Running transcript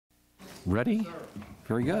Ready?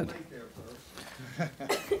 Very good.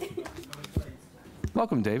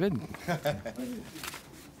 Welcome, David.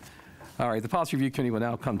 All right, the Policy Review Committee will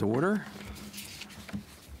now come to order.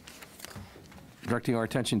 Directing our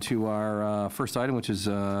attention to our first item, which is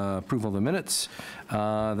approval of the minutes.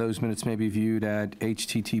 Those minutes may be viewed at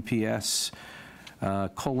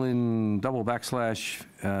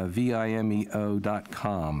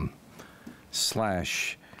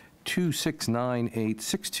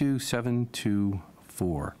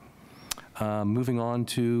Moving on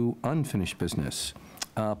to unfinished business.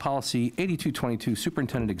 Policy 8222,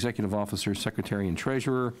 Superintendent, Executive Officer, Secretary, and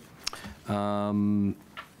Treasurer. The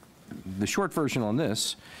short version on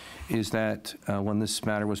this is that when this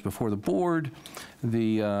matter was before the board,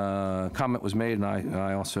 the comment was made, and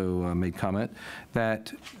I also made comment,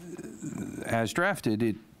 that as drafted,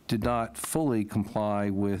 it did not fully comply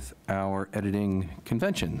with our editing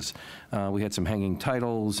conventions. We had some hanging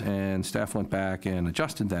titles, and staff went back and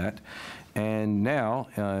adjusted that. And now,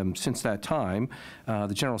 since that time,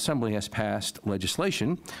 the General Assembly has passed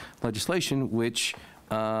legislation which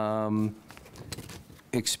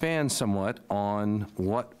expands somewhat on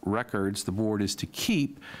what records the board is to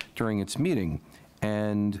keep during its meeting.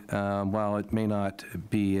 And while it may not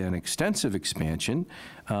be an extensive expansion,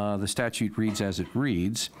 the statute reads as it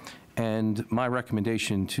reads. And my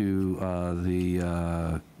recommendation to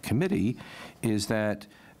the committee is that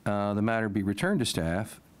the matter be returned to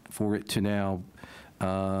staff for it to now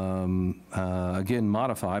again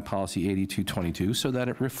modify Policy 8222 so that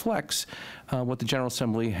it reflects what the General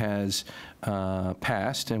Assembly has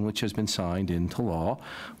passed and which has been signed into law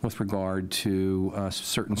with regard to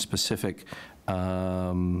certain specific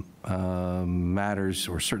matters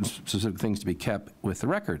or certain specific things to be kept with the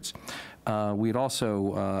records. We had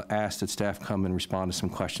also asked that staff come and respond to some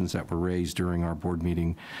questions that were raised during our board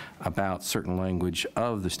meeting about certain language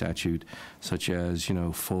of the statute, such as,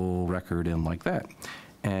 full record and like that.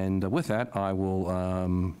 And with that, I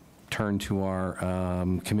will turn to our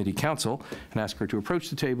committee counsel and ask her to approach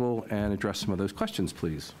the table and address some of those questions,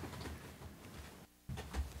 please.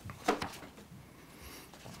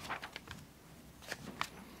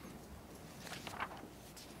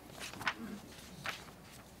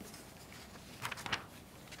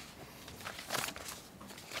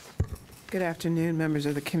 Good afternoon, members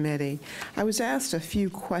of the committee. I was asked a few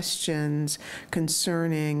questions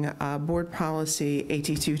concerning Board Policy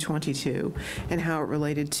 8222 and how it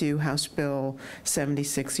related to House Bill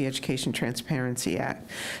 76, the Education Transparency Act.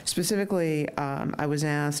 Specifically, I was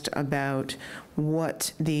asked about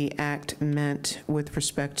what the act meant with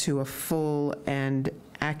respect to a full and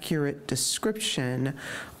accurate description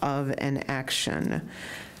of an action.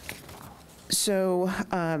 So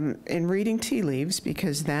in reading tea leaves,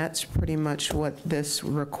 because that's pretty much what this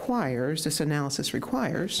requires, this analysis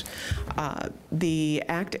requires, the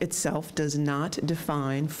act itself does not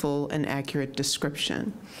define full and accurate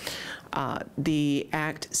description. The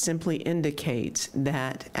act simply indicates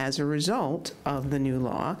that as a result of the new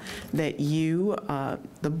law, that you,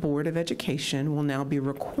 the Board of Education, will now be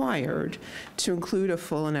required to include a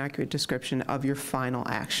full and accurate description of your final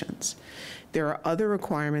actions. There are other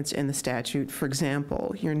requirements in the statute. For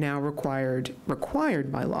example, you're now required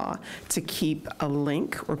by law to keep a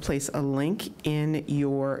link or place a link in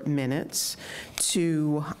your minutes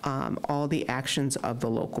to all the actions of the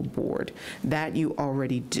local board. That you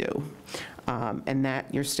already do. And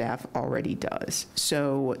that your staff already does.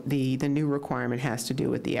 So the new requirement has to do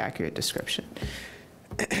with the accurate description.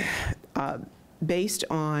 Based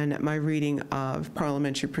on my reading of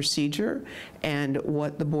parliamentary procedure and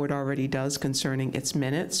what the board already does concerning its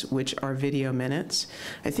minutes, which are video minutes,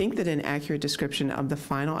 I think that an accurate description of the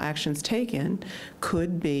final actions taken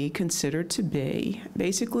could be considered to be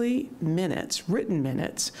basically minutes, written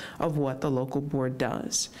minutes of what the local board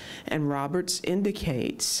does. And Roberts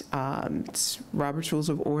indicates, Roberts Rules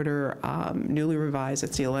of Order, newly revised,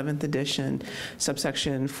 that's the 11th edition,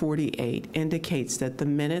 subsection 48, indicates that the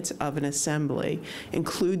minutes of an assembly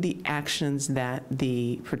include the actions that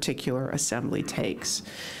the particular assembly takes.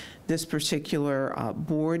 This particular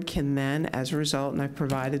board can then, as a result, and I've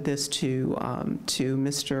provided this to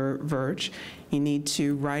Mr. Virch, you need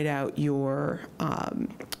to write out your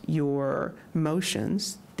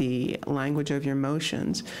motions, the language of your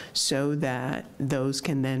motions, so that those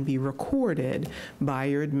can then be recorded by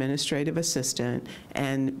your administrative assistant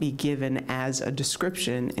and be given as a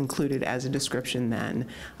description, included as a description then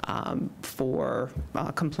for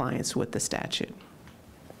compliance with the statute.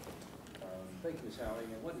 Thank you, Ms.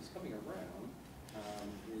 Howing. And what is coming around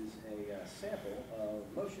is a sample of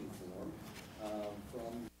motion form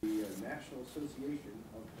from the National Association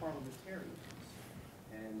of Parliamentarians.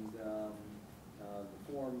 And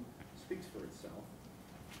the form speaks for itself,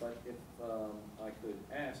 but if I could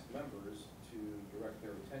ask members to direct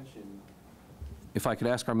their attention. If I could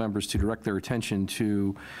ask our members to direct their attention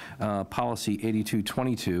to policy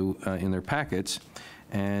 8222 in their packets,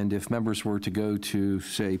 and if members were to go to,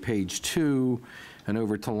 say, page 2 and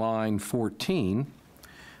over to line 14,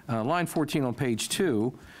 line 14 on page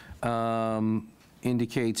 2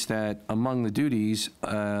 indicates that among the duties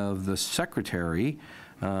of the secretary,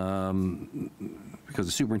 because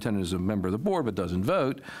the superintendent is a member of the board but doesn't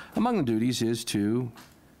vote, among the duties is to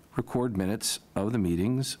record minutes of the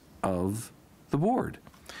meetings of the board.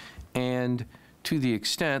 And to the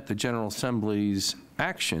extent the General Assembly's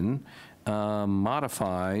action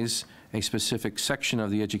modifies a specific section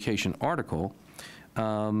of the education article,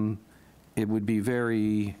 it would be it'd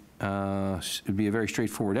be a very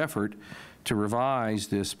straightforward effort to revise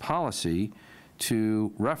this policy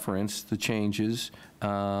to reference the changes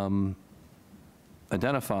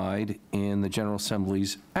identified in the General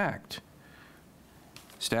Assembly's act.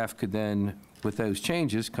 Staff could then, with those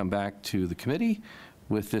changes, come back to the committee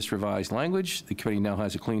with this revised language. The committee now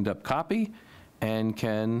has a cleaned up copy and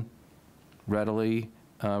can readily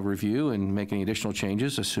review and make any additional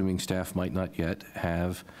changes, assuming staff might not yet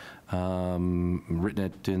have written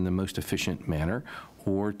it in the most efficient manner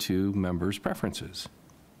or to members' preferences.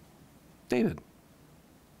 David.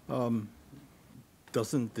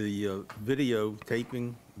 Doesn't the video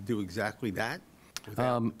taping do exactly that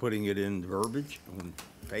without putting it in verbiage on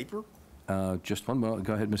paper? Just one moment.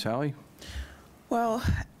 Go ahead, Ms. Howey. Well,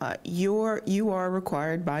 you are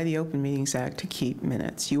required by the Open Meetings Act to keep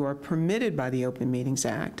minutes. You are permitted by the Open Meetings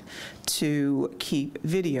Act to keep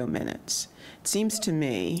video minutes. It seems to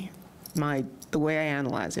me, the way I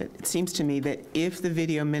analyze it, it seems to me that if the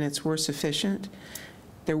video minutes were sufficient,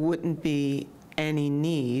 there wouldn't be any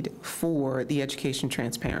need for the Education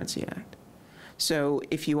Transparency Act. So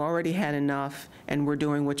if you already had enough and were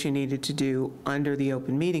doing what you needed to do under the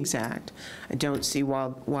Open Meetings Act, I don't see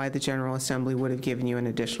why the General Assembly would have given you an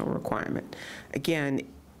additional requirement. Again,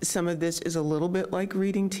 some of this is a little bit like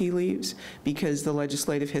reading tea leaves because the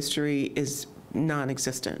legislative history is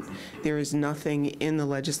non-existent. There is nothing in the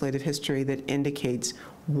legislative history that indicates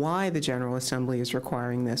why the General Assembly is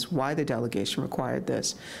requiring this, why the delegation required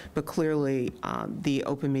this, but clearly the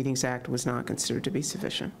Open Meetings Act was not considered to be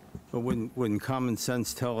sufficient. But wouldn't common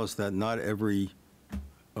sense tell us that not every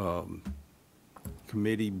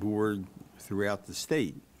committee, board throughout the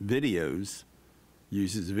state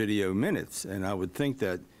uses video minutes? And I would think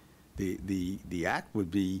that the act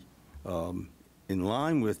would be in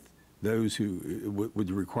line with those who would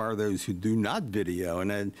require those who do not video. And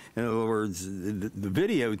then, in other words, the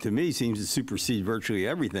video to me seems to supersede virtually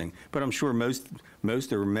everything. But I'm sure most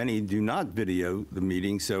or many do not video the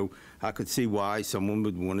meeting, so I could see why someone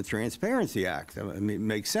would want a Transparency Act. I mean, it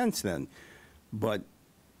makes sense then. But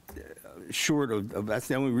short of that's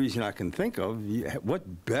the only reason I can think of.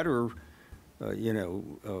 What better,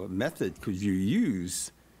 method could you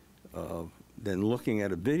use than looking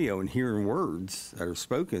at a video and hearing words that are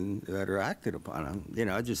spoken, that are acted upon?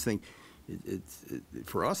 I just think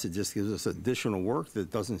for us, it just gives us additional work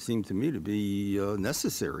that doesn't seem to me to be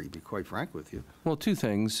necessary, to be quite frank with you. Well, two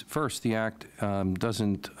things. First, the act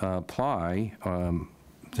doesn't apply.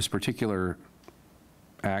 This particular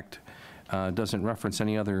act doesn't reference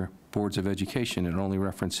any other boards of education. It only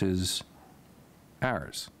references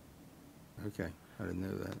ours. Okay, I didn't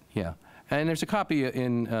know that. Yeah. And there's a copy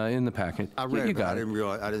in the packet. I read you got it. I didn't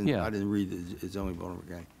realize. I didn't read it's only one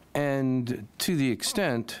again. And to the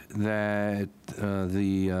extent that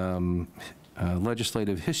the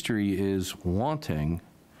legislative history is wanting,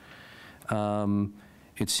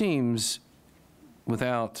 it seems,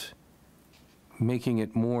 without making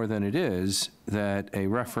it more than it is, that a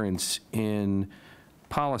reference in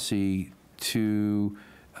policy to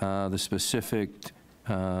the specific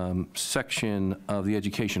section of the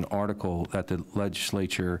education article that the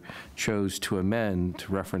legislature chose to amend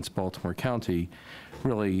to reference Baltimore County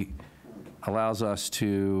really allows us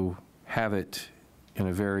to have it in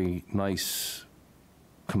a very nice,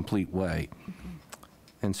 complete way.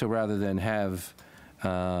 And so rather than have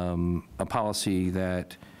a policy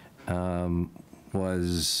that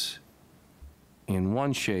was in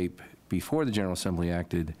one shape before the General Assembly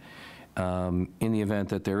acted, in the event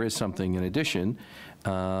that there is something in addition,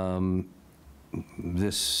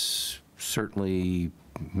 this certainly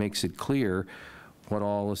makes it clear what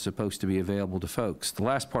all is supposed to be available to folks. The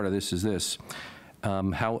last part of this is this.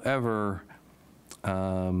 However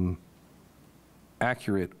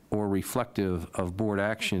accurate or reflective of board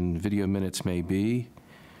action video minutes may be,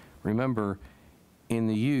 remember, in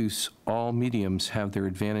the use, all mediums have their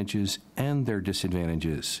advantages and their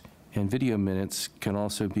disadvantages, and video minutes can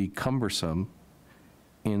also be cumbersome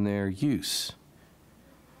in their use.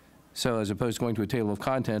 So as opposed to going to a table of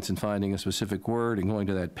contents and finding a specific word and going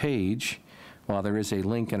to that page, while there is a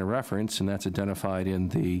link and a reference, and that's identified in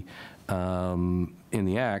the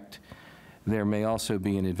act, there may also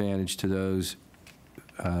be an advantage to those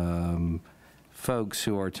folks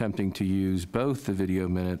who are attempting to use both the video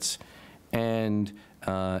minutes and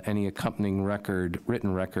any accompanying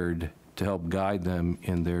written record to help guide them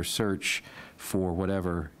in their search for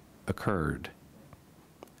whatever occurred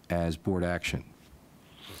as board action.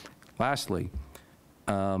 Lastly,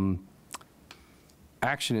 action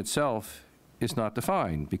itself is not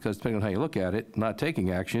defined, because depending on how you look at it, not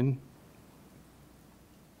taking action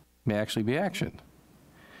may actually be action.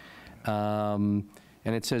 And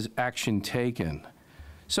it says action taken.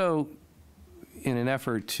 So in an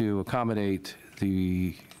effort to accommodate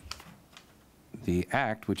the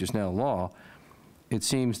act, which is now law, it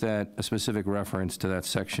seems that a specific reference to that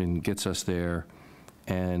section gets us there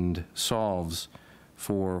and solves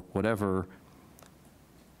for whatever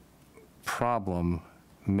problem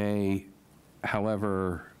may,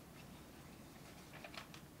 however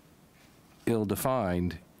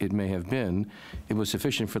ill-defined it may have been, it was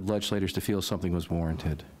sufficient for the legislators to feel something was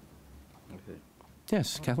warranted. Okay.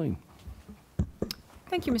 Yes, Kathleen.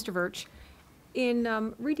 Thank you, Mr. Virch.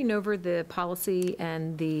 In reading over the policy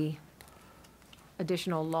and the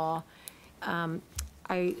additional law,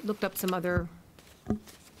 I looked up some other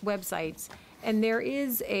websites, and there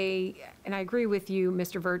is and I agree with you,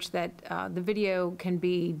 Mr. Virch, that the video can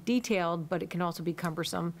be detailed, but it can also be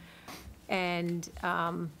cumbersome. And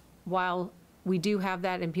while we do have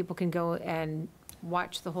that, and people can go and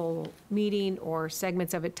watch the whole meeting or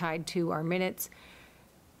segments of it tied to our minutes,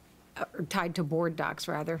 or tied to board docs,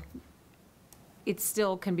 rather, it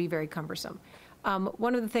still can be very cumbersome.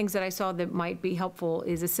 One of the things that I saw that might be helpful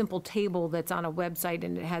is a simple table that's on a website,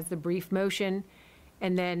 and it has the brief motion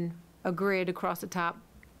and then a grid across the top,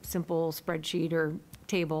 simple spreadsheet or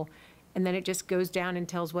table, and then it just goes down and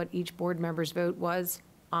tells what each board member's vote was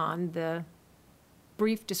on the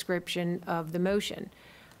brief description of the motion.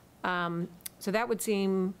 So that would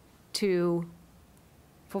seem to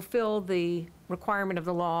fulfill the requirement of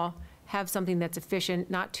the law, have something that's efficient,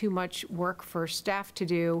 not too much work for staff to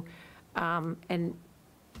do. And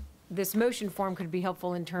this motion form could be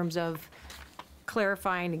helpful in terms of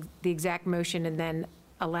clarifying the exact motion and then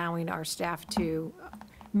allowing our staff to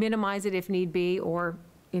minimize it if need be, or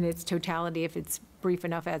in its totality if it's brief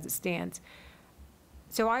enough as it stands.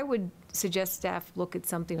 So I would suggest staff look at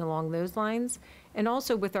something along those lines. And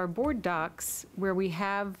also with our board docs, where we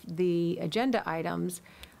have the agenda items,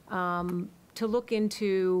 to look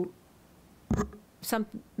into some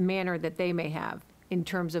manner that they may have in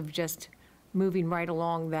terms of just moving right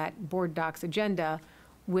along that board docs agenda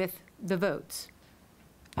with the votes.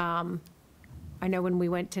 I know when we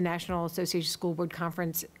went to National Association School Board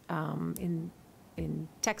Conference in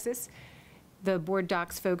Texas, the board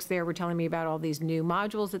docs folks there were telling me about all these new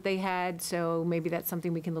modules that they had, so maybe that's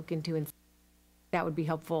something we can look into, and that would be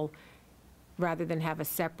helpful rather than have a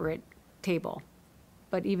separate table.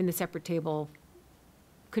 But even the separate table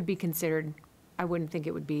could be considered. I wouldn't think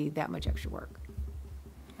it would be that much extra work.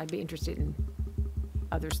 I'd be interested in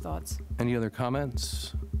others' thoughts. Any other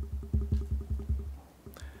comments?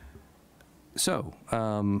 So,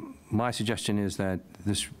 my suggestion is that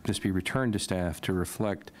this be returned to staff to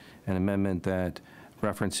reflect an amendment that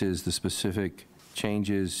references the specific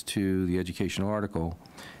changes to the educational article.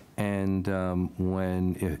 And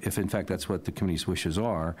if in fact that's what the committee's wishes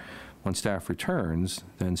are, when staff returns,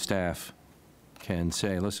 then staff can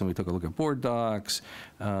say, listen, we took a look at board docs,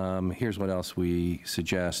 here's what else we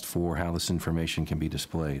suggest for how this information can be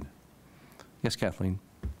displayed. Yes, Kathleen?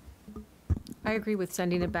 I agree with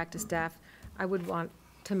sending it back to staff. I would want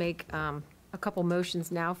to make a couple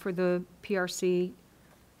motions now for the PRC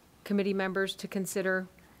committee members to consider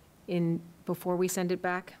before we send it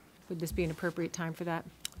back. Would this be an appropriate time for that?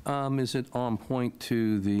 Is it on point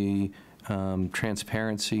to the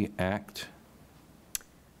Transparency Act?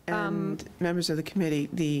 And members of the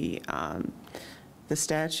committee, the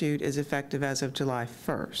statute is effective as of July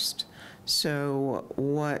 1st. So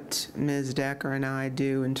what Ms. Decker and I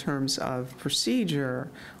do in terms of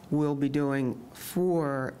procedure, we'll be doing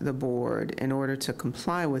for the board in order to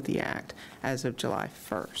comply with the act as of July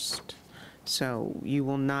 1st. So you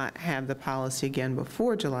will not have the policy again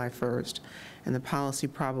before July 1st, and the policy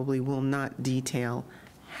probably will not detail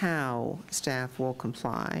how staff will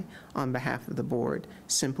comply on behalf of the board,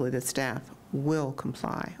 simply that staff will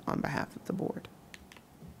comply on behalf of the board.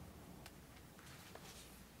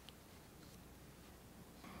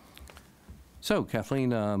 So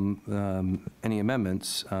Kathleen, any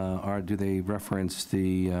amendments, do they reference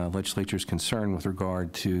the legislature's concern with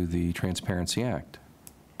regard to the Transparency Act?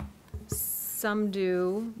 Some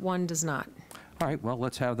do, one does not. All right, well,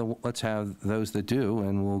 let's have those that do,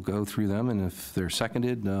 and we'll go through them, and if they're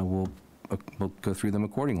seconded, we'll go through them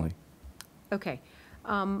accordingly. Okay.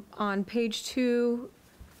 On page 2,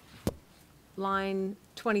 line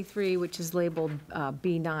 23, which is labeled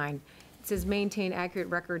B9, it says maintain accurate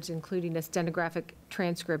records, including a stenographic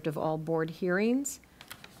transcript of all board hearings.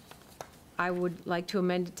 I would like to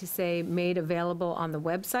amend it to say made available on the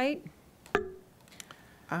website.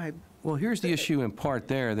 Well, here's the issue in part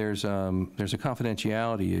there. There's a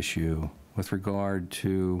confidentiality issue with regard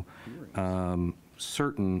to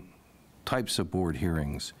certain types of board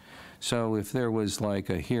hearings. So if there was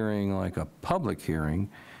like a hearing, like a public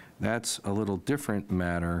hearing, that's a little different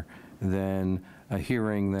matter than a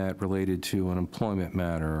hearing that related to an employment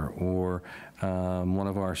matter or one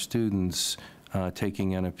of our students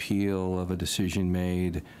taking an appeal of a decision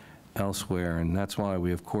made elsewhere. And that's why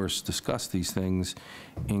we, of course, discuss these things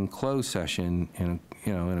in closed session in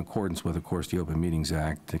accordance with, of course, the Open Meetings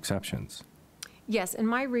Act exceptions. Yes, and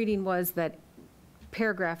my reading was that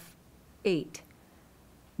paragraph 8,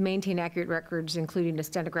 maintain accurate records, including a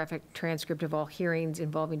stenographic transcript of all hearings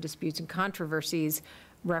involving disputes and controversies,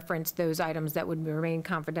 referenced those items that would remain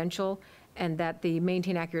confidential, and that the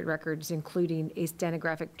maintain accurate records, including a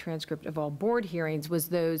stenographic transcript of all board hearings, was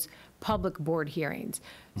those public board hearings.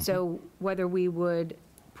 So whether we would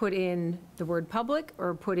put in the word public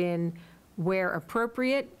or put in where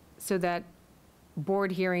appropriate, so that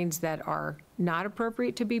board hearings that are not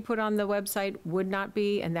appropriate to be put on the website would not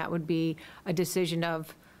be, and that would be a decision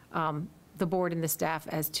of the board and the staff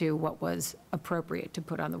as to what was appropriate to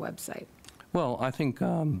put on the website. Well, I think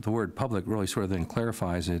the word public really sort of then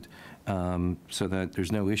clarifies it so that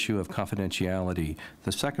there's no issue of confidentiality.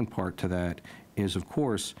 The second part to that is, of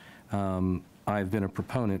course, I've been a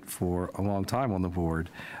proponent for a long time on the board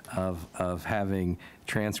of having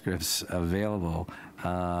transcripts available,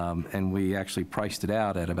 and we actually priced it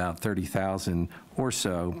out at about $30,000 or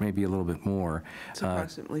so, maybe a little bit more. It's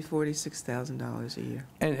approximately $46,000 a year.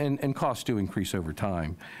 And costs do increase over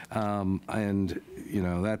time. And,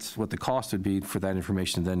 that's what the cost would be for that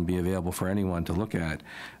information to then be available for anyone to look at.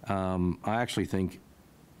 I actually think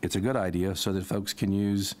it's a good idea so that folks can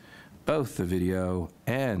use both the video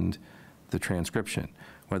and the transcription.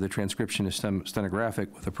 Whether the transcription is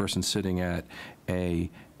stenographic with a person sitting at a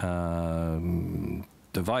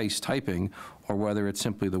device typing, or whether it's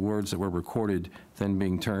simply the words that were recorded then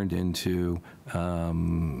being turned into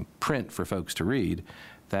print for folks to read,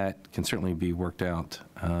 that can certainly be worked out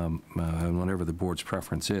whenever the board's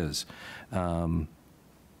preference is.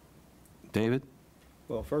 David?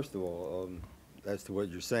 Well, first of all, as to what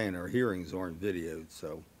you're saying, our hearings aren't videoed,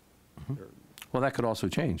 so. Well, that could also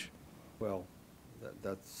change. Well,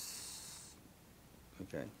 that's,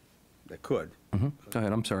 okay, that could. Go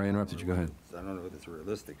ahead, I'm sorry, I interrupted you, go ahead. I don't know if it's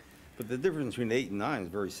realistic. But the difference between 8 and 9 is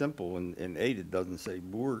very simple. In 8, it doesn't say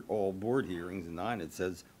all board hearings. In 9, it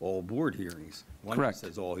says all board hearings. Correct. One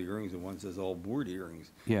says all hearings, and one says all board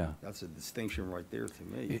hearings. Yeah. That's a distinction right there to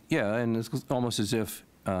me. Yeah, and it's almost as if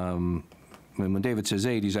when David says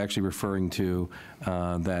 8, he's actually referring to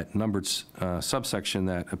that numbered subsection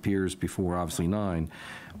that appears before, obviously, 9.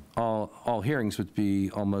 All hearings would be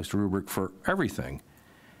almost a rubric for everything.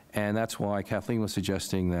 And that's why Kathleen was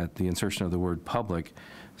suggesting that the insertion of the word public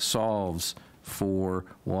solves for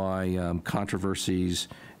why controversies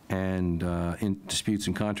and disputes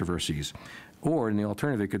and controversies. Or in the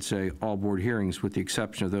alternative, it could say all board hearings with the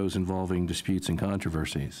exception of those involving disputes and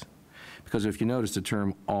controversies. Because if you notice, the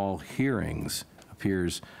term all hearings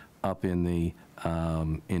appears up in the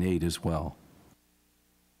in 8 as well.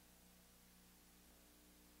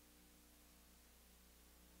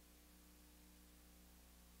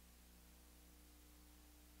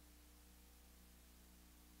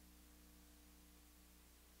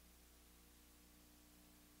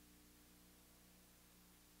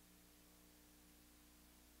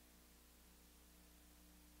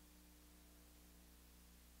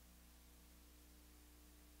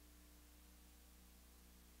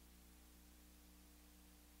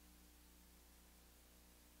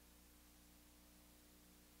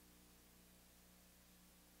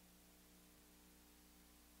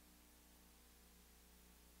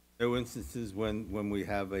 No instances when we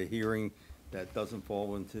have a hearing that doesn't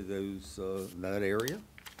fall into those, that area?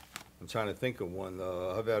 I'm trying to think of one.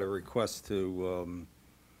 How about a request to,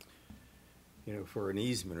 for an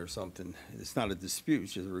easement or something? It's not a dispute,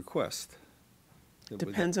 it's just a request.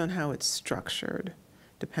 Depends on how it's structured.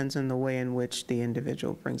 Depends on the way in which the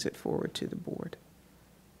individual brings it forward to the board.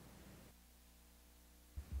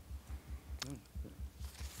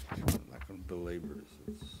 I'm not going to belabor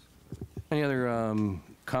this. Any other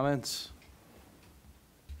comments?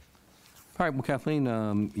 All right, well, Kathleen,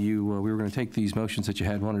 we were going to take these motions that you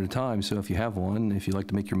had one at a time, so if you have one, if you'd like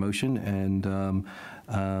to make your motion, and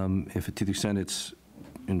if to the extent it's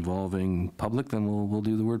involving public, then we'll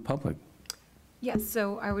do the word public. Yes,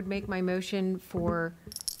 so I would make my motion for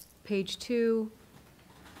page 2.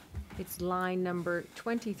 It's line number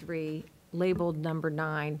 23, labeled number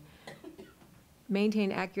 9.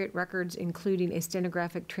 Maintain accurate records, including a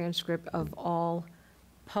stenographic transcript of all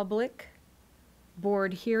public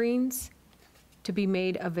board hearings to be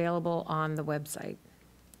made available on the website.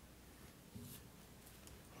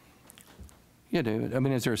 Yeah, David, I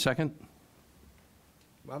mean, is there a second?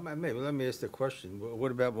 Well, maybe, let me ask the question.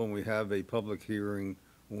 What about when we have a public hearing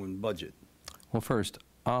on budget? Well, first,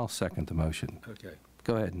 I'll second the motion. Okay.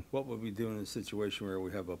 Go ahead. What would we do in a situation where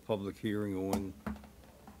we have a public hearing on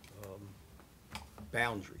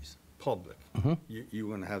boundaries, public? Mhm. You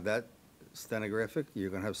going to have that stenographic?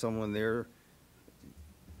 You're going to have someone there?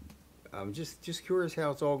 I'm just curious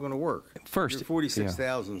how it's all going to work. First, Your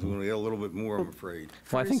 46,000 is going to get a little bit more, I'm afraid.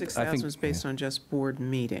 Well, I think- 46,000 was based on just board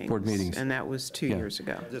meetings. Board meetings. And that was 2 Yeah. years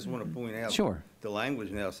ago. I just want to point out. Sure. The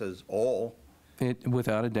language now says all.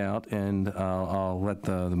 Without a doubt, and I'll let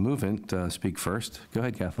the movement speak first. Go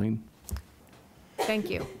ahead, Kathleen. Thank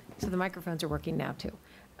you. So the microphones are working now, too.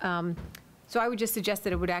 So I would just suggest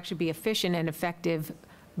that it would actually be efficient and effective,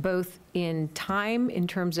 both in time, in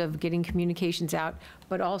terms of getting communications out,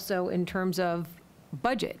 but also in terms of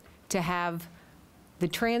budget, to have the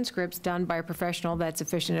transcripts done by a professional that's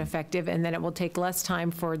efficient and effective, and then it will take less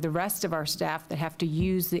time for the rest of our staff that have to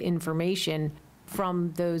use the information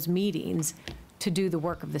from those meetings to do the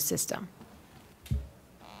work of the system.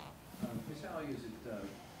 Ms. Halley, is it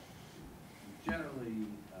generally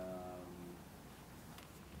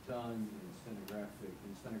done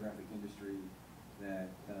in stenographic industry that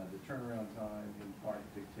the turnaround time in part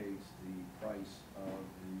dictates the price of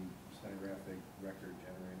the stenographic record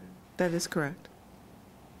generated? That is correct.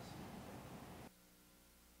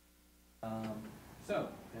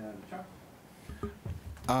 Chuck?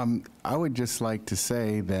 I would just like to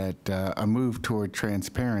say that a move toward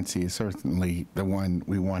transparency is certainly the one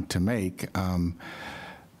we want to make.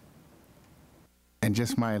 And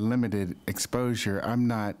just my limited exposure, I'm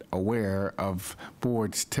not aware of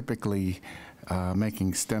boards typically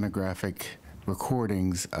making stenographic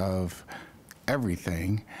recordings of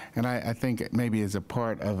everything. And I think maybe as a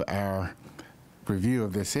part of our review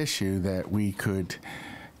of this issue that we could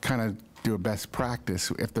kind of do a best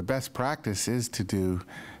practice. If the best practice is to do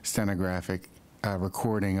stenographic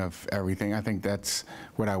recording of everything, I think that's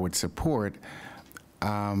what I would support.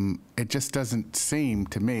 It just doesn't seem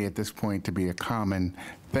to me at this point to be a common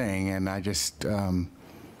thing, and I just, I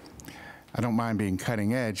don't mind being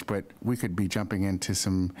cutting edge, but we could be jumping into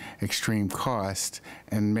some extreme cost,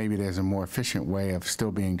 and maybe there's a more efficient way of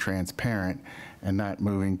still being transparent and not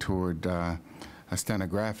moving toward a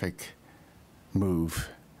stenographic move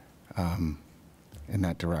in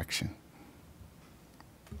that direction.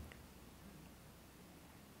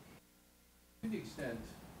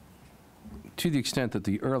 To the extent that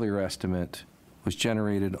the earlier estimate was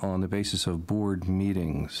generated on the basis of board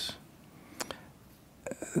meetings,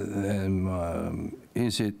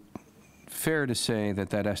 is it fair to say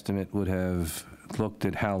that that estimate would have looked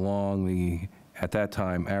at how long the, at that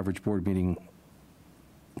time, average board meeting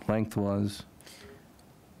length was?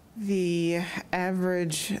 The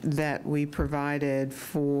average that we provided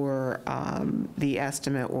for the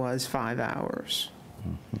estimate was 5 hours.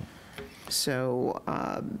 Mm-hmm. So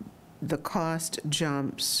the cost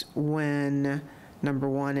jumps when, number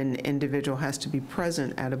one, an individual has to be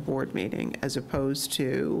present at a board meeting as opposed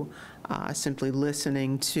to simply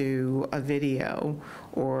listening to a video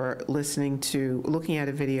or looking at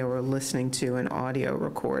a video or listening to an audio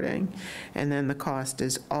recording. And then the cost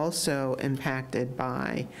is also impacted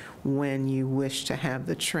by when you wish to have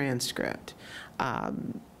the transcript.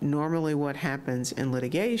 Normally what happens in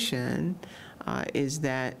litigation is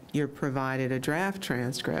that you're provided a draft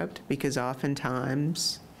transcript because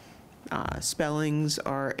oftentimes spellings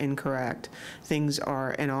are incorrect, things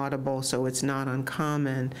are inaudible, so it's not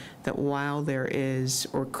uncommon that while there is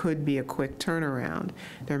or could be a quick turnaround,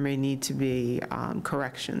 there may need to be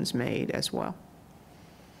corrections made as well.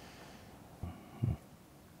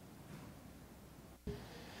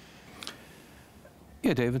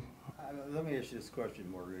 Yeah, David? Let me ask you this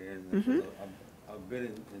question, Margaret. I've been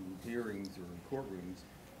in hearings or in courtrooms.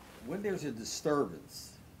 When there's a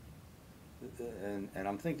disturbance, and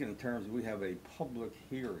I'm thinking in terms, we have a public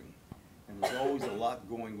hearing, and there's always a lot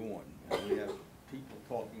going on. And we have people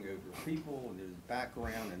talking over people, and there's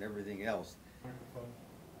background and everything else.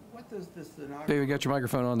 What does the stenographer... David, got your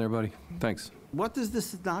microphone on there, buddy. Thanks. What does the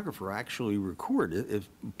stenographer actually record? If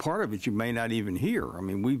part of it you may not even hear. I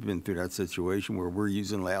mean, we've been through that situation where we're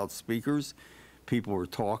using loudspeakers, people are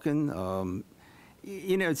talking.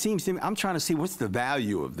 You know, it seems to me, I'm trying to see what's the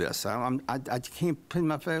value of this. I can't pin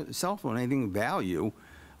myself on anything value,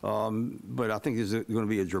 but I think there's going to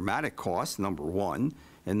be a dramatic cost, number one.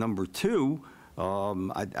 And number two,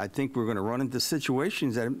 I think we're going to run into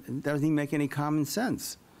situations that doesn't even make any common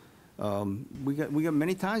sense. We got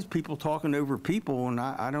many times people talking over people, and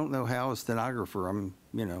I don't know how a stenographer, I don't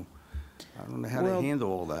know how to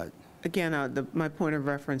handle all that. Again, my point of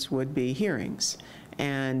reference would be hearings.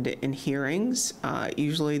 And in hearings,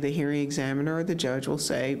 usually the hearing examiner or the judge will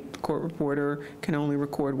say, the court reporter can only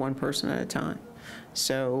record one person at a time.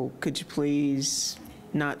 So could you please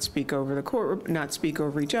not speak over the court, not speak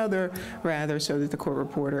over each other, rather so that the court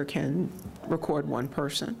reporter can record one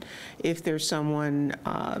person. If there's someone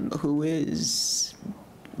who is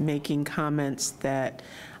making comments that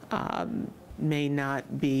may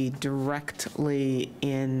not be directly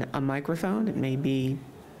in a microphone, it may be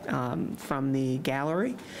from the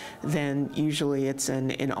gallery, then usually it's an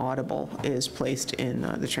inaudible is placed in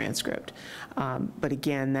the transcript. But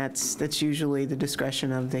again, that's usually the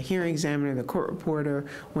discretion of the hearing examiner, the court reporter,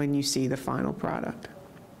 when you see the final product.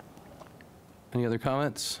 Any other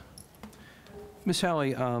comments? Ms.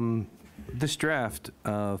 Halley, this draft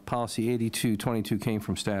of policy 8222 came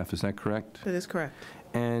from staff, is that correct? That is correct.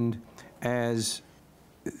 And as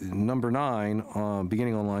number 9,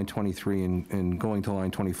 beginning on line 23 and going to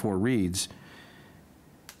line 24 reads,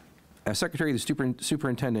 as Secretary, the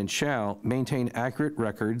Superintendent shall maintain accurate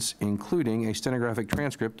records, including a stenographic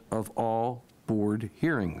transcript of all board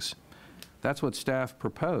hearings. That's what staff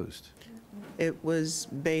proposed. It was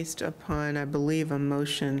based upon, I believe, a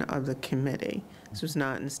motion of the committee. This was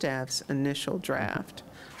not in staff's initial draft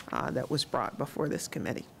that was brought before this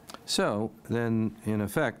committee. So then, in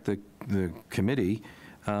effect, the committee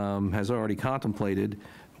has already contemplated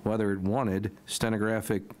whether it wanted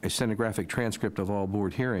a stenographic transcript of all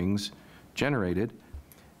board hearings generated,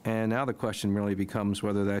 and now the question really becomes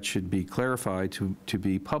whether that should be clarified to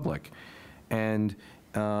be public. And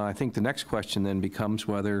I think the next question then becomes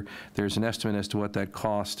whether there's an estimate as to what that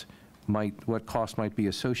cost might be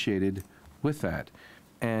associated with that.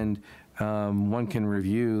 And one can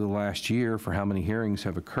review the last year for how many hearings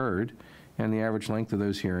have occurred and the average length of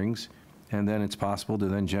those hearings, and then it's possible to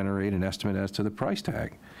then generate an estimate as to the price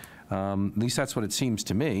tag. At least that's what it seems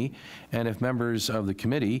to me. And if members of the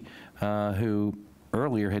committee who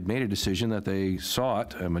earlier had made a decision that they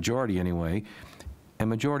sought, a majority anyway, and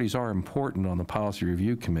majorities are important on the Policy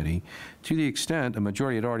Review Committee, to the extent a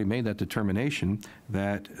majority had already made that determination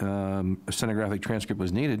that a stenographic transcript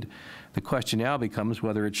was needed, the question now becomes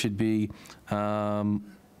whether it should be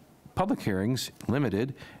public hearings,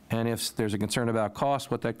 limited, and if there's a concern about cost,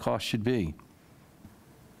 what that cost should be.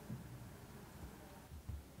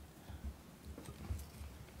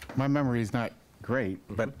 My memory is not great,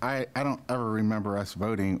 but I don't ever remember us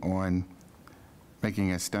voting on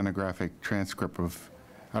making a stenographic transcript of,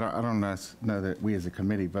 I don't know that we as a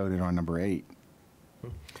committee voted on number 8.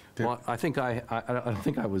 Well, I think I don't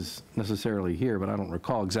think I was necessarily here, but I don't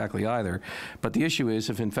recall exactly either. But the issue is,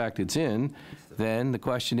 if in fact it's in, then the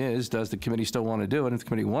question is, does the committee still want to do it? And if the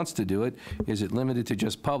committee wants to do it, is it limited to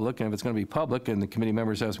just public? And if it's going to be public and the committee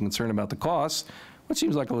members have some concern about the costs, which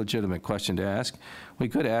seems like a legitimate question to ask, we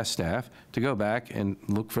could ask staff to go back and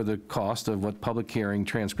look for the cost of what public hearing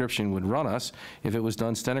transcription would run us if it was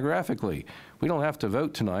done stenographically. We don't have to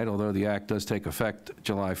vote tonight, although the act does take effect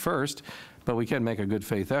July 1st, but we can make a good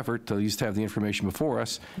faith effort to at least have the information before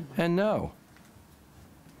us and know.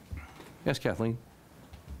 Yes, Kathleen?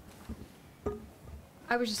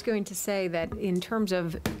 I was just going to say that in terms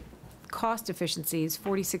of cost efficiencies,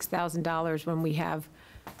 $46,000 when we have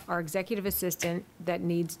our executive assistant that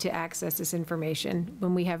needs to access this information,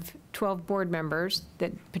 when we have 12 board members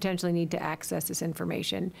that potentially need to access this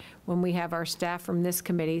information, when we have our staff from this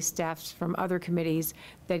committee, staffs from other committees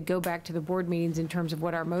that go back to the board meetings in terms of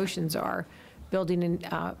what our motions are, building in,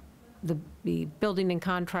 the building and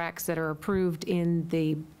contracts that are approved in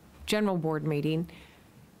the general board meeting,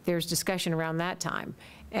 there's discussion around that time.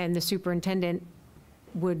 And the superintendent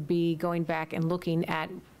would be going back and looking at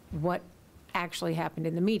what actually happened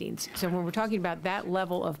in the meetings. So when we're talking about that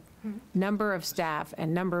level of number of staff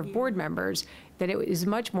and number of board members, that it is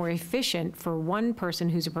much more efficient for one person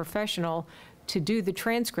who's a professional to do the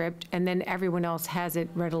transcript, and then everyone else has it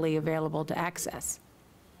readily available to access?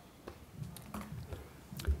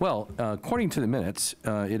 Well, according to the minutes,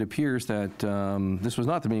 it appears that this was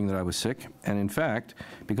not the meeting that I was sick, and in fact,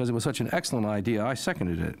 because it was such an excellent idea, I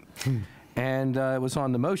seconded it. And it was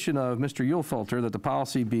on the motion of Mr. Uhlfelter that the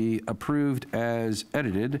policy be approved as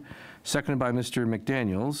edited, seconded by Mr.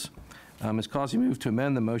 McDaniels. Ms. Causey moved to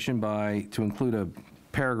amend the motion to include a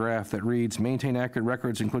paragraph that reads, maintain accurate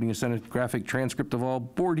records, including a stenographic transcript of all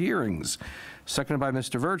board hearings. Seconded by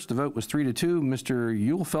Mr. Virch. The vote was 3-2. Mr.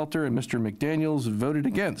 Uhlfelter and Mr. McDaniels voted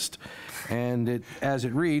against. And as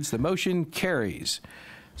it reads, the motion carries.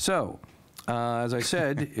 So, as I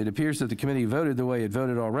said, it appears that the committee voted the way it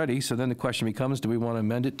voted already, so then the question becomes, do we want to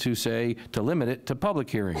amend it to say, to limit it to public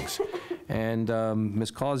hearings? And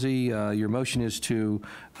Ms. Causey, your motion is to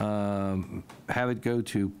have it go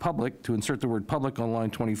to public, to insert the word public on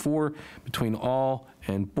line 24 between all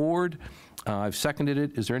and board. I've seconded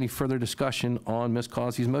it. Is there any further discussion on Ms.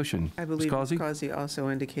 Causey's motion? I believe Ms. Causey also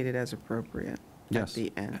indicated as appropriate at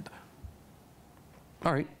the end.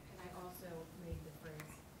 All right. And I also made the phrase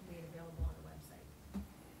made available on the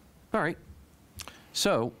website. All right.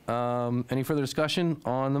 So, any further discussion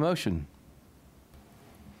on the motion?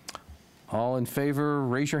 All in favor,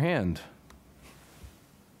 raise your hand.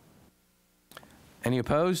 Any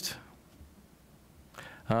opposed?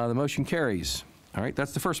 The motion carries. All right,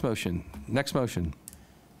 that's the first motion. Next motion.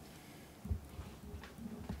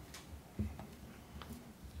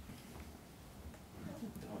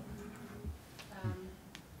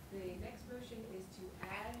 The next motion is to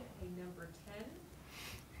add a number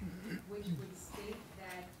 10, which would state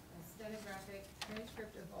that a stenographic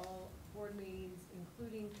transcript of all board meetings,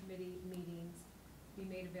 including committee meetings, be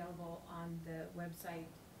made available on the website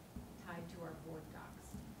tied to our board docs.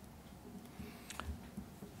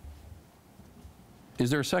 Is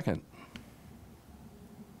there a second?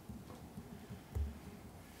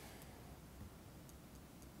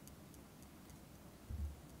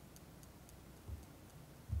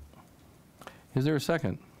 Is there a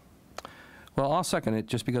second? Well, I'll second it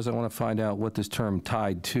just because I want to find out what this term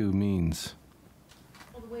tied to means.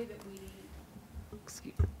 Well,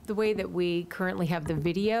 the way that we currently have the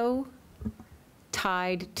video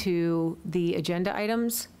tied to the agenda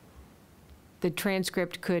items, the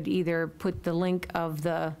transcript could either put the link of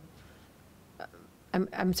the,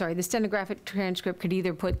 I'm sorry, the stenographic transcript could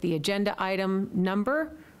either put the agenda item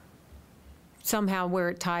number somehow where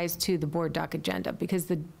it ties to the board doc agenda, because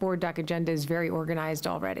the board doc agenda is very organized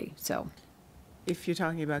already, so. If you're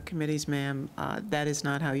talking about committees, ma'am, that is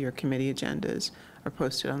not how your committee agendas are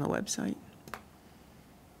posted on the website.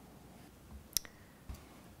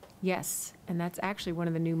 Yes, and that's actually one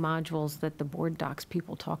of the new modules that the board docs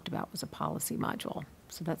people talked about, was a policy module.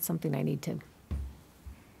 So that's something I need to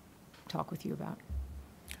talk with you about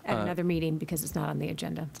at another meeting, because it's not on the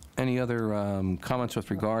agenda. Any other comments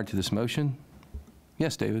with regard to this motion?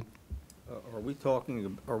 Yes, David. Are we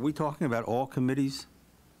talking about all committees?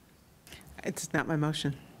 It's not my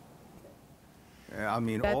motion. I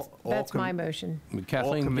mean, That's my motion.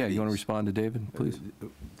 Kathleen, yeah, you want to committees. respond to David, please?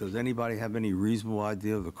 Does anybody have any reasonable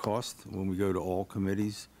idea of the cost when we go to all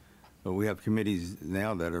committees? We have committees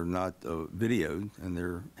now that are not videoed, and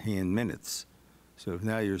they're hand minutes. So if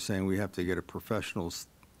now you're saying we have to get a professional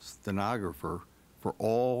stenographer for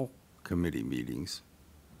all committee meetings,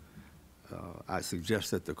 I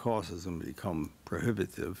suggest that the cost is going to become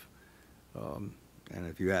prohibitive. And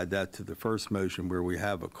if you add that to the first motion where we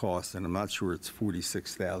have a cost, and I'm not sure it's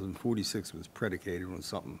 46,000. 46 was predicated on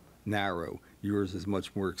something narrow. Yours is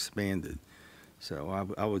much more expanded.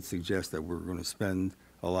 So I would suggest that we're going to spend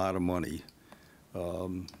a lot of money,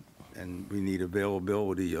 and we need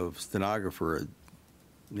availability of stenographer.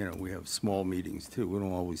 You know, we have small meetings too. We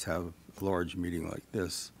don't always have a large meeting like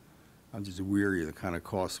this. I'm just weary of the kind of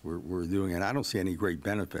costs we're doing, and I don't see any great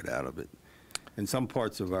benefit out of it. In some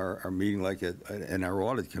parts of our meeting, like in our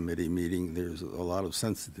audit committee meeting, there's a lot of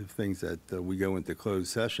sensitive things that we go into closed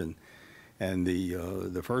session, and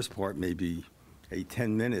the first part may be a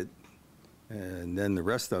 10-minute, and then the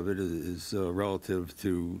rest of it is relative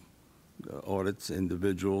to audits,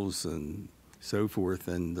 individuals, and so forth,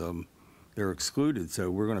 and they're excluded. So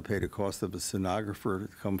we're going to pay the cost of a stenographer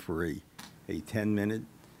to come for a 10-minute.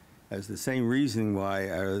 As the same reason why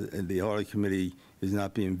the audit committee is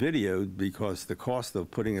not being videoed, because the cost of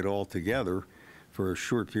putting it all together for a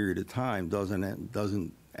short period of time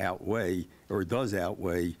doesn't outweigh, or does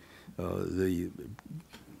outweigh, the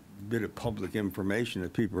bit of public information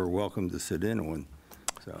that people are welcome to sit in on.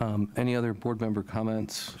 So. Any other board member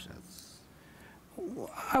comments?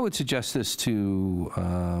 I would suggest this to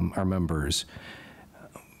our members.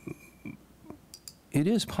 it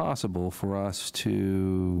is possible for us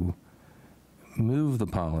to move the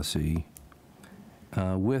policy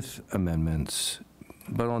with amendments,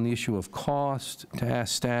 but on the issue of cost, to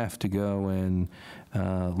ask staff to go and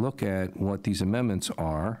look at what these amendments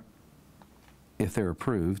are, if they're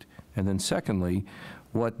approved, and then secondly,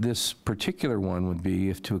 what this particular one would be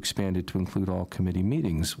if to expand it to include all committee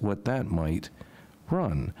meetings, what that might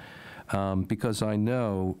run. Because I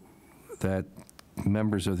know that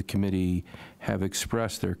members of the committee have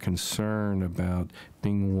expressed their concern about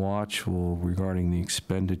being watchful regarding the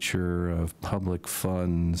expenditure of public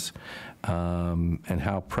funds and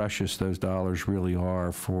how precious those dollars really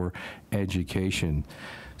are for education.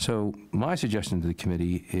 So my suggestion to the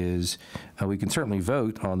committee is we can certainly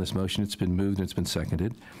vote on this motion. It's been moved and it's been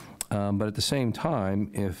seconded. But at the same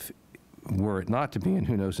time, if were it not to be, and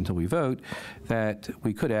who knows until we vote, that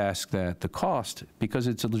we could ask that the cost, because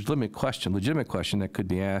it's a legitimate question that could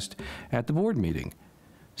be asked at the board meeting.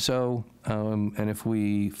 So, and if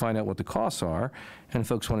we find out what the costs are, and if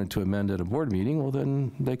folks wanted to amend at a board meeting, well,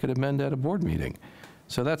 then they could amend at a board meeting.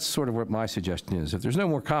 So that's sort of what my suggestion is. If there's no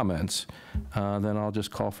more comments, then I'll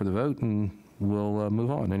just call for the vote and we'll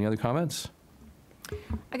move on. Any other comments?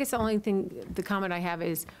 I guess the only thing, the comment I have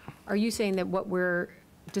is, are you saying that what we're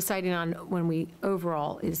deciding on when we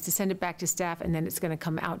overall is to send it back to staff and then it's going to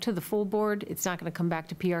come out to the full board? It's not going to come back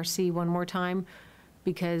to PRC one more time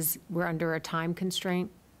because we're under a time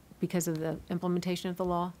constraint because of the implementation of the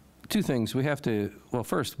law? Two things. We have to, well,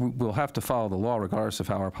 first, we'll have to follow the law regardless of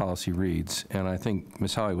how our policy reads. And I think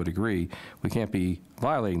Ms. Holley would agree, we can't be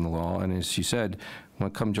violating the law. And as she said, when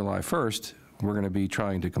it comes July 1st, we're going to be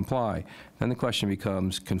trying to comply. Then the question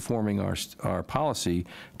becomes conforming our policy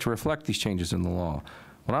to reflect these changes in the law.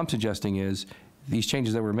 What I'm suggesting is these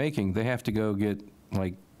changes that we're making, they have to go get,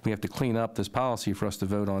 like, we have to clean up this policy for us to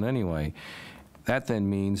vote on anyway. That then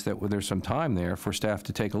means that there's some time there for staff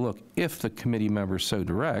to take a look, if the committee members so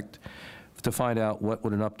direct, to find out what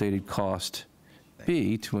would an updated cost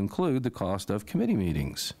be to include the cost of committee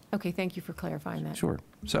meetings. Okay, thank you for clarifying that. Sure.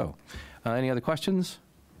 So, any other questions?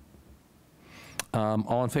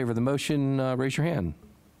 All in favor of the motion, raise your hand.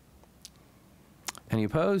 Any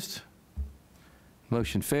opposed?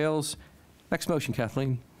 Motion fails. Next motion,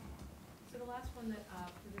 Kathleen. So the last one that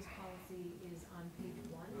for this policy is on page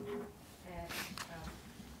 1 at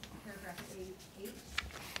paragraph 8,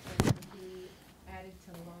 and would be added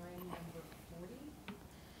to line number 40.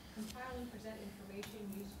 Compile and present information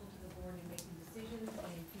useful to the board in making decisions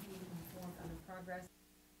and in keeping informed on the progress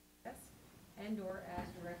and/or as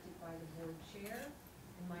directed by the board chair.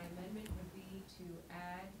 And my amendment would be to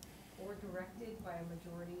add or directed by a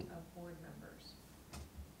majority of board members.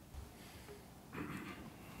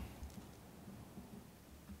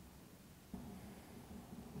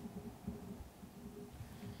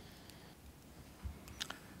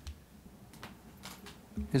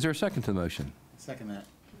 Is there a second to the motion? Second that.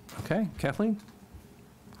 Okay, Kathleen?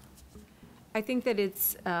 I think that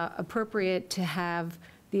it's appropriate to have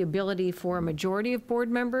the ability for a majority of board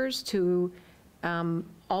members to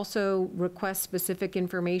also request specific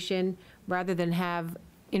information rather than have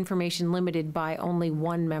information limited by only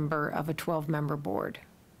one member of a 12-member board.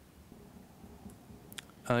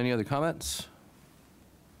 Any other comments?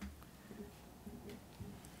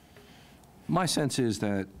 My sense is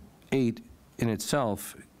that 8 in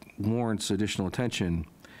itself warrants additional attention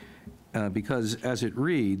because as it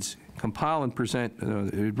reads, compile and present,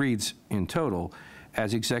 it reads in total,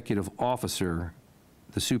 as executive officer,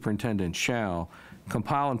 the superintendent shall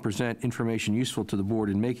compile and present information useful to the board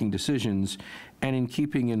in making decisions and in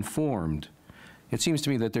keeping informed. It seems to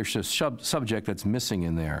me that there's a subject that's missing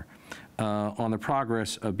in there on the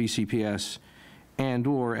progress of BCPS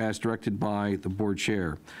and/or as directed by the board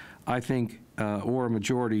chair. I think, or a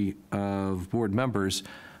majority of board members,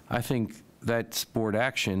 I think that's board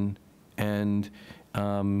action, and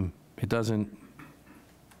it doesn't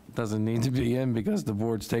need to be in because the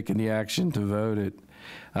board's taken the action to vote it.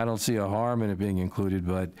 I don't see a harm in it being included,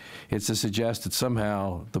 but it's to suggest that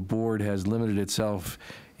somehow the board has limited itself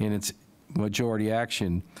in its majority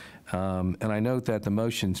action. And I note that the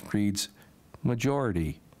motion reads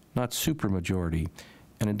majority, not supermajority,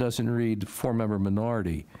 and it doesn't read 4-member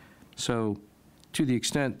minority. So to the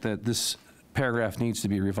extent that this paragraph needs to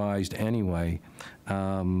be revised anyway,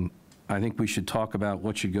 I think we should talk about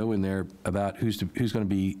what should go in there about who's going to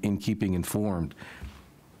be in keeping informed.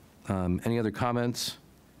 Any other comments?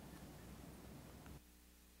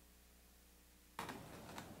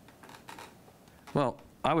 Well,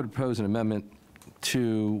 I would propose an amendment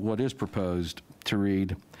to what is proposed to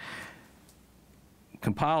read,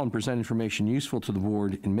 compile and present information useful to the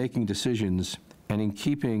board in making decisions and in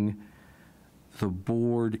keeping the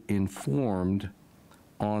board informed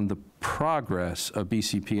on the progress of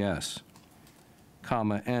BCPS,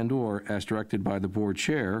 comma, and/or as directed by the board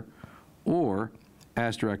chair, or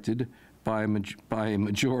as directed by a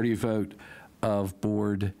majority vote of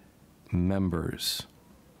board members.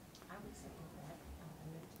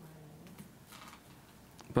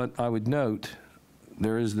 But I would note,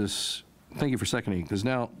 there is this, thank you for seconding, because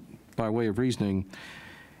now, by way of reasoning,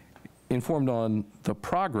 informed on the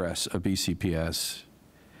progress of BCPS,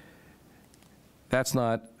 that's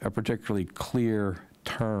not a particularly clear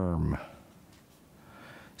term.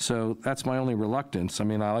 So that's my only reluctance. I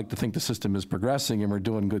mean, I like to think the system is progressing and we're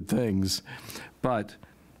doing good things, but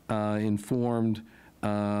informed,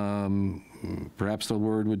 perhaps the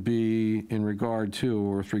word would be in regard to,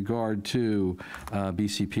 or with regard to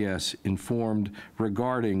BCPS, informed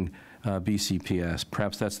regarding BCPS.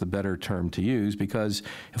 Perhaps that's the better term to use, because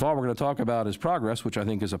if all we're going to talk about is progress, which I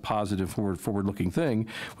think is a positive forward-looking thing,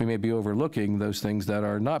 we may be overlooking those things that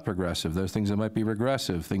are not progressive, those things that might be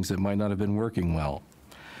regressive, things that might not have been working well.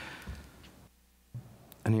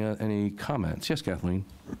 Any comments? Yes, Kathleen?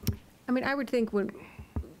 I mean, I would think when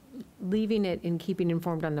leaving it and keeping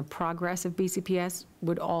informed on the progress of BCPS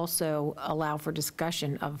would also allow for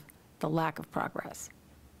discussion of the lack of progress.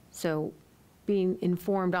 So being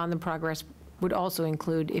informed on the progress would also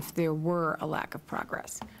include if there were a lack of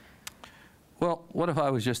progress. Well, what if I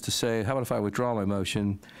was just to say, how about if I withdraw my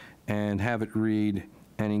motion and have it read,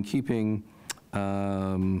 and in keeping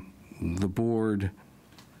the board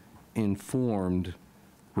informed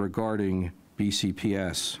regarding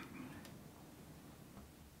BCPS.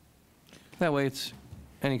 That way it's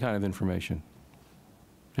any kind of information.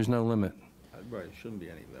 There's no limit. Right, it shouldn't be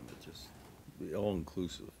any limit, just be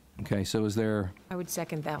all-inclusive. Okay, so is there, I would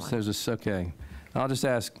second that one. so there's a, okay. I'll just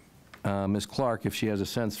ask Ms. Clark if she has a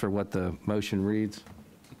sense for what the motion reads.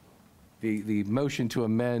 The motion to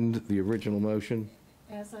amend the original motion.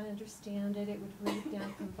 As I understand it, it would read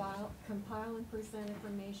down, compile and present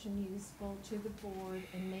information useful to the board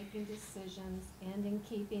in making decisions and in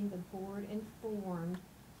keeping the board informed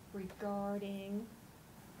regarding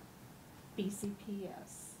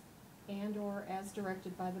BCPS, and/or as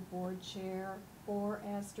directed by the board chair, or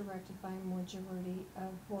as directed by a majority of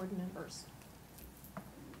board members. I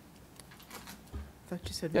thought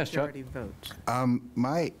you said Yes, Chuck. majority vote.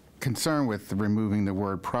 My concern with removing the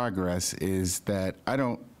word progress is that I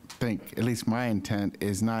don't think, at least my intent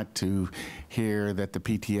is not to hear that the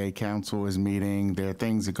PTA council is meeting, there are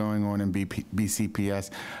things that are going on in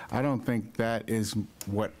BCPS. I don't think that is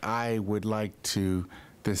what I would like to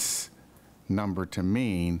this number to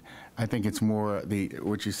mean. I think it's more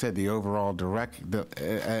what you said, the overall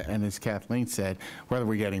and as Kathleen said, whether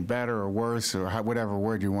we're getting better or worse or whatever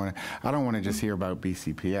word you want to, I don't want to just hear about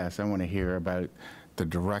BCPS. I want to hear about the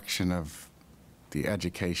direction of the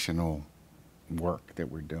educational work that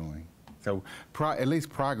we're doing. So at least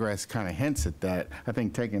progress kind of hints at that. I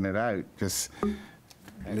think taking it out just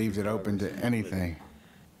leaves it open to anything.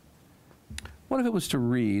 What if it was to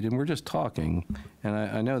read, and we're just talking, and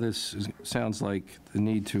I know this sounds like the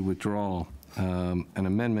need to withdraw an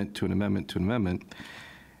amendment to an amendment to an amendment,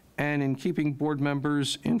 and in keeping board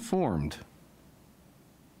members informed,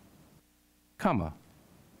 comma.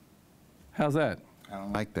 How's that? I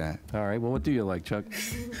don't like that. All right, well, what do you like, Chuck?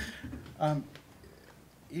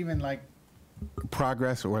 Even like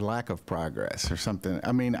progress or lack of progress or something.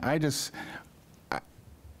 I mean, I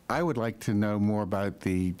would like to know more about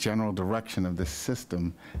the general direction of this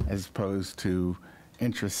system as opposed to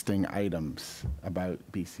interesting items about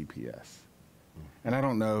BCPS. And I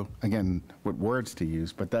don't know, again, what words to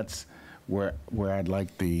use, but that's where I'd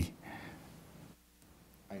like the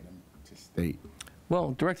item to state.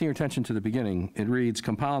 Well, directing your attention to the beginning, it reads,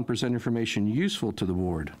 compile and present information useful to the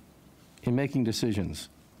board in making decisions.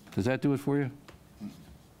 Does that do it for you?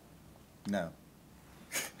 No.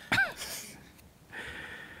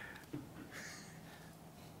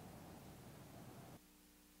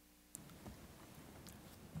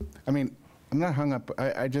 I mean, I'm not hung up.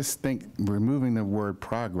 I just think removing the word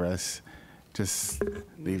progress just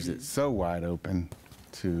leaves it so wide open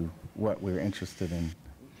to what we're interested in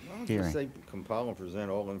hearing. Say compile and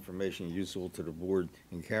present all information useful to the board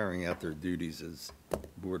in carrying out their duties as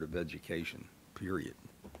Board of Education, period.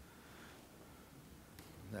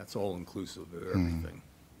 That's all inclusive of everything,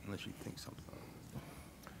 unless you think something.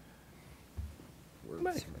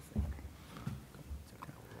 Wordsmithing.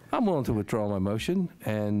 I'm willing to withdraw my motion,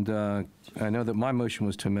 and I know that my motion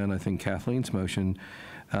was to amend, I think, Kathleen's motion,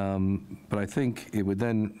 but I think it would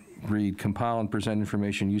then read, compile and present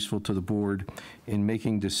information useful to the board in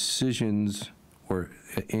making decisions or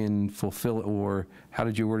in fulfill, or how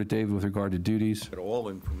did you word it, David, with regard to duties? But all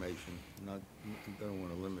information, not, don't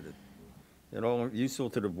want to limit it. And all useful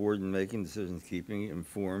to the board in making decisions, keeping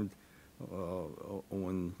informed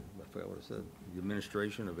on, I forgot what I said, the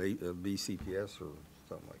administration of BCPS or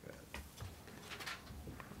something like that.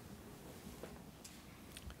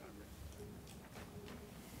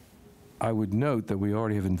 I would note that we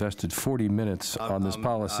already have invested 40 minutes on this I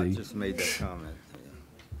policy. just made that comment.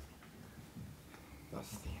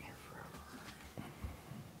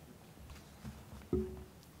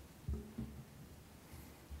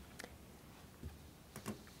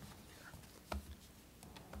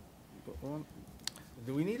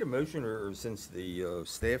 Do we need a motion, or since the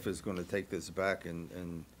staff is going to take this back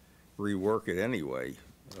and rework it anyway?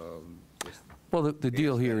 Well, the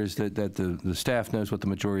deal here is that the staff knows what the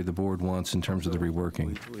majority of the board wants in terms of the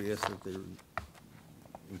reworking. We ask that they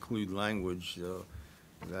include language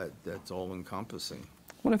that's all encompassing.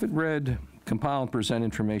 What if it read, compile and present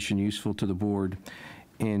information useful to the board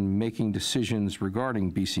in making decisions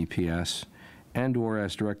regarding BCPS and/or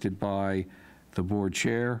as directed by the board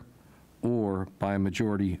chair or by a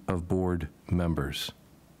majority of board members?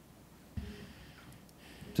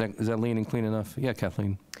 Is that lean and clean enough? Yeah,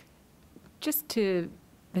 Kathleen? Just to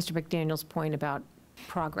Mr. McDaniel's point about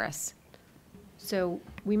progress. So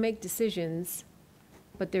we make decisions,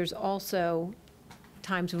 but there's also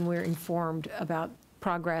times when we're informed about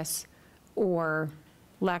progress or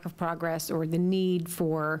lack of progress or the need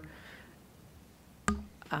for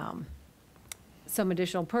some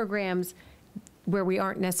additional programs where we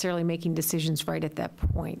aren't necessarily making decisions right at that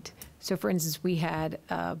point. So for instance, we had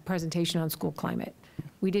a presentation on school climate.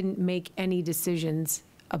 We didn't make any decisions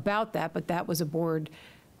about that, but that was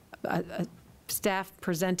staff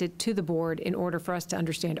presented to the board in order for us to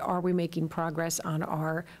understand, are we making progress on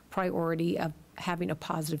our priority of having a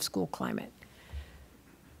positive school climate?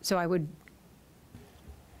 So I would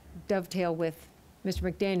dovetail with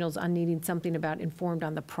Mr. McDaniel's on needing something about informed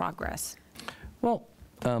on the progress. Well,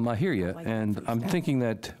 I hear you, Like that and from I'm staff. thinking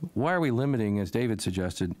that, why are we limiting, as David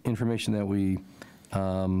suggested, information that we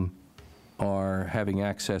are having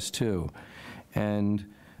access to? And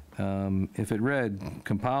if it read,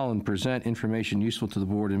 compile and present information useful to the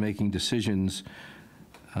board in making decisions,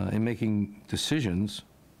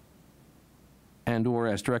 and/or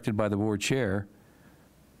as directed by the board chair,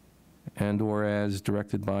 and/or as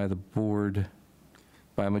directed by the board,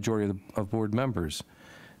 by a majority of board members.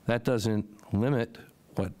 That doesn't limit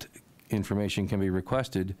what information can be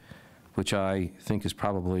requested, which I think is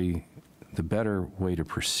probably the better way to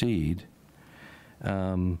proceed.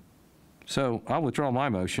 So I'll withdraw my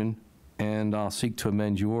motion, and I'll seek to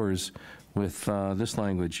amend yours with this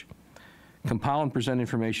language. Compile and present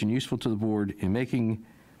information useful to the board in making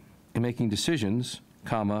decisions,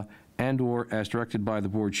 comma, and/or as directed by the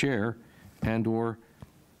board chair, and/or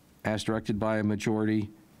as directed by a majority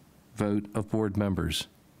vote of board members,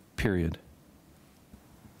 period.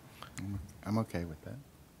 I'm okay with that.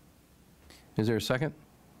 Is there a second?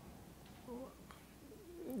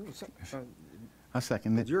 I'll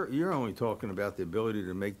second it. You're only talking about the ability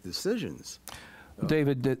to make decisions.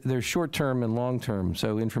 David, there's short-term and long-term,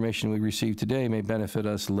 so information we receive today may benefit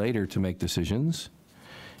us later to make decisions.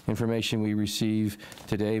 Information we receive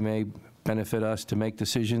today may benefit us to make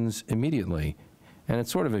decisions immediately. And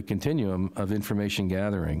it's sort of a continuum of information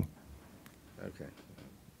gathering. Okay.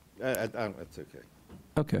 That's okay.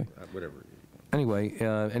 Okay. Whatever. Anyway,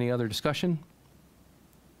 any other discussion?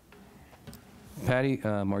 Patty,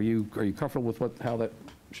 are you comfortable with how that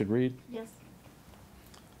should read? Yes.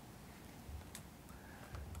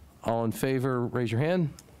 All in favor, raise your hand.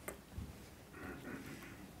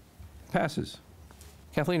 Passes.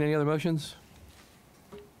 Kathleen, any other motions?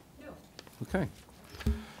 No. Okay.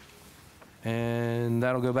 And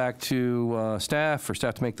that'll go back to staff, for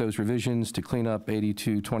staff to make those revisions to clean up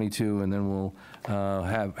 8222, and then we'll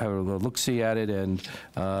have a look-see at it and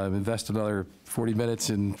invest another 40 minutes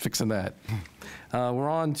in fixing that. We're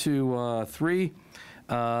on to 3.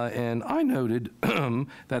 And I noted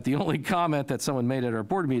that the only comment that someone made at our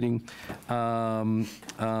board meeting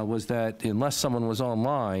was that unless someone was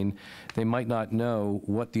online, they might not know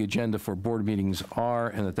what the agenda for board meetings are,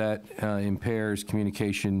 and that impairs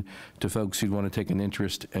communication to folks who want to take an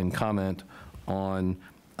interest and comment on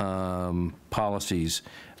policies.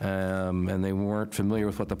 And they weren't familiar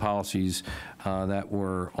with what the policies that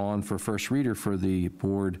were on for first reader for the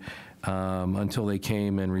board until they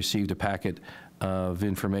came and received a packet of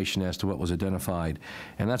information as to what was identified.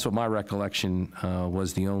 And that's what my recollection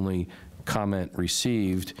was, the only comment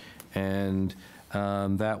received. And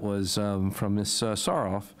that was from Ms.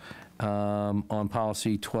 Saroff, on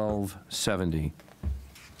policy 1270.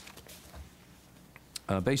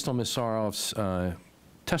 Based on Ms. Saroff's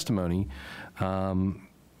testimony, do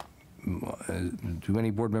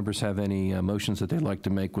any board members have any motions that they'd like to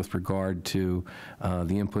make with regard to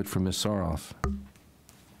the input from Ms. Saroff?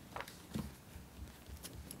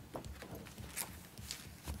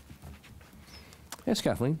 Yes,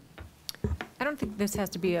 Kathleen? I don't think this has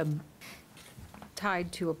to be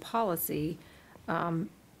tied to a policy,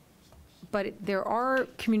 but there are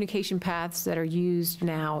communication paths that are used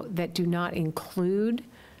now that do not include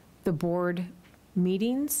the board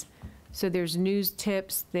meetings. So there's news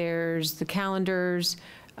tips, there's the calendars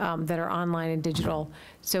that are online and digital.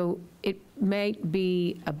 So it may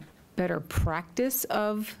be a better practice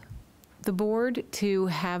of the board to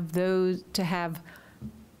have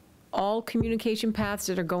all communication paths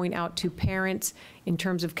that are going out to parents in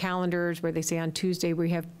terms of calendars, where they say on Tuesday we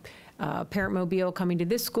have parent mobile coming to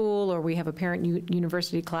this school, or we have a parent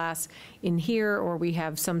university class in here, or we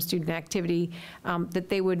have some student activity, that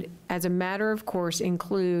they would, as a matter of course,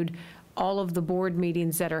 include all of the board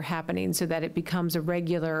meetings that are happening so that it becomes a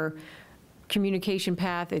regular communication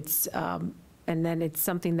path. It's, and then it's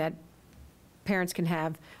something that parents can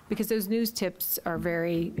have, because those news tips are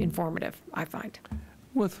very informative, I find.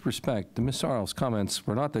 With respect, Ms. Saroff's comments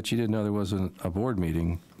were not that she didn't know there was a board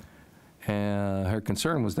meeting. Her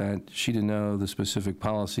concern was that she didn't know the specific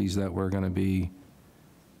policies that were going to be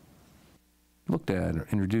looked at or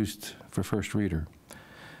introduced for first reader.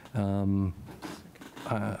 I mean,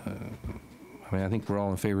 I think we're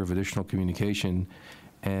all in favor of additional communication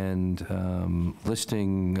and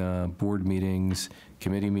listing board meetings,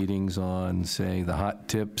 committee meetings on, say, the hot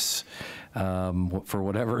tips for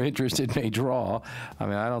whatever interest it may draw. I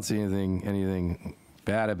mean, I don't see anything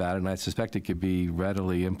bad about it, and I suspect it could be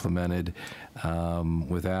readily implemented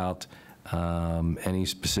without any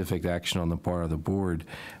specific action on the part of the board.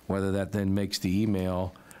 Whether that then makes the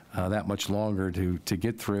email that much longer to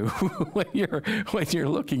get through when you're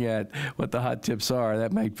looking at what the hot tips are,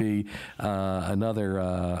 that might be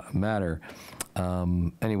another matter.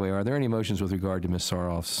 Anyway, are there any motions with regard to Ms.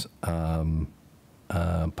 Saroff's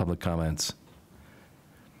public comments?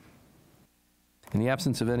 In the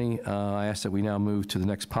absence of any, I ask that we now move to the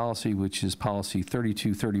next policy, which is policy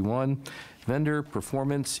 3231, vendor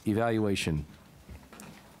performance evaluation.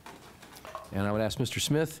 And I would ask Mr.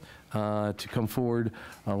 Smith to come forward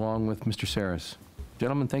along with Mr. Saris.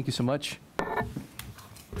 Gentlemen, thank you so much.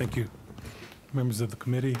 Thank you. Members of the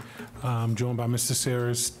committee, I'm joined by Mr.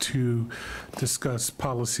 Saris to discuss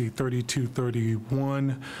policy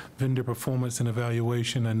 3231, vendor performance and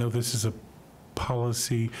evaluation. I know this is a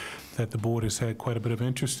policy that the board has had quite a bit of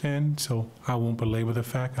interest in, so I won't belabor the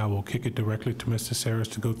fact. I will kick it directly to Mr. Saris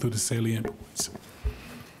to go through the salient points.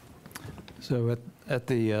 So at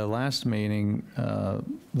the last meeting,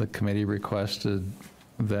 the committee requested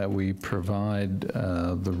that we provide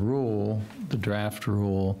the draft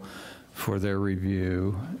rule for their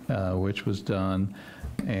review, which was done,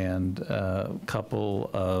 and a couple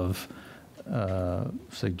of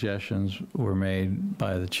suggestions were made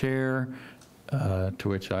by the chair, to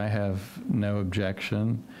which I have no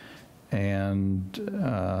objection, and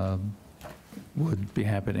would be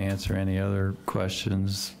happy to answer any other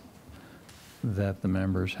questions that the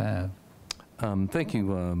members have. Thank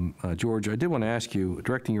you, George. I did want to ask you,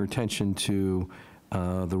 directing your attention to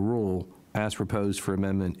the rule as proposed for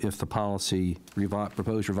amendment if the policy,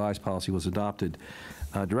 proposed revised policy was adopted,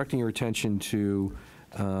 directing your attention to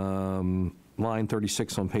line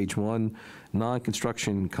 36 on page 1,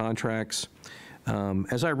 non-construction contracts.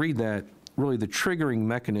 As I read that, really the triggering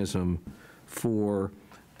mechanism for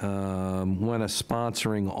when a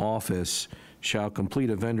sponsoring office shall complete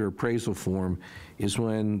a vendor appraisal form is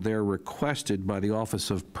when they're requested by the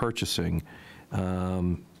Office of Purchasing.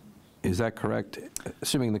 Is that correct?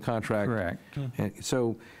 Assuming the contract. Correct.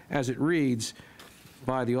 So as it reads,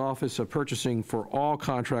 by the Office of Purchasing for all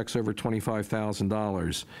contracts over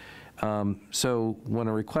 $25,000. So when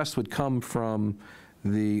a request would come from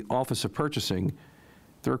the Office of Purchasing,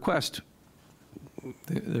 the request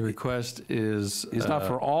The request is not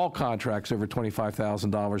for all contracts over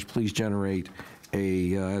 $25,000, please generate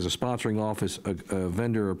as a sponsoring office, a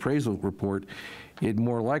vendor appraisal report. It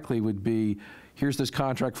more likely would be, here's this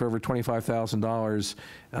contract for over $25,000.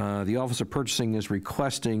 The Office of Purchasing is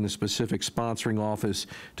requesting the specific sponsoring office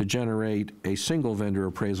to generate a single vendor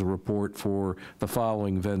appraisal report for the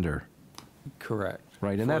following vendor. correct.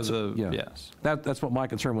 Right, and For that's, yes. That's what my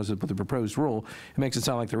concern was with the proposed rule. It makes it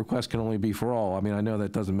sound like the request can only be for all. I mean, I know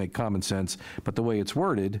that doesn't make common sense, but the way it's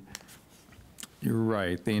worded, You're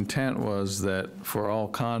right. The intent was that for all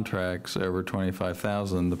contracts over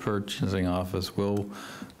 $25,000, the purchasing office will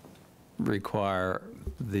require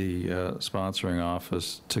the sponsoring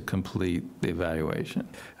office to complete the evaluation.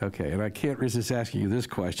 Okay, and I can't resist asking you this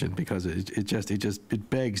question because it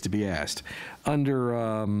begs to be asked.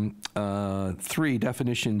 Under 3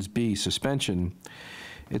 definitions B, suspension,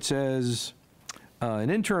 it says an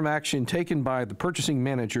interim action taken by the purchasing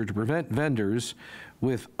manager to prevent vendors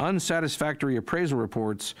with unsatisfactory appraisal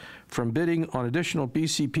reports from bidding on additional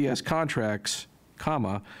BCPS contracts,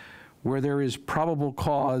 comma, where there is probable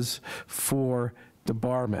cause for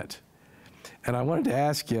debarment. And I wanted to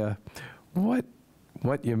ask you what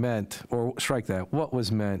you meant, or strike that, what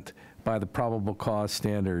was meant by the probable cause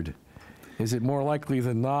standard? Is it more likely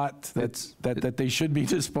than not that they should be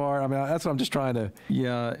disbarred? I mean, that's what I'm just trying to...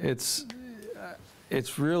 Yeah, it's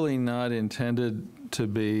really not intended to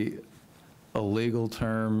be a legal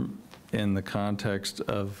term in the context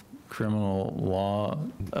of criminal law,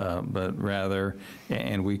 but rather,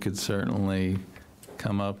 and we could certainly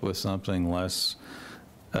come up with something less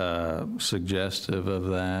suggestive of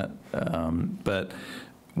that. But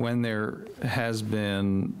when there has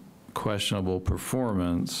been questionable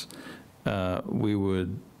performance, we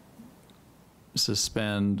would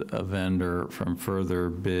suspend a vendor from further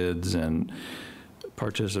bids and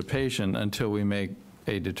participation until we make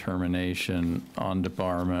a determination on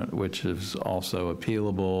debarment, which is also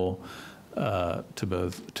appealable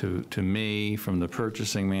to me from the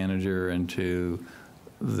purchasing manager and to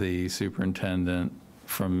the superintendent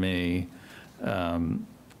from me.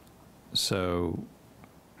 So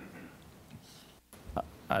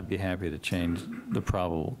I'd be happy to change the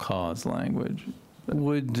probable cause language.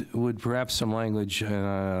 Would perhaps some language,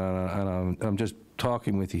 and I'm just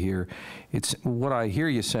talking with you here, it's what I hear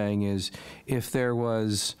you saying is if there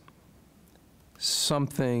was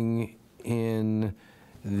something in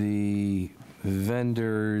the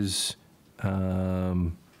vendor's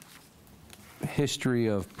history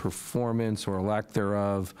of performance or lack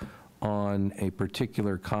thereof on a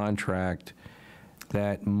particular contract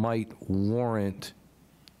that might warrant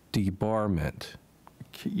debarment.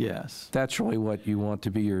 Yes. That's really what you want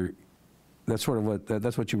to be your, that's sort of what,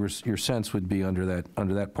 that's what your sense would be under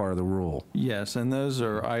that part of the rule. Yes, and those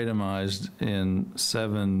are itemized in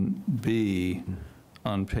 7B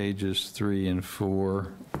on pages 3 and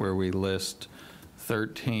 4, where we list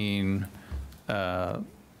 13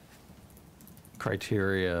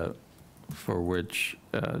 criteria for which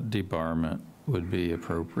debarment would be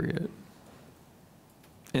appropriate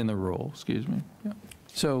in the rule, excuse me. Yeah.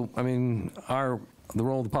 So, I mean, the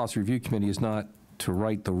role of the Policy Review Committee is not to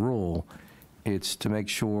write the rule, it's to make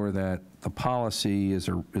sure that the policy is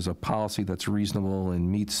a policy that's reasonable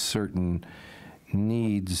and meets certain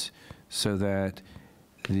needs so that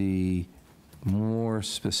the more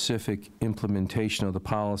specific implementation of the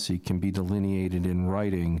policy can be delineated in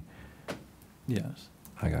writing. Yes.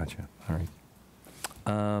 I got you. All right.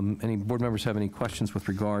 Any board members have any questions with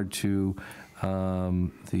regard to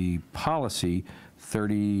the policy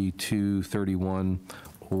 3231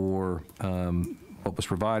 or what was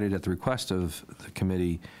provided at the request of the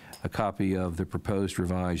committee, a copy of the proposed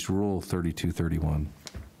revised rule 3231?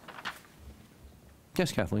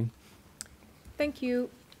 Yes, Kathleen. Thank you.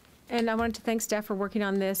 And I wanted to thank staff for working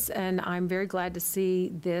on this, and I'm very glad to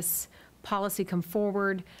see this policy come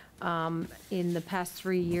forward. In the past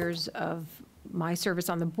 3 years of my service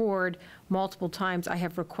on the board, multiple times I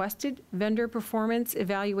have requested vendor performance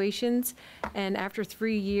evaluations, and after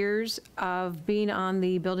 3 years of being on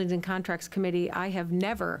the Buildings and Contracts Committee, I have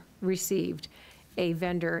never received a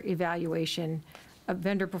vendor evaluation, a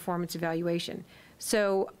vendor performance evaluation.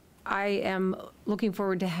 So I am looking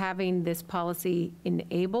forward to having this policy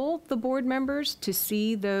enable the board members to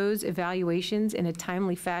see those evaluations in a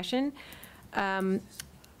timely fashion.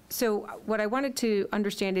 So what I wanted to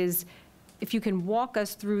understand is if you can walk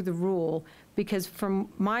us through the rule, because from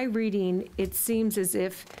my reading, it seems as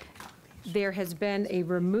if there has been a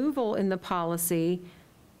removal in the policy,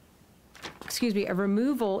 a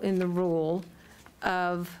removal in the rule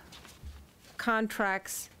of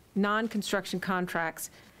contracts, non-construction contracts,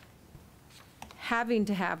 having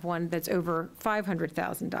to have one that's over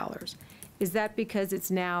 $500,000. Is that because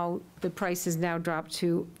it's now, the price is now dropped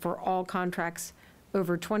to, for all contracts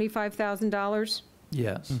over $25,000?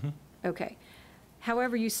 Yes. Mm-hmm. Okay.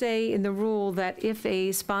 However, you say in the rule that if a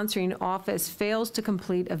sponsoring office fails to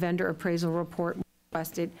complete a vendor appraisal report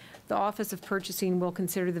requested, the Office of Purchasing will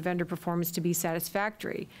consider the vendor performance to be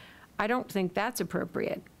satisfactory. I don't think that's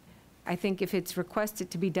appropriate. I think if it's requested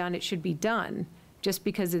to be done, it should be done. Just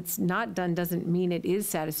because it's not done doesn't mean it is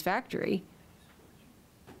satisfactory.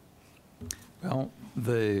 Well,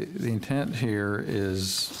 the intent here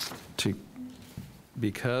is to,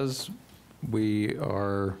 because we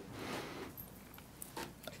are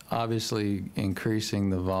obviously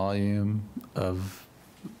increasing the volume of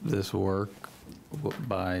this work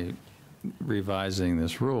by revising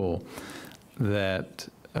this rule, that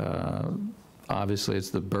obviously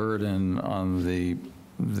it's the burden on the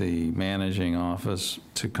managing office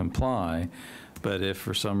to comply, but if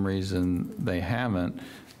for some reason they haven't,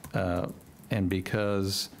 and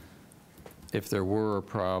because if there were a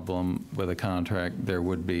problem with a contract, there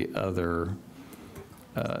would be other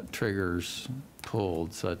triggers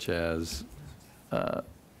pulled, such as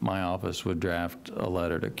my office would draft a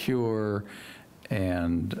letter to cure,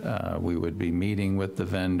 and we would be meeting with the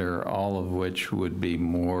vendor, all of which would be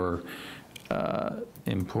more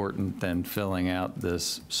important than filling out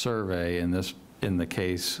this survey in the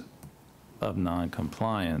case of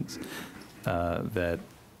noncompliance, that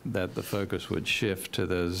the focus would shift to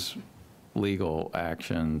those legal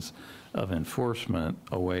actions of enforcement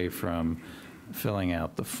away from filling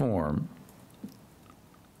out the form.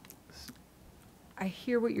 I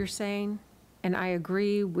hear what you're saying, and I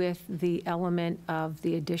agree with the element of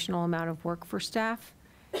the additional amount of work for staff.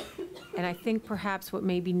 And I think perhaps what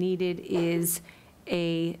may be needed is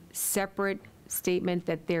a separate statement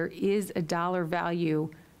that there is a dollar value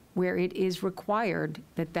where it is required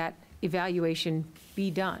that that evaluation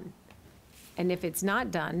be done. And if it's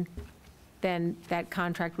not done, then that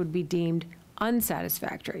contract would be deemed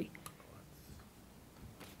unsatisfactory.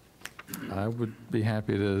 I would be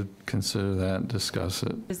happy to consider that and discuss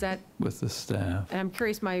it Is that, with the staff. and I'm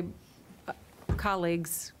curious my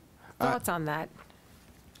colleagues' thoughts on that.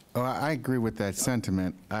 Well, I agree with that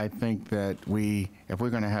sentiment. I think that if we're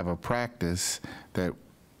going to have a practice, that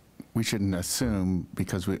we shouldn't assume,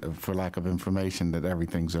 because for lack of information, that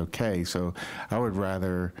everything's okay. So I would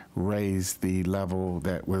rather raise the level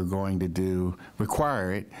that we're going to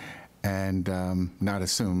require it, and not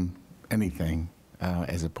assume anything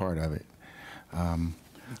as a part of it.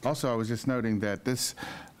 Also, I was just noting that this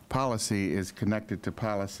policy is connected to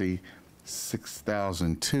policy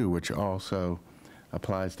 6002, which also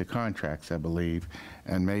applies to contracts, I believe,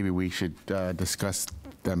 and maybe we should discuss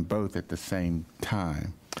them both at the same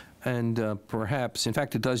time. And perhaps, in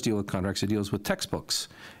fact, it does deal with contracts. It deals with textbooks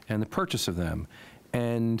and the purchase of them.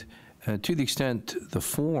 And to the extent the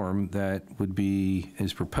form that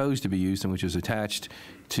is proposed to be used and which is attached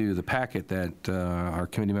to the packet that our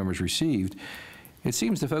committee members received, it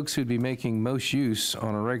seems the folks who'd be making most use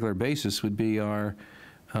on a regular basis would be our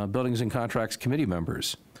Buildings and Contracts Committee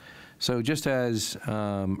members. So just as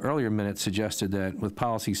earlier minutes suggested that with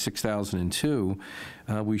policy 6002,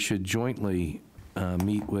 we should jointly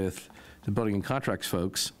meet with the Building and Contracts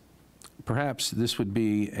folks, perhaps this would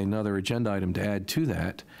be another agenda item to add to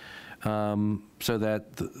that, so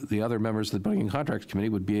that the other members of the Building and Contracts Committee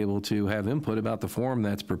would be able to have input about the form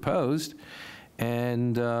that's proposed,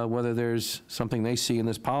 and whether there's something they see in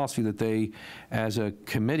this policy that they, as a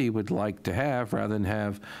committee, would like to have, rather than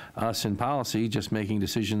have us in policy just making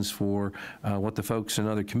decisions for what the folks in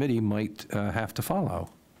other committee might have to follow.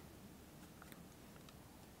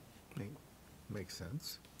 Makes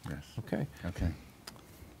sense. Yes. Okay. Okay.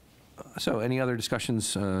 So any other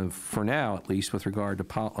discussions for now, at least, with regard to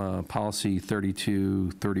policy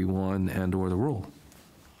 3231 and/or the rule?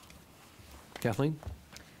 Kathleen?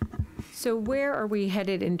 So where are we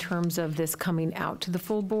headed in terms of this coming out to the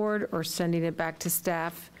full board, or sending it back to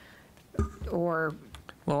staff, or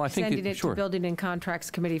Well, I think sending it to sure. Building and Contracts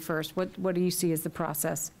Committee first? What do you see as the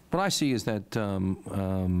process? What I see is that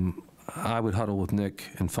I would huddle with Nick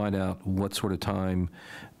and find out what sort of time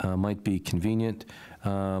might be convenient. I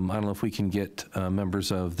don't know if we can get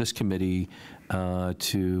members of this committee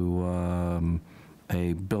to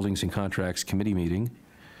a Buildings and Contracts Committee meeting.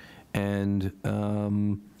 And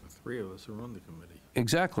Three of us are on the committee.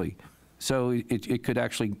 exactly. So it could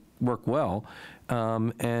actually work well,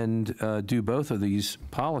 and do both of these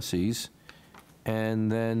policies,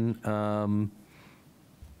 and then, and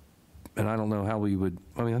I don't know how we would,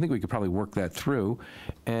 I mean, I think we could probably work that through,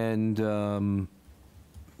 and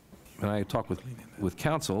I talked with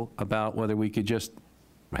council about whether we could just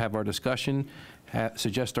have our discussion,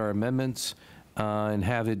 suggest our amendments, and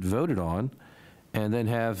have it voted on, and then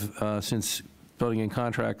have, since Building and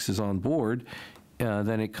Contracts is on board,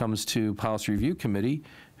 then it comes to Policy Review Committee,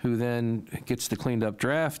 who then gets the cleaned up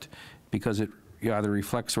draft, because it either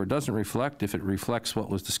reflects or doesn't reflect. If it reflects what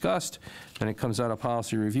was discussed, then it comes out of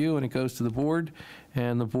policy review and it goes to the board,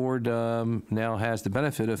 and the board now has the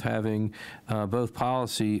benefit of having both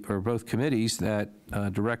policy, or both committees that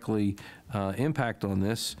directly impact on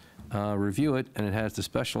this, review it, and it has the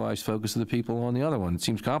specialized focus of the people on the other one. It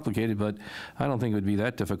seems complicated, but I don't think it would be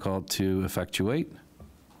that difficult to effectuate.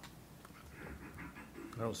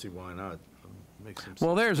 I don't see why not. Makes some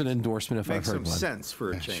Well, there's an endorsement if I've Makes heard some one. sense for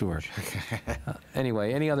a change. Sure.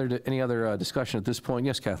 Anyway, any other discussion at this point?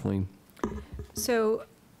 Yes, Kathleen? So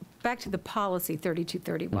back to the policy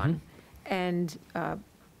 3231 and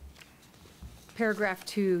paragraph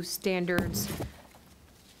 2, standards,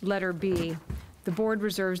 letter B, the board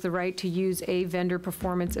reserves the right to use a vendor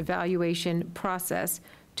performance evaluation process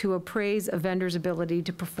to appraise a vendor's ability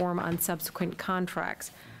to perform on subsequent contracts.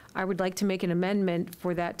 I would like to make an amendment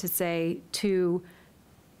for that to say to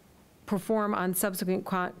perform on subsequent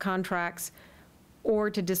contracts or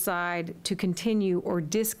to decide to continue or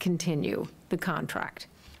discontinue the contract.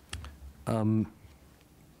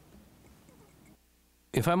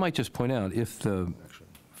 If I might just point out, if the,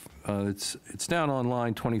 it's down on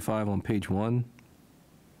line 25 on page 1.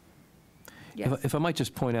 Yes. If I might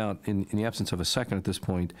just point out, in the absence of a second at this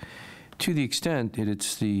point, to the extent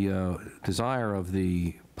it's the desire of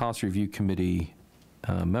the Policy Review Committee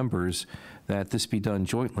members that this be done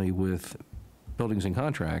jointly with Buildings and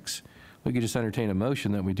Contracts, we could just entertain a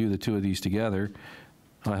motion that we do the two of these together.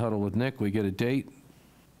 I huddle with Nick, we get a date,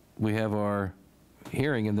 we have our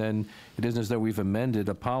hearing, and then it isn't as though we've amended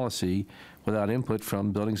a policy without input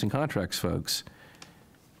from Buildings and Contracts folks.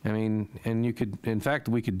 I mean, and you could, in fact,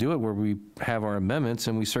 we could do it where we have our amendments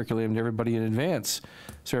and we circulate them to everybody in advance,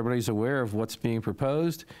 so everybody's aware of what's being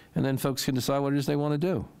proposed, and then folks can decide what it is they want to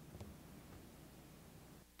do.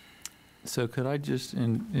 So could I just Sure,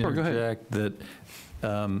 go ahead. interject that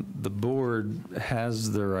the board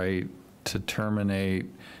has the right to terminate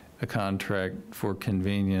a contract for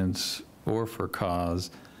convenience or for cause,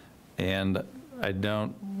 and I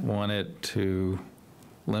don't want it to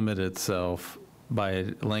limit itself by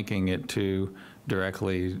linking it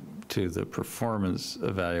directly to the performance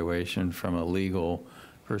evaluation from a legal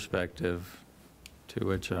perspective, to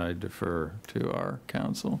which I defer to our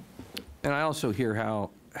counsel. And I also hear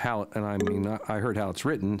how, and I mean, I heard how it's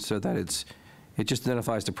written, so that it just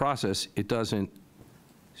identifies the process. It doesn't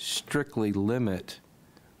strictly limit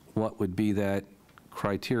what would be that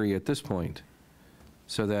criteria at this point,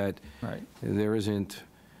 so that Right. there isn't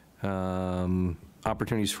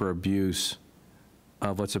opportunities for abuse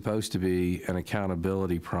of what's supposed to be an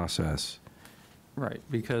accountability process. Right,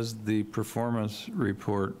 because the performance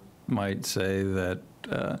report might say that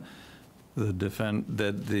the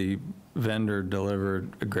vendor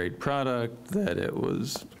delivered a great product, that it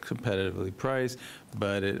was competitively priced,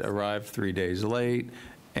 but it arrived 3 days late,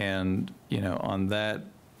 and, on that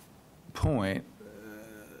point,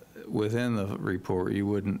 within the report, you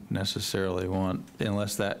wouldn't necessarily want,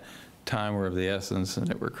 unless that time were of the essence and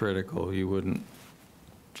it were critical, you wouldn't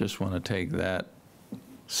just want to take that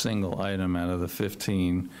single item out of the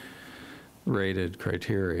 15 rated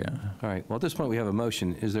criteria. All right, well, at this point, we have a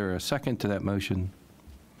motion. Is there a second to that motion?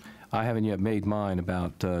 I haven't yet made mine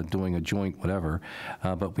about doing a joint whatever,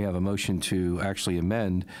 but we have a motion to actually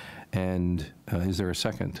amend, and is there a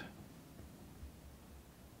second?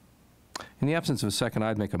 In the absence of a second,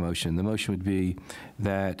 I'd make a motion. The motion would be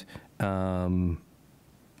that the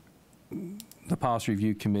Policy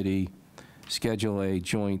Review Committee schedule a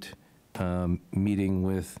joint meeting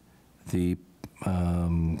with the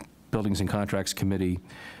Buildings and Contracts Committee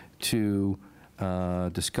to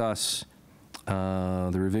discuss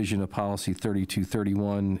the revision of Policy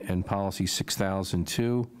 3231 and Policy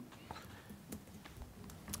 6002.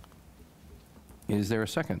 Is there a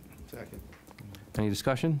second? Second. Any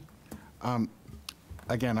discussion?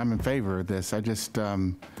 Again, I'm in favor of this. I just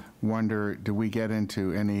wonder, do we get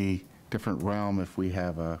into any different realm if we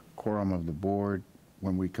have a quorum of the board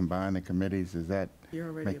when we combine the committees? Is that? You're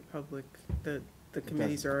already a public, the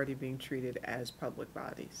committees are already being treated as public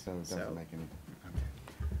bodies. So it doesn't make any, okay.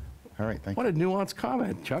 All right, thank you. What a nuanced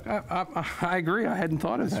comment, Chuck. I agree. I hadn't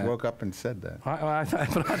thought of I just that. woke up and said that.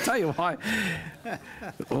 But I'll tell you why.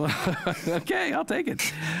 Well, okay, I'll take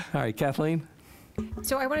it. All right, Kathleen?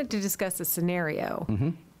 So I wanted to discuss a scenario.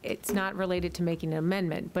 It's not related to making an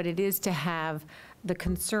amendment, but it is to have the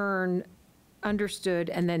concern understood,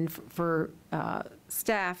 and then for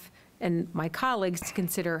staff and my colleagues to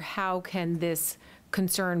consider how can this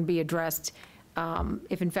concern be addressed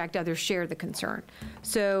if in fact others share the concern.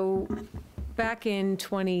 So back in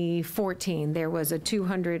 2014, there was a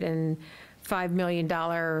 $205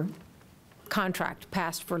 million contract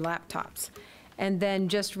passed for laptops. And then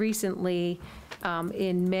just recently,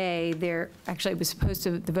 in May, the vote was supposed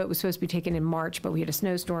to be taken in March, but we had a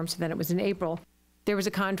snowstorm, so then it was in April. There was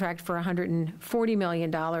a contract for $140 million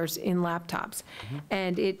in laptops.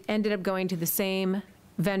 And it ended up going to the same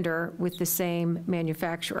vendor with the same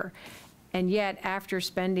manufacturer. And yet, after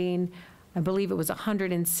spending, I believe it was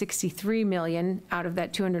 $163 million out of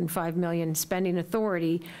that $205 million spending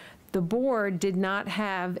authority, the board did not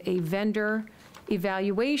have a vendor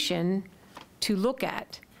evaluation to look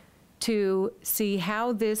at to see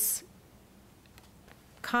how this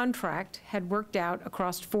contract had worked out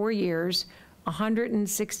across 4 years,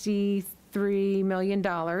 $163 million,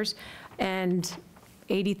 and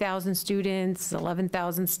 80,000 students,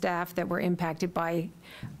 11,000 staff that were impacted by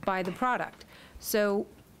the product. So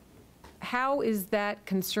how is that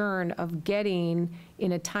concern of getting,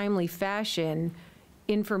 in a timely fashion,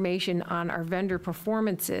 information on our vendor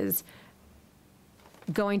performances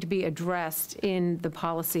going to be addressed in the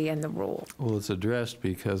policy and the rule? Well, it's addressed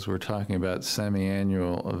because we're talking about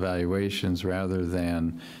semi-annual evaluations rather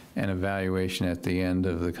than an evaluation at the end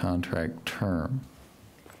of the contract term.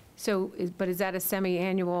 So, but is that a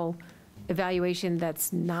semi-annual evaluation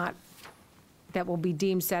that will be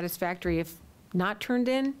deemed satisfactory if not turned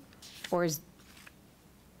in? Or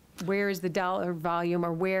where is the dollar volume,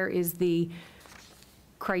 or where is the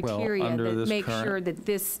criteria under that this makes current- sure that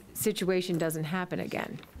this situation doesn't happen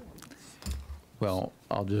again? Well,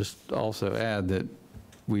 I'll just also add that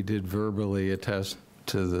we did verbally attest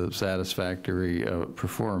to the satisfactory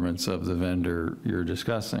performance of the vendor you're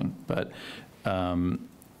discussing. But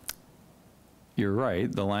you're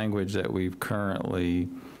right, the language that we've currently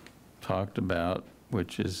talked about,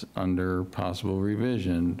 which is under possible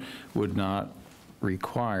revision, would not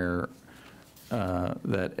require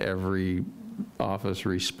that every office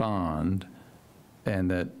respond, and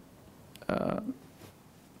that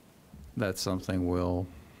that's something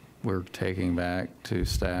we're taking back to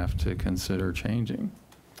staff to consider changing.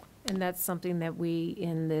 And that's something that we,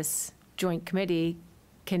 in this joint committee,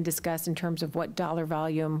 can discuss in terms of what dollar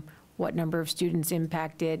volume, what number of students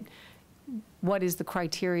impacted, what is the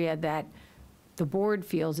criteria that the board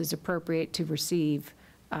feels is appropriate to receive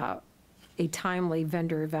a timely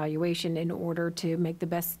vendor evaluation in order to make the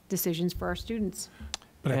best decisions for our students.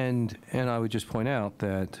 And I would just point out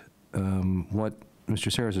that what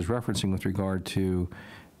Mr. Sayers is referencing with regard to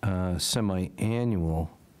semi-annual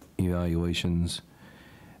evaluations,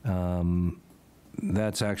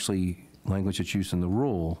 that's actually language that's used in the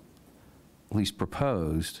rule, at least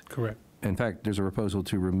proposed. Correct. In fact, there's a proposal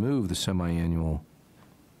to remove the semi-annual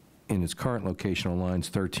in its current location on lines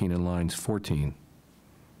 13 and lines 14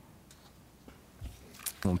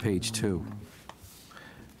 on page 2.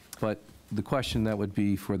 But the question that would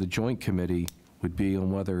be for the joint committee would be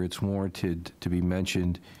on whether it's warranted to be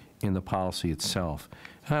mentioned in the policy itself.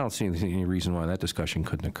 And I don't see any reason why that discussion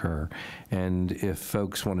couldn't occur. And if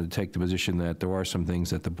folks wanted to take the position that there are some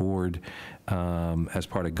things that the board, as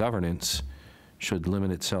part of governance, should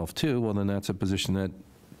limit itself to, well, then that's a position that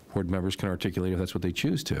board members can articulate if that's what they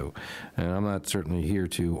choose to. And I'm not certainly here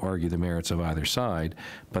to argue the merits of either side,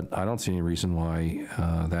 but I don't see any reason why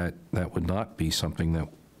that would not be something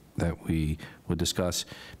that we would discuss,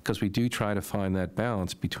 because we do try to find that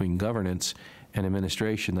balance between governance and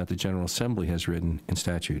administration that the General Assembly has written in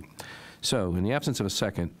statute. So in the absence of a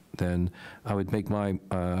second, then I would make my,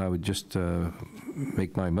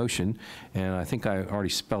 make my motion, and I think I already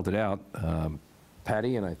spelled it out.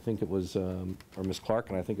 Patty, and I think it was, or Ms.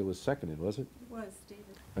 Clark, and I think it was seconded, was it? It was, David.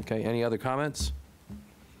 Okay, any other comments?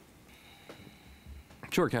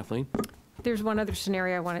 Sure, Kathleen. There's one other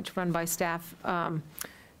scenario I wanted to run by staff.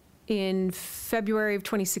 In February of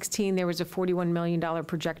 2016, there was a $41 million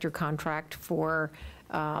projector contract for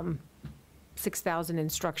 6,000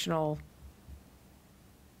 instructional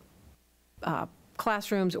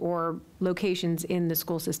classrooms or locations in the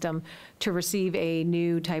school system to receive a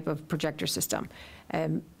new type of projector system.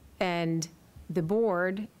 And the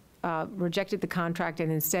board rejected the contract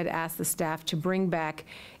and instead asked the staff to bring back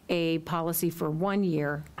a policy for 1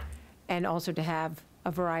 year and also to have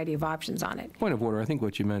a variety of options on it. Point of order, I think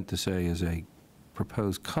what you meant to say is a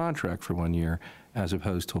proposed contract for 1 year as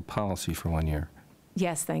opposed to a policy for 1 year.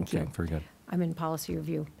 Yes, thank you. Okay, very good. I'm in policy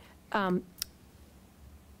review.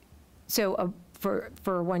 So for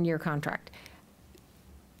a 1 year contract.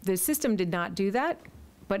 The system did not do that,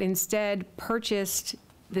 but instead purchased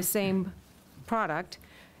the same product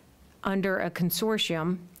under a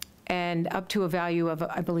consortium and up to a value of,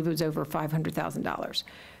 I believe it was over $500,000,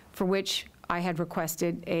 for which I had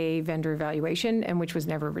requested a vendor evaluation and which was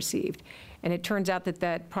never received. And it turns out that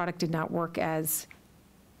that product did not work as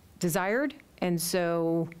desired, and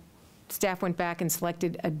so staff went back and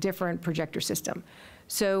selected a different projector system.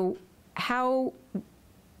 So how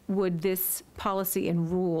would this policy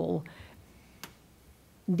and rule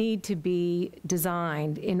need to be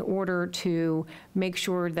designed in order to make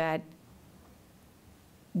sure that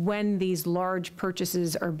when these large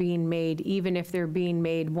purchases are being made, even if they're being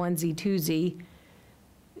made onesie, twosie,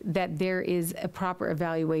 that there is a proper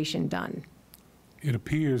evaluation done. It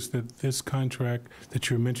appears that this contract that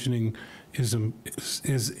you're mentioning is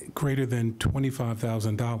greater than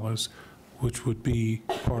 $25,000, which would be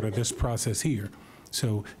part of this process here.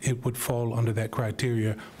 So it would fall under that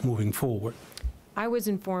criteria moving forward. I was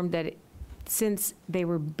informed that since they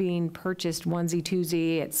were being purchased onesie,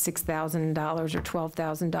 twosie at $6,000 or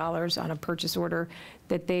 $12,000 on a purchase order,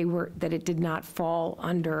 that it did not fall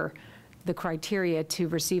under the criteria to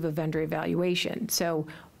receive a vendor evaluation. So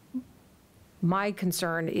my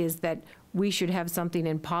concern is that we should have something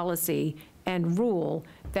in policy and rule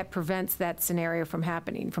that prevents that scenario from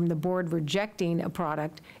happening, from the board rejecting a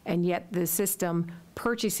product and yet the system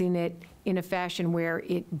purchasing it in a fashion where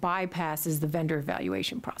it bypasses the vendor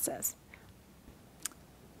evaluation process.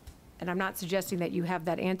 And I'm not suggesting that you have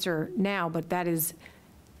that answer now, but that is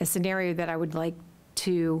a scenario that I would like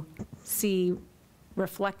to see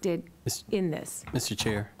reflected in this. Mr.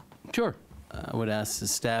 Chair, Sure. I would ask the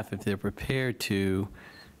staff if they're prepared to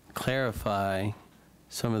clarify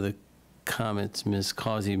some of the comments Ms.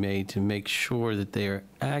 Causey made to make sure that they are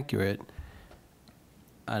accurate.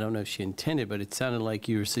 I don't know if she intended, but it sounded like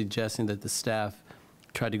you were suggesting that the staff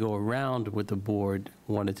tried to go around what the board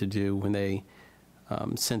wanted to do when they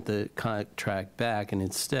sent the contract back and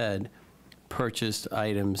instead purchased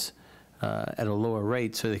items at a lower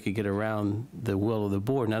rate so they could get around the will of the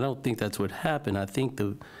board. And I don't think that's what happened. I think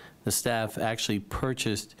the staff actually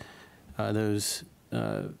purchased those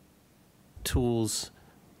tools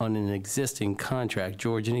on an existing contract.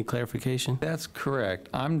 George, any clarification? That's correct.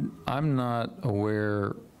 I'm not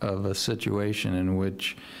aware of a situation in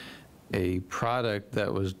which a product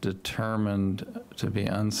that was determined to be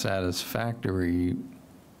unsatisfactory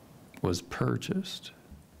was purchased.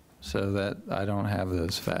 So that I don't have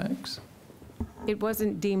those facts. It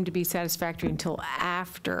wasn't deemed to be satisfactory until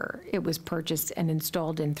after it was purchased and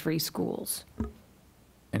installed in 3 schools.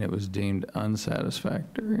 And it was deemed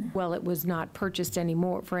unsatisfactory. Well, it was not purchased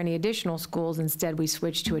anymore for any additional schools. Instead, we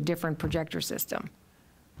switched to a different projector system.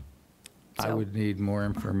 I So- would need more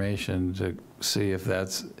information to see if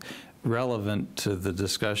that's relevant to the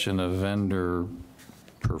discussion of vendor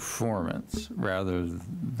performance rather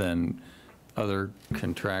than other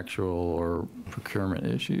contractual or procurement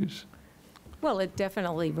issues. Well, it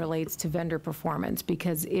definitely relates to vendor performance,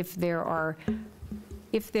 because if there are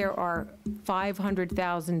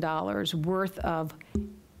 $500,000 worth of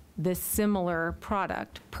the similar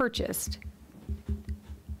product purchased,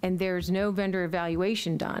 and there's no vendor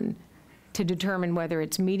evaluation done to determine whether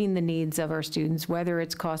it's meeting the needs of our students, whether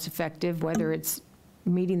it's cost effective, whether it's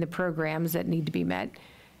meeting the programs that need to be met,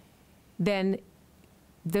 then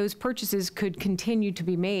those purchases could continue to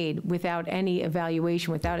be made without any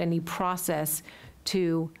evaluation, without any process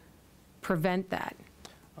to prevent that.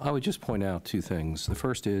 I would just point out 2 things. The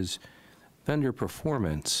first is vendor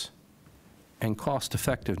performance and cost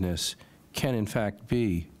effectiveness can in fact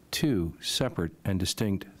be 2 separate and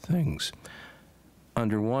distinct things.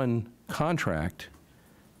 Under one contract,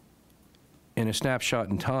 in a snapshot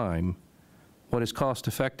in time, what is cost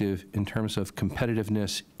effective in terms of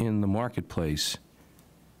competitiveness in the marketplace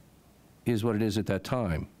is what it is at that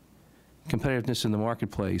time. Competitiveness in the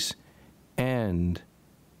marketplace and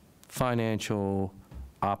financial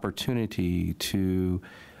opportunity to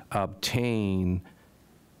obtain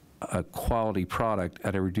a quality product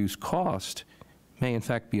at a reduced cost may in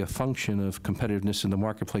fact be a function of competitiveness in the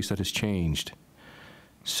marketplace that has changed.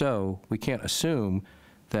 So we can't assume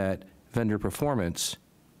that vendor performance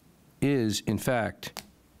is in fact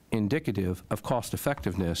indicative of cost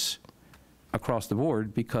effectiveness across the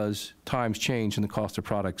board, because times change and the cost of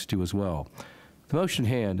products do as well. The motion at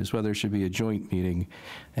hand is whether there should be a joint meeting,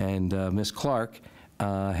 and Ms. Clark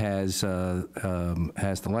has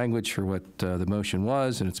the language for what the motion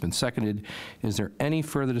was, and it's been seconded. Is there any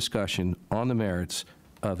further discussion on the merits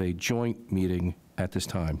of a joint meeting at this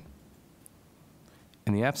time?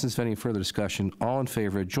 In the absence of any further discussion, all in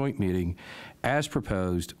favor of a joint meeting as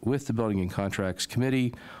proposed with the Building and Contracts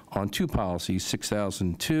Committee on 2 policies,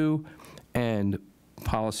 6002 and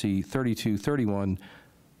policy 3231.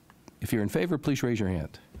 If you're in favor, please raise your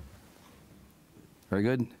hand. Very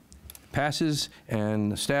good. Passes.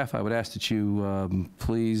 And staff, I would ask that you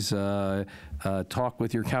please talk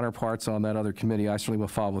with your counterparts on that other committee. I certainly will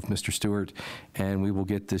follow with Mr. Stewart, and we will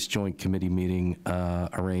get this joint committee meeting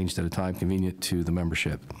arranged at a time convenient to the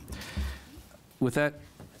membership. With that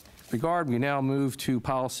regard, we now move to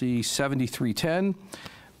policy 7310,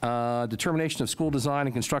 determination of school design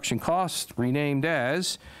and construction costs, renamed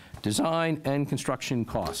as design and construction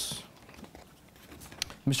costs.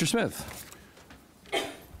 Mr. Smith?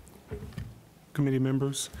 Committee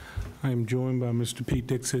members, I am joined by Mr. Pete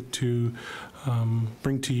Dixit to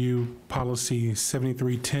bring to you Policy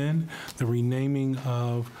 7310, the renaming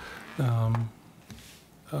of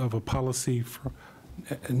a policy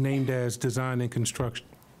named as Design and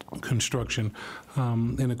Construction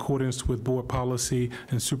in accordance with board policy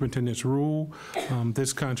and superintendent's rule.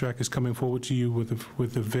 This contract is coming forward to you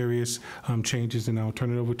with the various changes, and I'll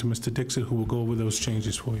turn it over to Mr. Dixit, who will go over those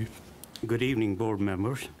changes for you. Good evening, board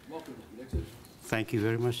members. Welcome, Mr. Dixit. Thank you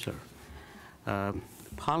very much, sir.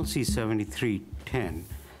 Policy 7310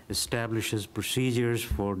 establishes procedures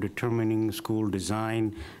for determining school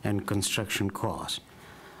design and construction costs.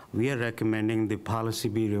 We are recommending the policy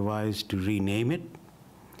be revised to rename it,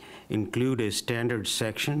 include a standard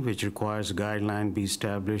section which requires guideline be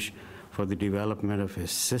established for the development of a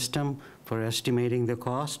system for estimating the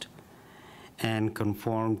cost, and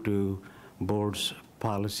conform to board's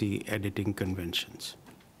policy editing conventions.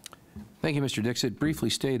 Thank you, Mr. Dixit. Briefly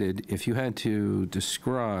stated, if you had to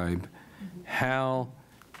describe how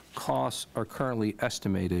costs are currently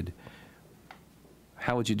estimated,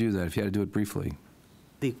 how would you do that if you had to do it briefly?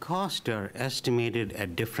 The costs are estimated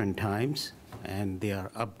at different times, and they are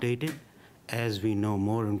updated as we know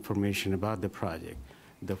more information about the project.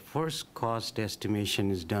 The first cost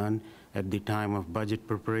estimation is done at the time of budget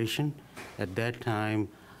preparation. At that time,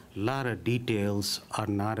 a lot of details are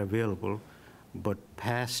not available, but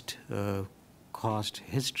past cost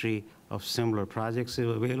history of similar projects is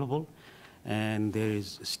available, and there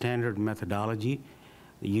is standard methodology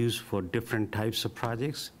used for different types of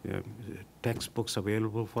projects, textbooks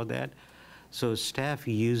available for that. So staff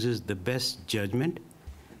uses the best judgment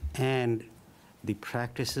and the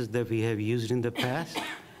practices that we have used in the past,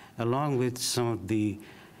 along with some of the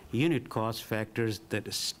unit cost factors that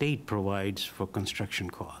the state provides for construction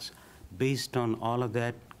costs. Based on all of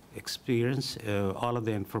that experience, all of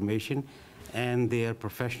the information, and their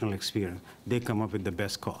professional experience, they come up with the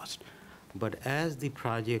best cost. But as the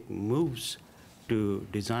project moves to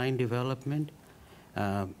design development,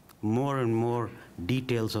 more and more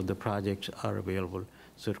details of the projects are available.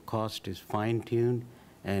 So the cost is fine-tuned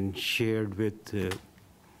and shared with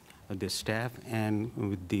the staff and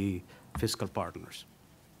with the fiscal partners.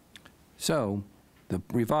 So the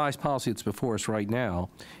revised policy that's before us right now,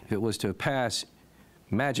 if it was to pass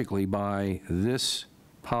magically by this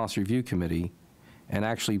policy review committee and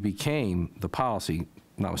actually became the policy,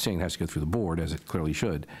 notwithstanding it has to go through the board, as it clearly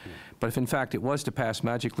should, but if in fact it was to pass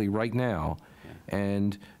magically right now,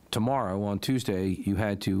 and tomorrow, on Tuesday, you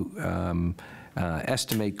had to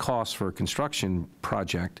estimate costs for a construction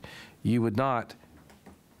project, you would not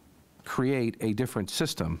create a different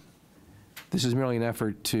system. This is merely an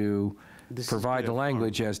effort to provide the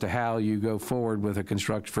language as to how you go forward with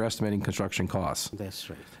for estimating construction costs. That's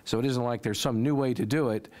right. So it isn't like there's some new way to do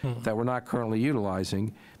it that we're not currently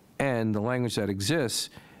utilizing, and the language that exists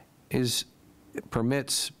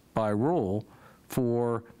permits by rule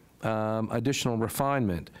for additional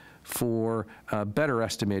refinement, for better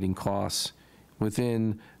estimating costs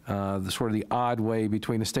within the odd way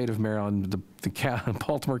between the state of Maryland, the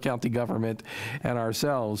Baltimore County government, and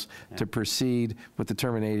ourselves to proceed with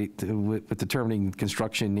determining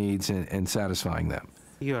construction needs and satisfying them.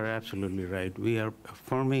 You are absolutely right. We are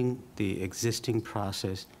affirming the existing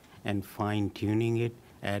process and fine-tuning it,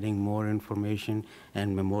 adding more information,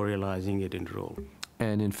 and memorializing it in rule.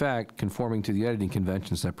 And in fact, conforming to the editing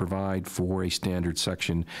conventions that provide for a standard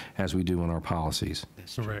section as we do in our policies.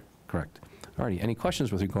 That's Correct. Correct. All righty. Any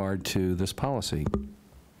questions with regard to this policy?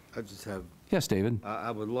 I just have, Yes, David. I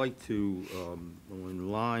would like to,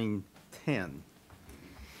 on line 10,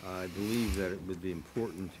 I believe that it would be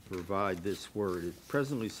important to provide this word. It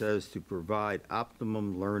presently says to provide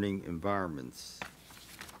optimum learning environments.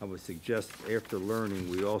 I would suggest after learning,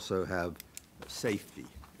 we also have safety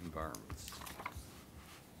environments.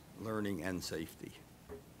 Learning and safety,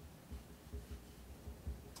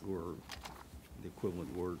 or the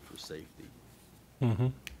equivalent word for safety. Mm-hmm.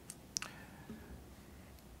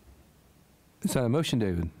 Is that a motion,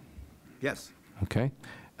 David? Yes. Okay.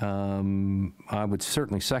 I would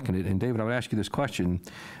certainly second it. And David, I would ask you this question.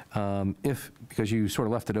 Because you sort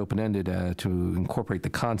of left it open-ended to incorporate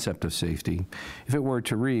the concept of safety, if it were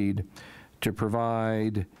to read, to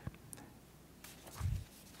provide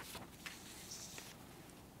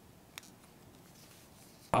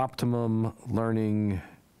optimum learning,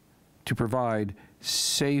 to provide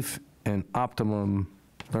safe and optimum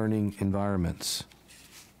learning environments.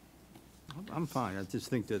 I'm fine. I just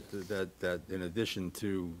think that in addition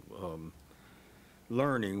to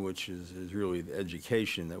learning, which is really the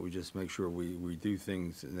education, that we just make sure we do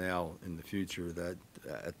things now in the future that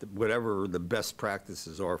whatever the best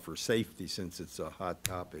practices are for safety, since it's a hot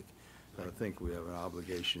topic, I think we have an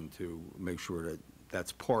obligation to make sure that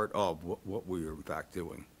that's part of what we are in fact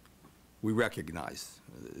doing. We recognize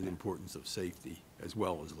the importance of safety as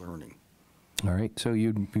well as learning. All right, so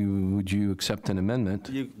would you accept an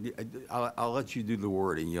amendment? I'll let you do the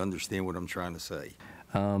wording. You understand what I'm trying to say.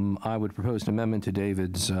 I would propose an amendment to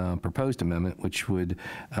David's proposed amendment, which would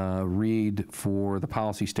read for the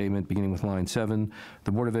policy statement, beginning with line 7,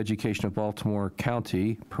 the Board of Education of Baltimore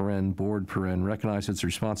County, board, recognizes its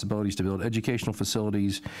responsibilities to build educational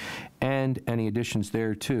facilities and any additions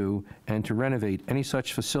thereto, and to renovate any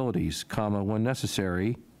such facilities, when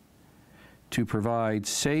necessary, to provide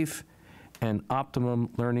safe and optimum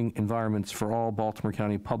learning environments for all Baltimore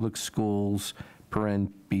County public schools,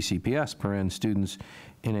 BCPS, students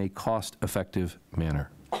in a cost-effective manner.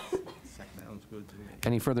 Sounds good to me.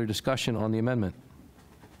 Any further discussion on the amendment?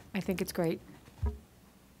 I think it's great.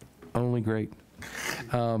 Only great.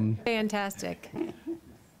 Fantastic.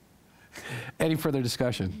 Any further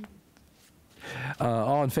discussion?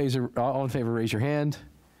 All in favor, raise your hand.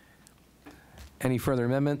 Any further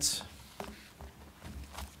amendments?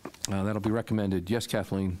 That'll be recommended. Yes,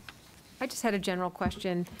 Kathleen? I just had a general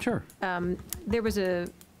question. Sure. There was a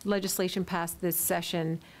legislation passed this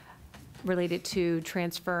session related to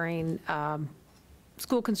transferring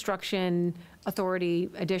school construction authority,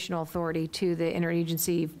 additional authority to the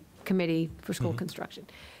Interagency Committee for School Construction.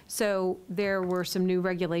 So there were some new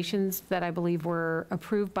regulations that I believe were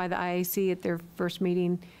approved by the IAC at their first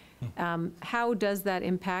meeting. How does that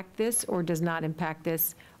impact this or does not impact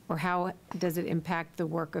this? Or how does it impact the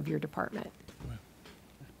work of your department?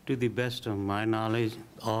 To the best of my knowledge,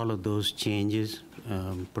 all of those changes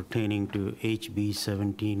pertaining to HB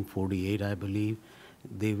 1748, I believe,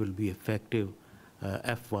 they will be effective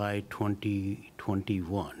FY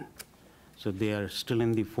 2021. So they are still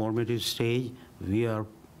in the formative stage. We are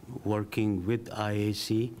working with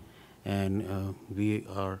IAC, and we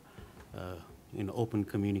are in open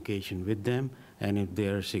communication with them. And if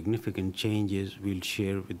there are significant changes, we'll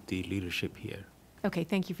share with the leadership here. Okay,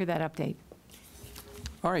 thank you for that update.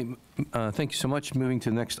 All right, thank you so much. Moving to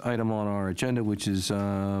the next item on our agenda, which is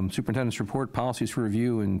Superintendent's Report, Policies for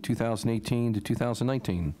Review in 2018 to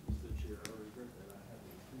 2019.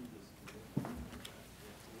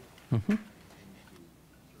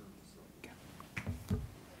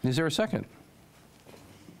 Is there a second?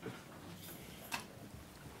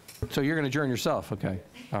 So you're going to adjourn yourself, okay.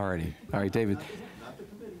 All righty. All right, David.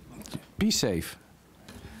 Be safe.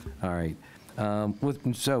 All right.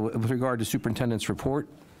 With regard to Superintendent's Report?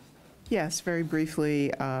 Yes, very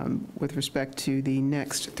briefly, with respect to the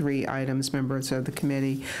next 3 items, members of the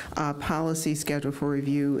committee, policy scheduled for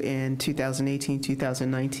review in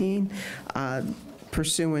 2018-2019,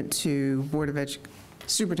 pursuant to Board of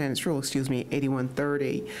Superintendent's Rule,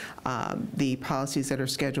 8130, the policies that are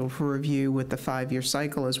scheduled for review with the 5-year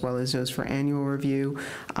cycle, as well as those for annual review,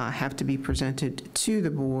 have to be presented to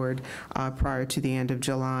the board prior to the end of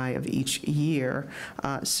July of each year.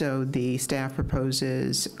 So the staff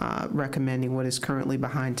proposes recommending what is currently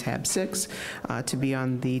behind tab 6 to be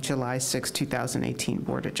on the July 6, 2018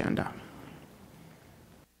 board agenda.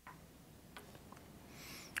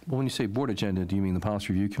 Well, when you say board agenda, do you mean the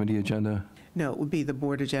Policy Review Committee agenda? No, it would be the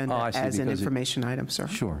board agenda as an information item, sir.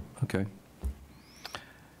 Sure, okay.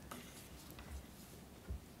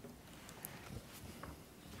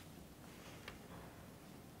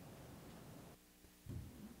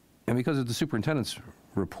 And because of the superintendent's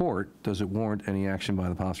report, does it warrant any action by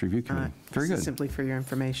the Policy Review Committee? Very good. Simply for your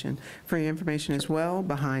information. For your information as well,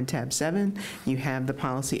 behind tab 7, you have the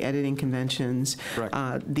policy editing conventions.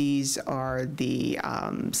 Correct. These are the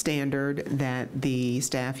standard that the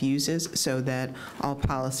staff uses so that all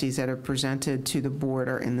policies that are presented to the board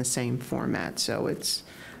are in the same format. So it's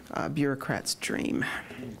a bureaucrat's dream.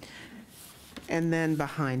 And then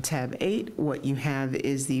behind tab 8, what you have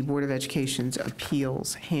is the Board of Education's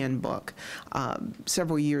Appeals Handbook.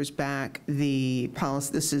 Several years back, the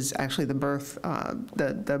policy, this is actually the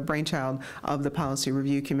the brainchild of the Policy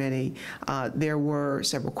Review Committee. There were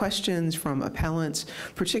several questions from appellants,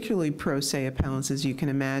 particularly pro se appellants, as you can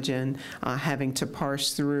imagine, having to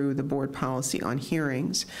parse through the board policy on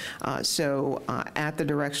hearings. So at the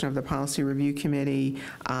direction of the Policy Review Committee,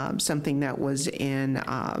 something that was in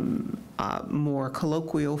more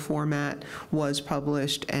colloquial format was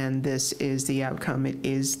published, and this is the outcome. It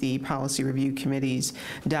is the Policy Review Committee's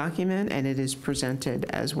document, and it is presented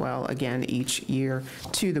as well, again, each year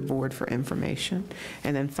to the board for information.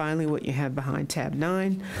 And then finally, what you have behind tab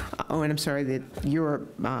 9, and I'm sorry that your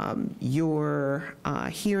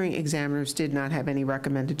hearing examiners did not have any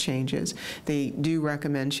recommended changes. They do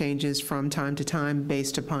recommend changes from time to time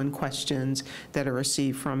based upon questions that are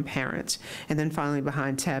received from parents. And then finally,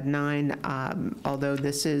 behind tab 9, although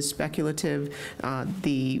this is speculative,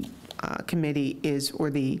 the committee is, or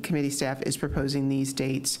the committee staff is proposing these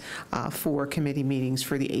dates for committee meetings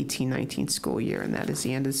for the 18-19 school year, and that is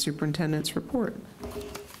the end of the superintendent's report.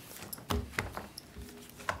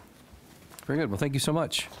 Very good. Well, thank you so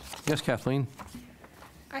much. Yes, Kathleen?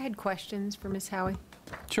 I had questions for Ms. Howie.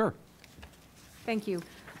 Sure. Thank you.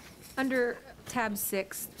 Under tab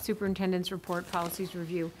 6, Superintendent's Report, Policies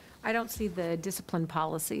Review, I don't see the discipline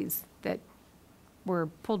policies that were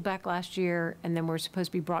pulled back last year and then were supposed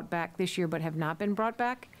to be brought back this year but have not been brought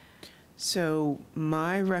back. So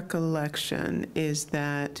my recollection is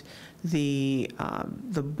that the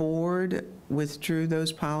board withdrew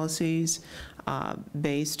those policies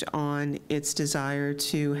based on its desire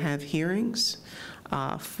to have hearings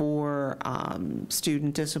for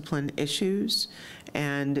student discipline issues,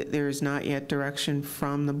 and there is not yet direction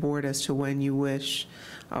from the board as to when you wish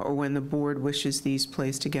or when the board wishes these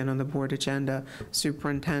placed again on the board agenda.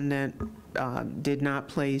 Superintendent did not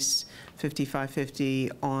place 5550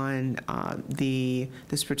 on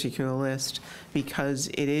this particular list because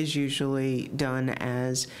it is usually done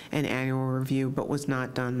as an annual review, but was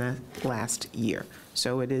not done that last year.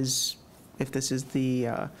 So it is, if this is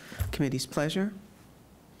the committee's pleasure.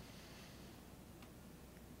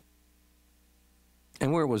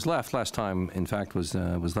 And where it was left last time, in fact, was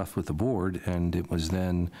left with the board, and it was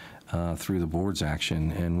then through the board's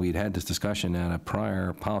action. And we'd had this discussion at a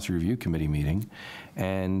prior policy review committee meeting,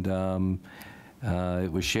 and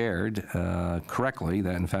it was shared correctly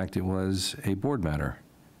that, in fact, it was a board matter.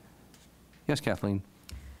 Yes, Kathleen?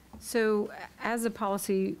 So as a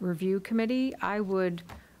policy review committee, I would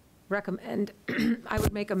recommend, I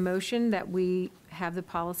would make a motion that we have the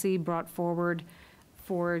policy brought forward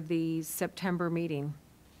for the September meeting,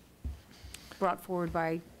 brought forward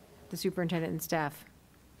by the superintendent and staff.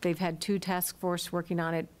 They've had 2 task force working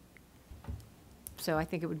on it, so I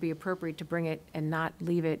think it would be appropriate to bring it and not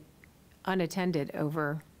leave it unattended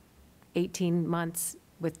over 18 months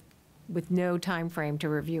with no time frame to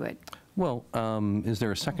review it. Well, is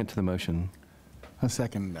there a second to the motion? I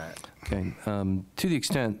second that. Okay. To the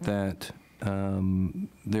extent that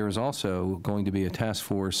there is also going to be a task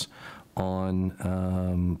force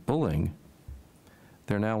on bullying,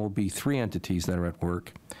 there now will be 3 entities that are at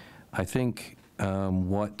work. I think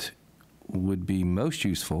what would be most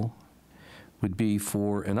useful would be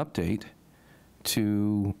for an update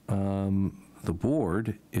to the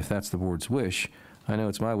board, if that's the board's wish. I know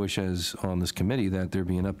it's my wish as on this committee that there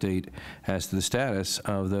be an update as to the status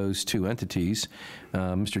of those 2 entities.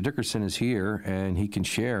 Mr. Dickerson is here, and he can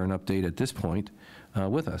share an update at this point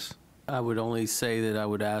with us. I would only say that I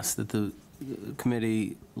would ask that the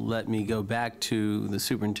committee let me go back to the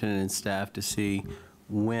superintendent and staff to see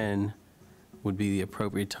when would be the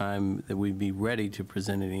appropriate time that we'd be ready to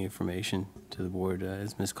present any information to the board.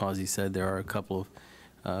 As Ms. Causey said, there are a couple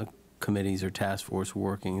of committees or task force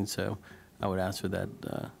working, and so I would ask for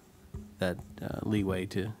that leeway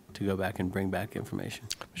to go back and bring back information.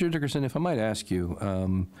 Mr. Dickerson, if I might ask you,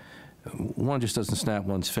 one just doesn't snap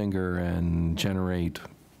one's finger and generate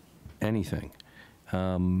anything.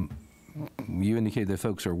 You indicate that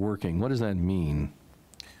folks are working. What does that mean?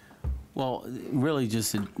 Well, really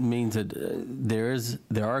just it means that there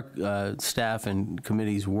are staff and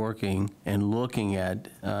committees working and looking at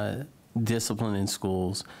discipline in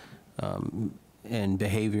schools and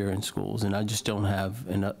behavior in schools, and I just don't have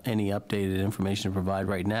any updated information to provide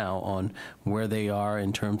right now on where they are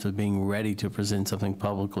in terms of being ready to present something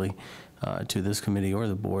publicly to this committee or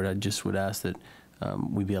the board. I just would ask that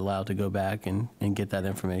we be allowed to go back and get that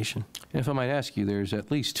information. And if I might ask you, there's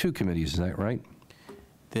at least 2 committees, is that right?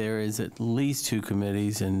 There is at least 2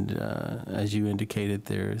 committees, and as you indicated,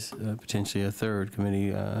 there's potentially a 3rd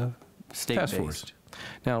committee, state-based. Task force.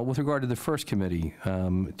 Now, with regard to the first committee, I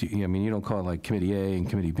mean, you don't call it like Committee A and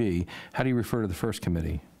Committee B. How do you refer to the first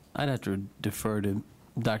committee? I'd have to defer to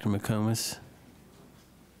Dr. McComas.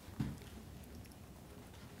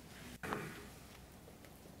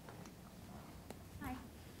 Hi.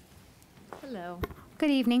 Hello.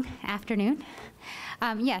 Good evening, afternoon.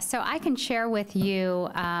 Yes, so I can share with you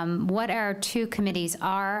what our two committees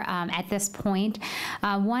are at this point.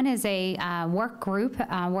 One is a work group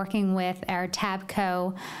working with our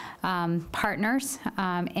TABCO partners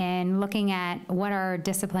in looking at what are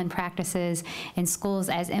discipline practices in schools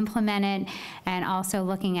as implemented, and also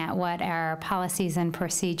looking at what our policies and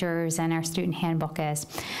procedures and our student handbook is.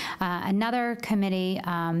 Another committee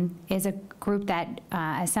is a group that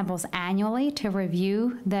assembles annually to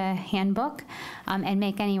review the handbook and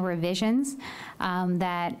make any revisions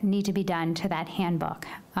that need to be done to that handbook.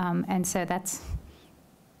 And so that's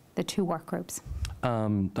the two work groups.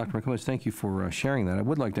 Dr. McComas, thank you for sharing that. I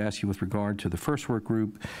would like to ask you with regard to the first work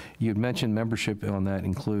group, you had mentioned membership on that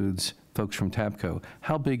includes folks from TABCO.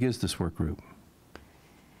 How big is this work group?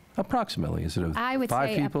 Approximately, is it a I would 5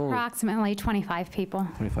 say people? approximately 25 people.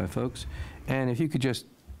 25 folks. And if you could just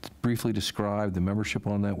briefly describe the membership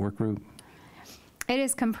on that work group. It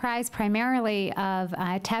is comprised primarily of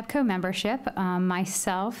TABCO membership,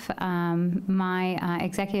 myself, my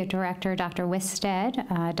executive director, Dr. Wisted,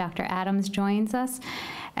 Dr. Adams joins us,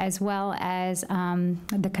 as well as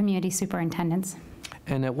the community superintendents.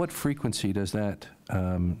 And at what frequency does that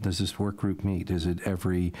does this work group meet? Is it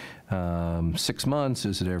every 6 months?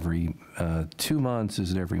 Is it every 2 months?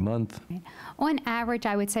 Is it every month? On average,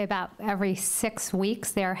 I would say about every 6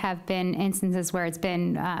 weeks. There have been instances where it's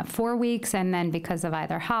been 4 weeks, and then because of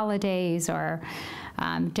either holidays or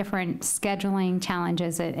different scheduling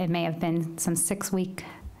challenges, it may have been some 6-week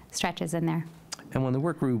stretches in there. And when the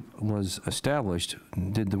work group was established,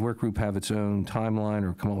 did the work group have its own timeline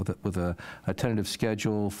or come up with a tentative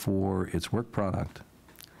schedule for its work product?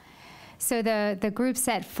 So the group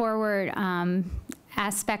set forward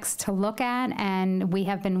aspects to look at, and we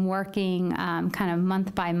have been working kind of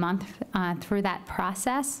month by month through that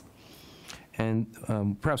process. And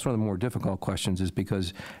perhaps one of the more difficult questions is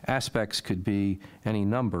because aspects could be any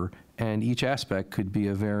number, and each aspect could be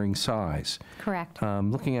a varying size. Correct.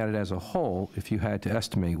 Looking at it as a whole, if you had to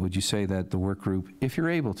estimate, would you say that the work group, if you're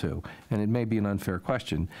able to, and it may be an unfair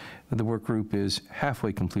question, the work group is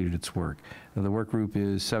halfway completed its work, and the work group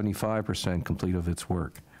is 75% complete of its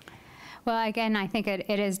work? Well, again, I think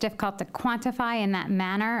it is difficult to quantify in that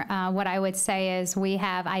manner. What I would say is we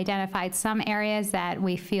have identified some areas that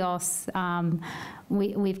we feel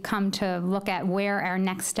we've come to look at where our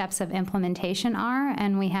next steps of implementation are,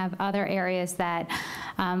 and we have other areas that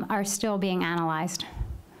are still being analyzed.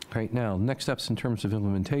 Right now, next steps in terms of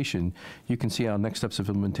implementation, you can see how next steps of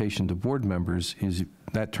implementation to board members is,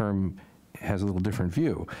 that term has a little different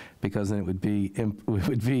view, because then it would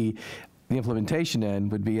be the implementation end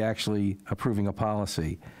would be actually approving a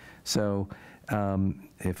policy. So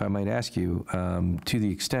if I might ask you, to the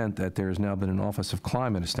extent that there has now been an Office of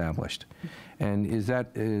Climate established, and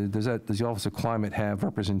does the Office of Climate have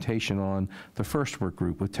representation on the first work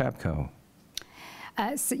group with TABCO?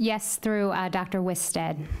 Yes, through Dr.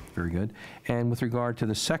 Wisted. Very good. And with regard to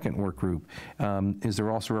the second work group, is there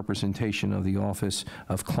also representation of the Office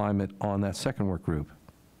of Climate on that second work group?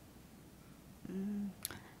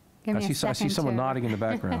 Give me a I see second someone to- nodding in the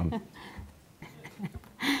background.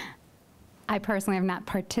 I personally have not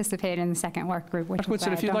participated in the second work group, which is why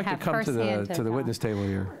Winston, I if you'd don't like to have come firsthand to the tell. witness table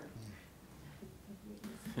here.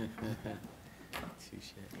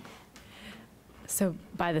 So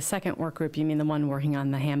by the second work group, you mean the one working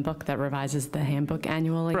on the handbook that revises the handbook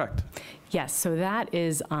annually? Correct. Yes, so that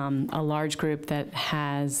is a large group that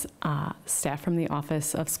has staff from the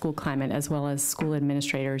Office of School Climate, as well as school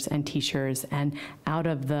administrators and teachers. And out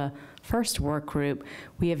of the first work group,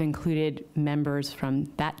 we have included members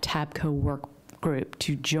from that TABCO work group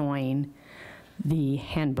to join the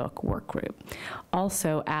handbook work group.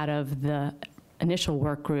 Also, out of the initial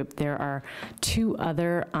work group, there are 2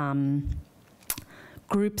 other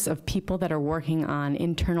groups of people that are working on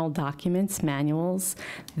internal documents, manuals,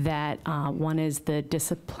 that one is the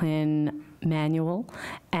discipline manual,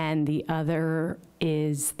 and the other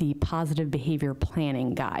is the positive behavior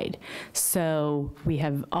planning guide. So we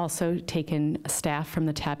have also taken staff from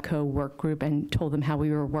the TABCO work group and told them how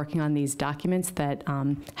we were working on these documents that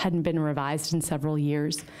hadn't been revised in several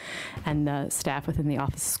years. And the staff within the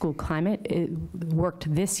Office of School Climate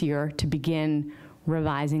worked this year to begin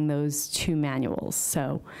revising those 2 manuals.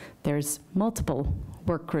 So there's multiple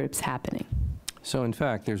work groups happening. So in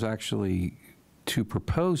fact, there's actually 2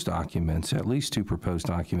 proposed documents, at least 2 proposed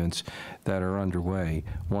documents that are underway.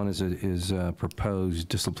 One is a proposed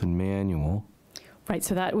discipline manual. Right,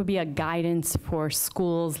 so that would be a guidance for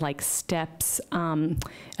schools like steps.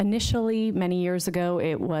 Initially, many years ago,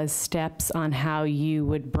 it was steps on how you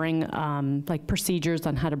would bring, like procedures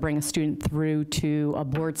on how to bring a student through to a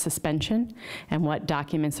board suspension and what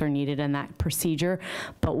documents are needed in that procedure.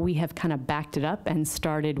 But we have kind of backed it up and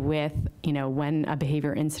started with, you know, when a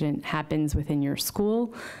behavior incident happens within your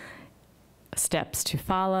school, steps to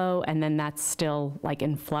follow, and then that's still like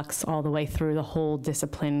in flux all the way through the whole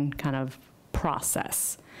discipline kind of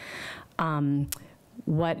process.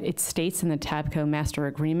 What it states in the TABCO master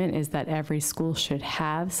agreement is that every school should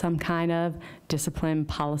have some kind of discipline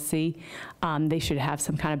policy. They should have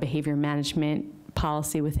some kind of behavior management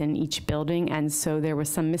policy within each building, and so there was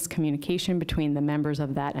some miscommunication between the members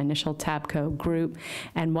of that initial TABCO group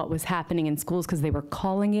and what was happening in schools, because they were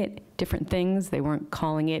calling it different things. They weren't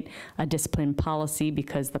calling it a discipline policy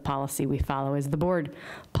because the policy we follow is the board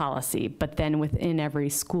policy. But then within every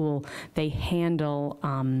school, they handle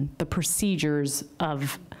the procedures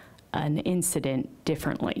of an incident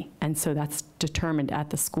differently, and so that's determined at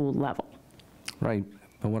the school level. Right,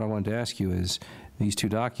 but what I wanted to ask you is, these two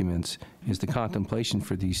documents, is the contemplation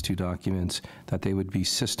for these two documents that they would be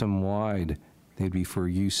system-wide, they'd be for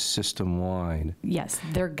use system-wide? Yes,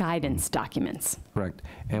 they're guidance documents. Correct.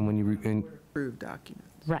 And when you... Approved documents.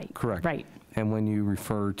 Right. Correct. Right. And when you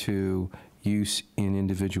refer to use in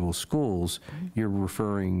individual schools, you're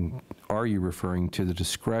referring, are you referring to the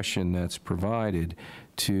discretion that's provided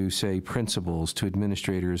to, say, principals, to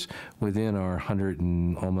administrators within our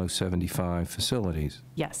 175 facilities?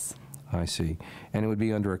 Yes. I see. And it would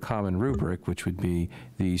be under a common rubric, which would be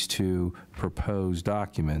these two proposed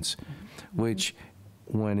documents, which,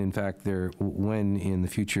 when in fact when in the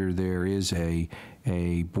future there is a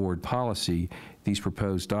board policy, these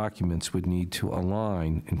proposed documents would need to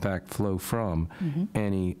align, in fact flow from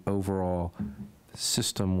any overall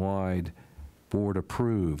system-wide board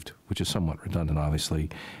approved, which is somewhat redundant obviously,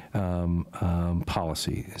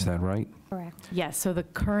 policy. Is that right? Correct. Yes, so the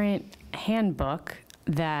current handbook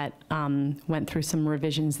that went through some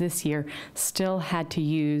revisions this year still had to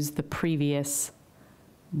use the previous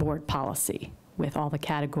board policy with all the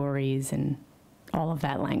categories and all of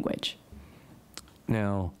that language.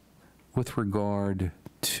 Now, with regard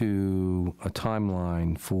to a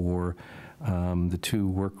timeline for the two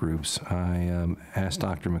work groups, I asked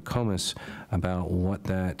Dr. McComas about what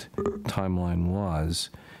that timeline was,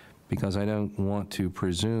 because I don't want to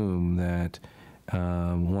presume that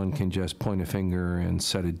one can just point a finger and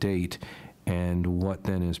set a date, and what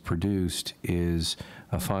then is produced is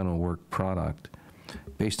a final work product.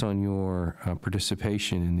 Based on your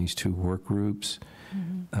participation in these two work groups,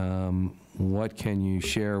 what can you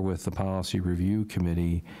share with the Policy Review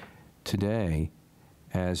Committee today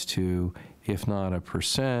as to, if not a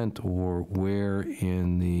percent, or where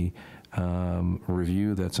in the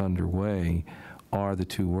review that's underway are the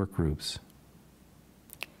two work groups?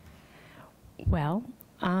 Well,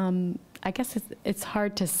 I guess it's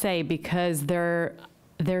hard to say because they're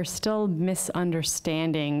still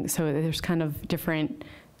misunderstanding. So there's kind of different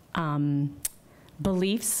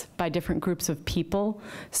beliefs by different groups of people.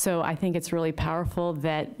 So I think it's really powerful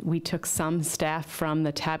that we took some staff from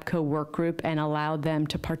the TABCO work group and allowed them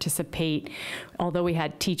to participate. Although we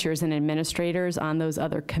had teachers and administrators on those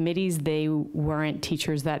other committees, they weren't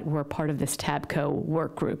teachers that were part of this TABCO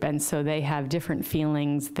work group. And so they have different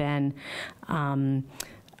feelings than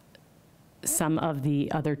some of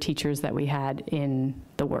the other teachers that we had in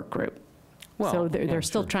the work group. Well, so they're yeah,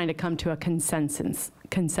 still sure. trying to come to a consensus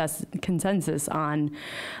on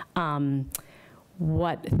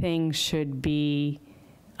what things should be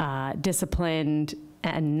disciplined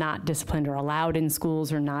and not disciplined, or allowed in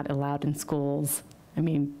schools or not allowed in schools. I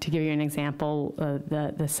mean, to give you an example,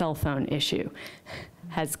 the cell phone issue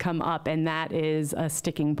has come up, and that is a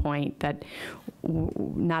sticking point that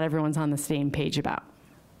not everyone's on the same page about.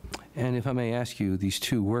 And if I may ask you, these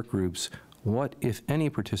two work groups, what, if any,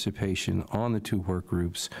 participation on the two work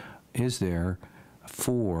groups is there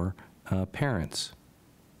for parents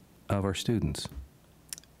of our students?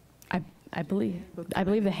 I believe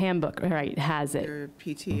the handbook, right, has it. There are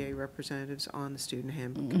PTA representatives on the student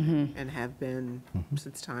handbook and have been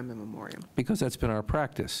since time immemorial. Because that's been our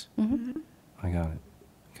practice. I got it.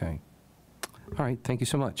 Okay. All right, thank you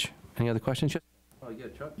so much. Any other questions? Oh, yeah,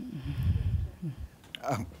 Chuck?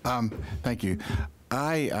 Thank you.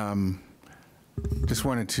 I just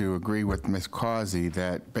wanted to agree with Ms. Causey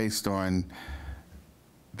that based on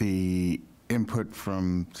the input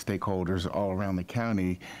from stakeholders all around the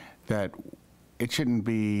county, that it shouldn't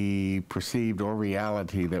be perceived or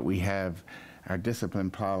reality that we have our discipline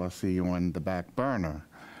policy on the back burner.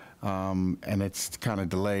 and it's kind of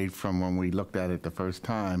delayed from when we looked at it the first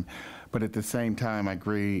time. But at the same time, I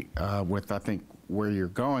agree with, I think, where you're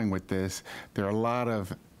going with this. There are a lot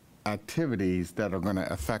of activities that are going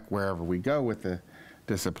to affect wherever we go with the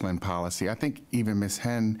discipline policy. I think even Ms.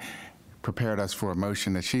 Henn prepared us for a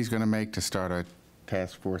motion that she's going to make to start a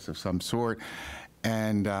task force of some sort.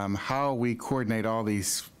 And how we coordinate all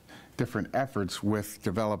these different efforts with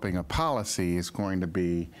developing a policy is going to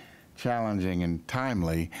be challenging and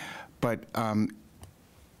timely. But, and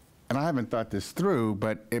I haven't thought this through,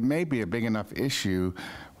 but it may be a big enough issue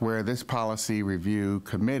where this policy review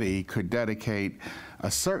committee could dedicate a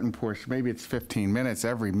certain portion, maybe it's 15 minutes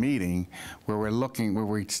every meeting, where we're looking, where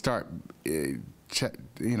we start,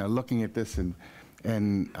 looking at this in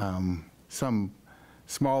some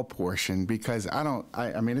small portion, because I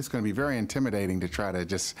mean, it's going to be very intimidating to try to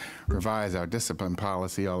just revise our discipline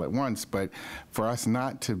policy all at once, but for us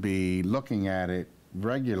not to be looking at it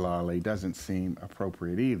regularly doesn't seem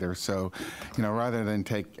appropriate either. So, rather than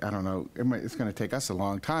take, I don't know, it's going to take us a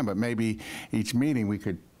long time, but maybe each meeting we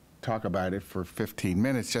could talk about it for 15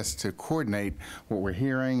 minutes just to coordinate what we're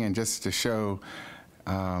hearing and just to show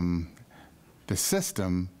the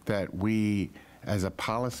system that we as a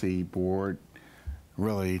policy board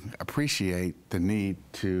really appreciate the need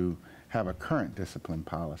to have a current discipline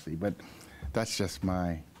policy. But that's just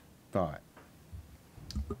my thought.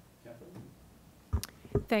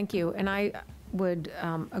 Thank you. And I would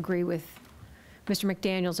agree with Mr.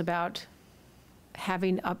 McDaniels about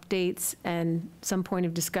having updates and some point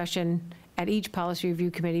of discussion at each policy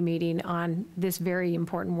review committee meeting on this very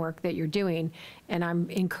important work that you're doing. And I'm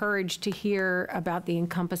encouraged to hear about the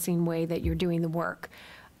encompassing way that you're doing the work.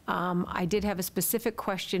 I did have a specific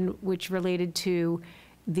question which related to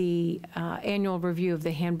the annual review of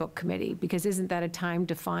the handbook committee, because isn't that a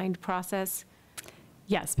time-defined process?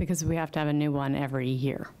 Yes, because we have to have a new one every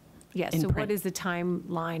year. Yes, so what is the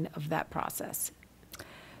timeline of that process?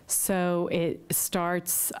 So it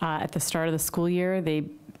starts at the start of the school year. They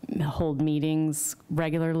hold meetings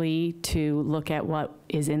regularly to look at what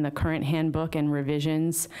is in the current handbook and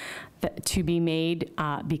revisions to be made.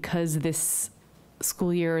 Because this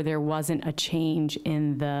school year there wasn't a change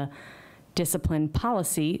in the discipline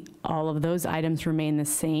policy, all of those items remain the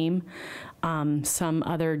same. Some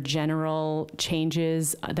other general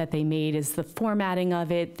changes that they made is the formatting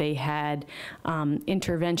of it. They had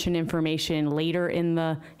intervention information later in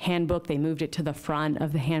the handbook. They moved it to the front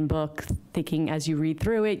of the handbook, thinking as you read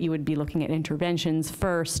through it, you would be looking at interventions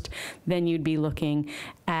first, then you'd be looking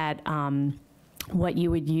at what you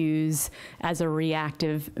would use as a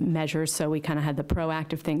reactive measure. So we kind of had the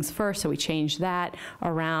proactive things first, so we changed that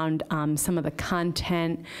around. Some of the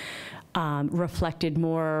content reflected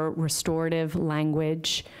more restorative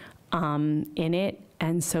language in it.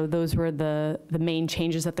 And so those were the main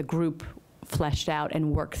changes that the group fleshed out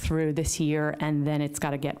and worked through this year, and then it's got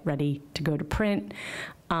to get ready to go to print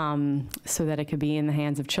so that it could be in the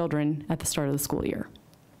hands of children at the start of the school year.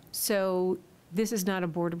 So this is not a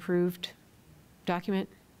board-approved document?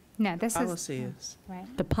 No, this Policy is. Right.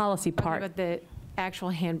 The policy part. But the actual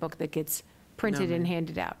handbook that gets printed and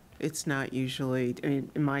handed out? It's not usually, I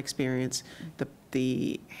mean, in my experience,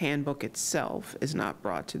 the handbook itself is not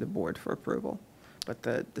brought to the board for approval. But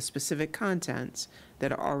the specific contents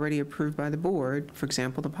that are already approved by the board, for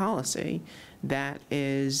example, the policy, that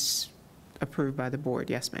is approved by the board.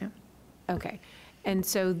 Yes, ma'am. Okay. And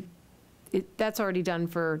so that's already done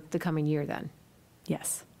for the coming year then?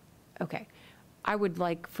 Yes. Okay. I would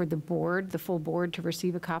like for the board, the full board, to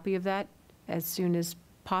receive a copy of that as soon as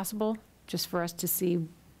possible, just for us to see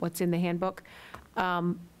what's in the handbook.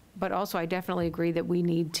 But also, I definitely agree that we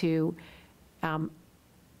need to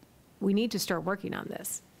start working on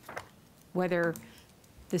this. Whether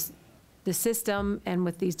the system and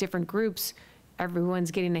with these different groups, everyone's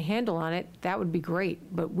getting a handle on it, that would be great.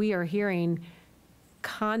 But we are hearing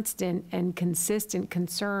constant and consistent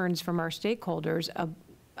concerns from our stakeholders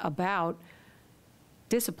about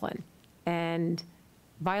discipline and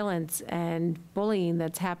violence and bullying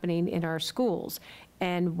that's happening in our schools.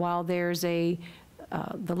 And while there's the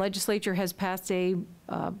legislature has passed a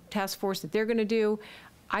task force that they're going to do,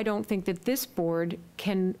 I don't think that this board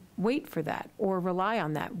can wait for that or rely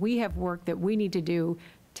on that. We have work that we need to do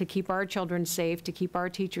to keep our children safe, to keep our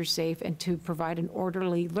teachers safe, and to provide an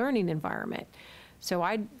orderly learning environment. So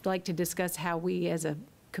I'd like to discuss how we as a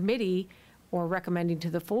committee, or recommending to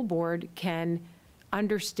the full board, can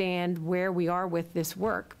understand where we are with this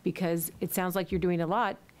work, because it sounds like you're doing a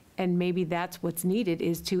lot, and maybe that's what's needed,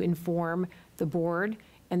 is to inform the board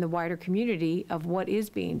and the wider community of what is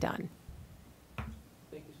being done.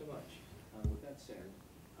 Thank you so much. With that said,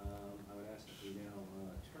 I would ask that we now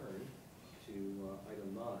turn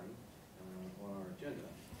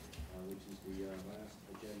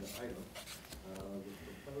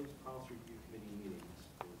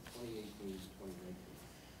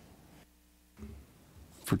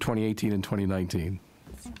for 2018 and 2019.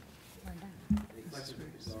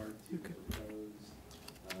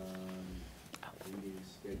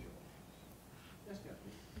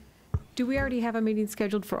 Do we already have a meeting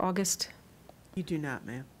scheduled for August? You do not,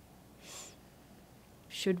 ma'am.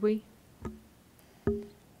 Should we?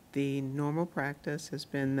 The normal practice has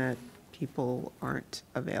been that people aren't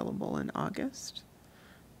available in August.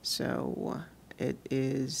 So it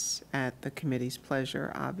is at the committee's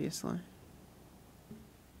pleasure, obviously.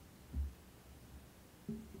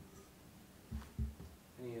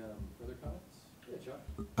 Any further comments? Yeah,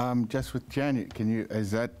 Chuck? Just with January,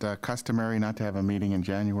 is that customary not to have a meeting in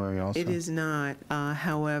January also? It is not.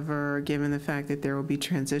 However, given the fact that there will be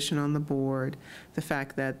transition on the board, the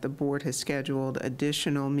fact that the board has scheduled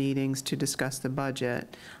additional meetings to discuss the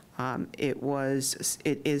budget, it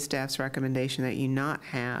is staff's recommendation that you not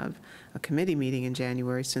have a committee meeting in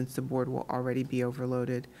January, since the board will already be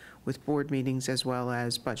overloaded with board meetings as well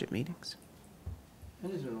as budget meetings.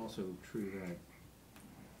 And isn't it also true that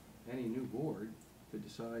any new board could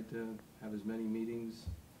decide to have as many meetings?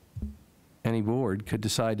 Any board could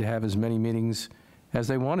decide to have as many meetings as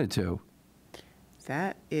they wanted to.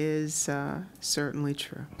 That is certainly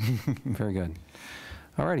true. Very good.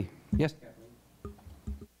 All righty. Yes?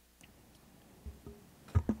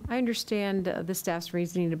 I understand the staff's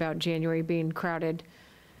reasoning about January being crowded,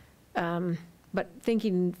 but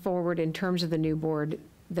thinking forward in terms of the new board,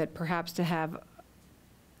 that perhaps to have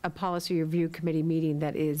a policy review committee meeting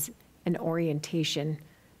that is an orientation,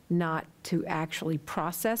 not to actually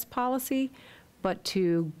process policy, but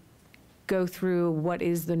to go through what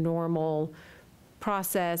is the normal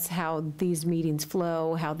process, how these meetings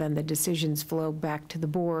flow, how then the decisions flow back to the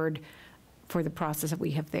board for the process that we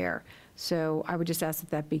have there. So I would just ask that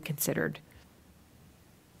that be considered.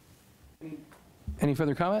 Any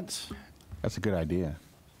further comments? That's a good idea,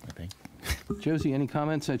 I think. Josie, any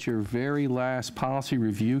comments at your very last policy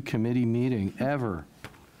review committee meeting ever?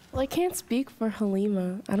 Well, I can't speak for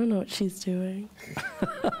Halima. I don't know what she's doing.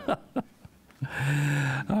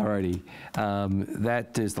 All righty.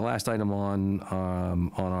 That is the last item on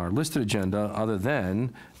our listed agenda, other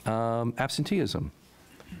than absenteeism.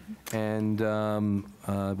 And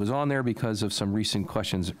it was on there because of some recent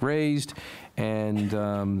questions raised, and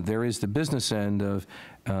there is the business end of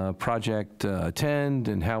Project Attend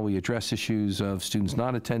and how we address issues of students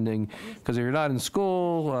not attending, because if you're not in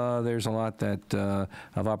school, there's a lot that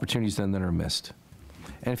of opportunities then that are missed.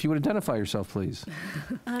 And if you would identify yourself, please.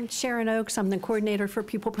 I'm Sharon Oakes. I'm the coordinator for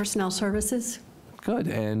Pupil Personnel Services. Good.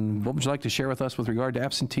 And what would you like to share with us with regard to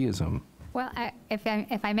absenteeism? Well, if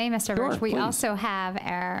I may, Mr. Sure, Birch, we please. also have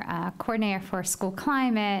our coordinator for school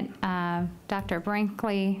climate, Dr.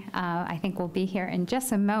 Brinkley, I think will be here in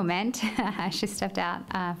just a moment. She stepped out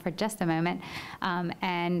for just a moment,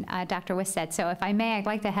 and Dr. Wisted. So if I may, I'd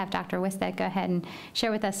like to have Dr. Wisted go ahead and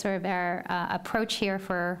share with us sort of our approach here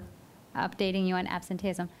for updating you on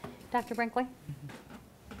absenteeism. Dr. Brinkley?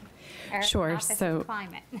 Our Sure, Office so- of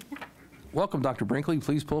Climate. Welcome, Dr. Brinkley.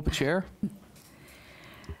 Please pull up a chair.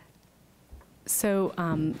 So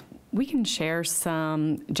we can share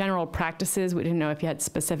some general practices. We didn't know if you had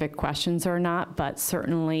specific questions or not, but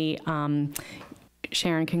certainly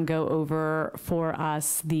Sharon can go over for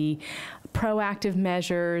us the proactive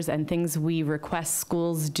measures and things we request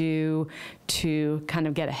schools do to kind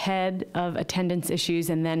of get ahead of attendance issues,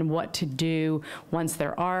 and then what to do once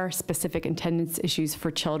there are specific attendance issues for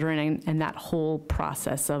children, and that whole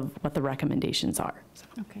process of what the recommendations are.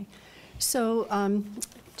 Okay. So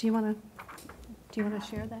do you want to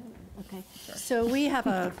share that? Okay. So we have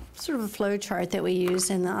a sort of a flow chart that we use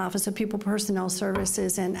in the Office of Pupil Personnel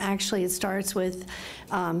Services, and actually it starts with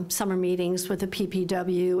summer meetings with the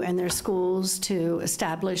PPW and their schools to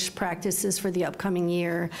establish practices for the upcoming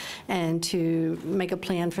year and to make a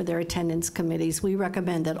plan for their attendance committees. We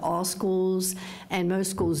recommend that all schools, and most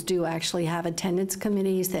schools do actually have attendance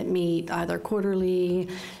committees that meet either quarterly,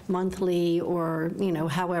 monthly, or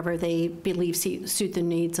however they believe suit the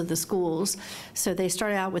needs of the schools. So they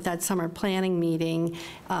start out with that summer planning meeting.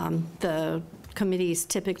 The committees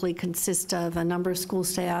typically consist of a number of school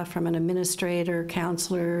staff, from an administrator,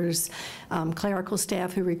 counselors, clerical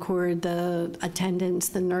staff who record the attendance,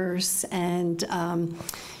 the nurse, and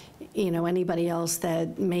anybody else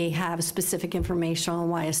that may have specific information on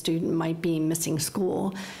why a student might be missing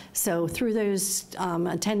school. So through those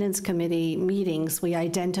attendance committee meetings, we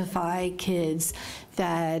identify kids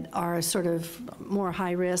that are sort of more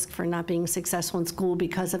high risk for not being successful in school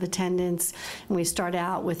because of attendance. And we start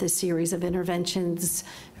out with a series of interventions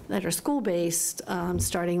that are school-based,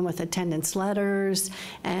 starting with attendance letters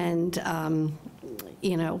and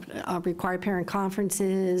required parent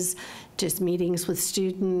conferences, just meetings with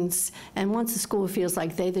students. And once the school feels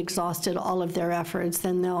like they've exhausted all of their efforts,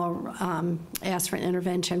 then they'll ask for an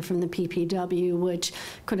intervention from the PPW, which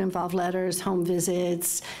could involve letters, home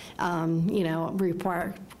visits,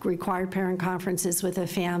 required parent conferences with a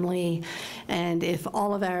family. And if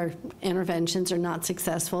all of our interventions are not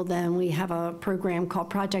successful, then we have a program called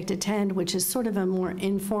Project Attend, which is sort of a more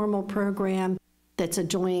informal program that's a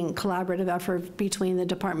joint collaborative effort between the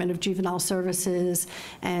Department of Juvenile Services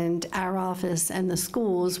and our office and the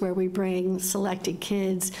schools, where we bring selected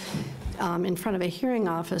kids in front of a hearing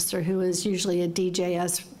officer who is usually a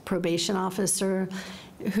DJS probation officer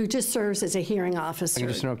who just serves as a hearing officer. I can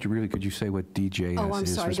just interrupt you really. Could you say what DJS is? Oh, I'm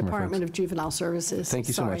sorry, Department of Juvenile Services. Thank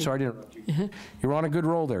you so much. Sorry to interrupt you. You're on a good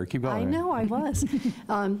roll there. Keep going. I know, I was.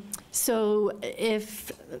 So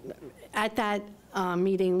if at that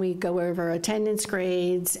meeting, we go over attendance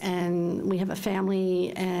grades, and we have a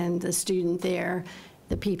family and a student there,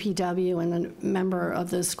 the PPW and a member of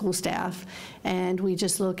the school staff, and we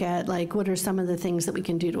just look at what are some of the things that we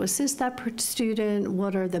can do to assist that student,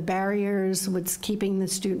 what are the barriers, what's keeping the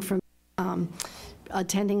student from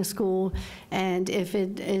attending school, and if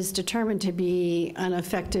it is determined to be an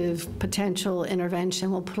effective potential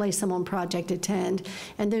intervention, we'll place them on Project Attend,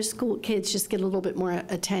 and those school kids just get a little bit more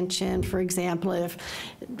attention. For example, if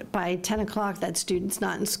by 10 o'clock that student's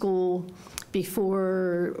not in school,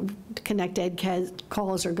 before Connect Ed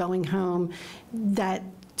calls are going home, that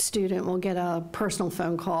student will get a personal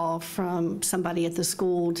phone call from somebody at the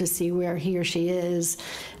school to see where he or she is.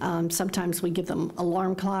 Sometimes we give them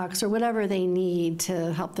alarm clocks or whatever they need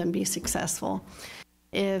to help them be successful.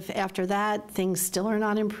 If after that things still are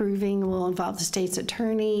not improving, we'll involve the state's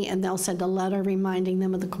attorney, and they'll send a letter reminding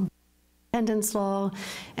them of the attendance law,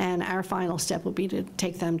 and our final step will be to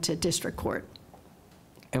take them to district court.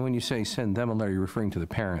 And when you say send them a letter, you're referring to the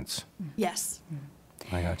parents? Yes.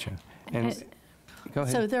 I got you. And go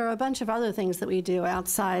ahead. So there are a bunch of other things that we do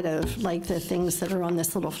outside of the things that are on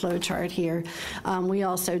this little flow chart here. We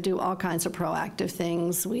also do all kinds of proactive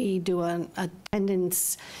things. We do an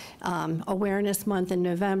attendance awareness month in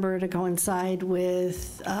November to coincide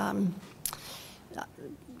with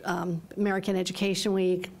American Education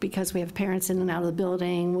Week, because we have parents in and out of the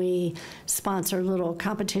building. We sponsor little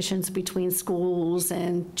competitions between schools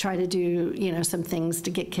and try to do, some things to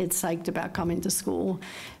get kids psyched about coming to school.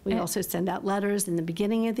 We also send out letters in the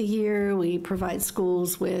beginning of the year. We provide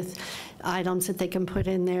schools with items that they can put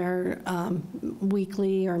in their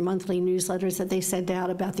weekly or monthly newsletters that they send out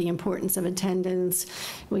about the importance of attendance.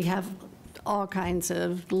 We have all kinds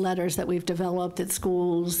of letters that we've developed that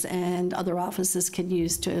schools and other offices can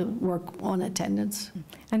use to work on attendance.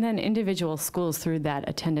 And then individual schools through that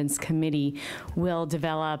attendance committee will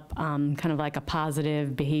develop kind of like a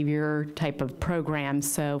positive behavior type of program.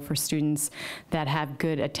 So for students that have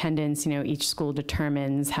good attendance, each school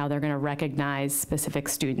determines how they're going to recognize specific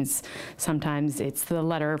students. Sometimes it's the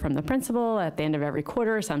letter from the principal at the end of every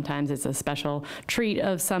quarter. Sometimes it's a special treat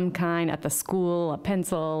of some kind at the school, a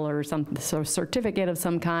pencil or some certificate of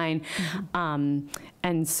some kind. Mm-hmm.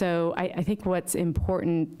 And so I think what's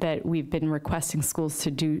important that we've been requesting schools to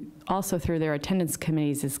do also through their attendance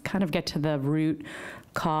committees is kind of get to the root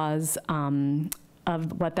cause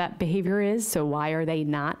of what that behavior is. So why are they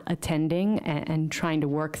not attending, and trying to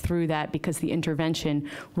work through that, because the intervention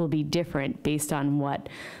will be different based on what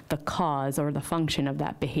the cause or the function of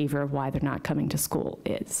that behavior of why they're not coming to school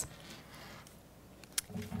is.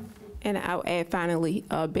 And I'll add finally,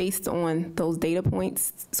 based on those data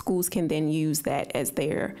points, schools can then use that as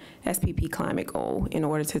their SPP climate goal in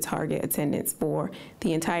order to target attendance for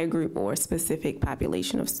the entire group or a specific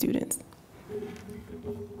population of students.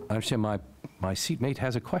 I understand my seatmate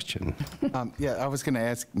has a question. Yeah, I was going to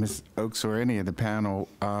ask Ms. Oakes or any of the panel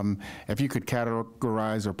if you could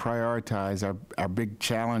categorize or prioritize our big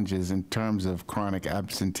challenges in terms of chronic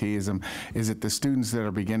absenteeism. Is it the students that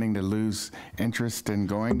are beginning to lose interest in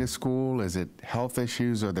going to school? Is it health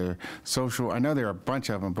issues, or their social? I know there are a bunch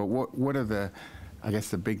of them, but what are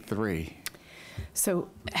the big three? So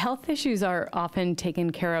health issues are often taken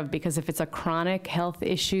care of, because if it's a chronic health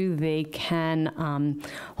issue, they can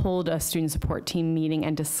hold a student support team meeting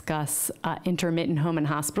and discuss intermittent home and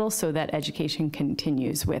hospital so that education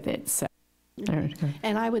continues with it. So.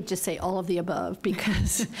 And I would just say all of the above,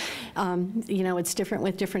 because it's different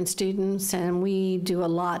with different students, and we do a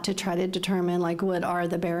lot to try to determine what are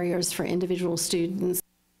the barriers for individual students.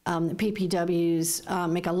 The PPWs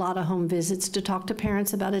make a lot of home visits to talk to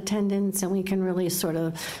parents about attendance, and we can really sort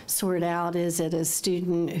of sort out, is it a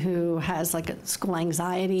student who has a school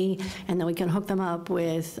anxiety, and then we can hook them up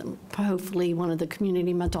with hopefully one of the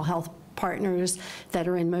community mental health partners that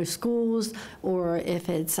are in most schools, or if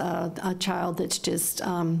it's a child that's just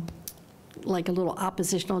like a little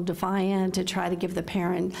oppositional defiant, to try to give the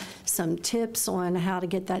parent some tips on how to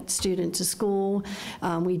get that student to school.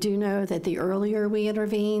 We do know that the earlier we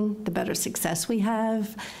intervene, the better success we have.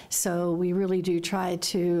 So we really do try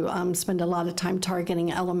to spend a lot of time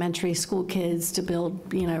targeting elementary school kids to build,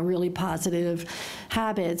 really positive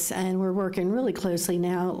habits. And we're working really closely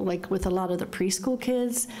now, like with a lot of the preschool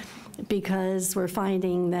kids, because we're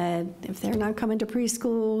finding that if they're not coming to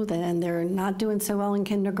preschool, then they're not doing so well in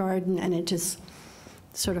kindergarten, and it just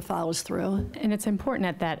sort of follows through. And it's important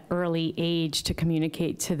at that early age to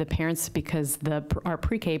communicate to the parents, because our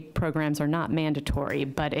pre-K programs are not mandatory,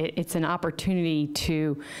 but it's an opportunity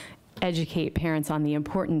to educate parents on the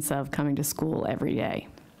importance of coming to school every day.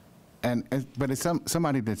 But it's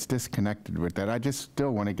somebody that's disconnected with that. I just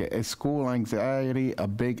still want to get, is school anxiety a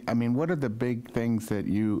big, what are the big things that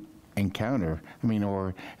you encounter?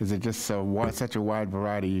 Or is it just such a wide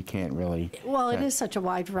variety you can't really? Well, it is such a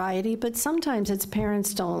wide variety, but sometimes it's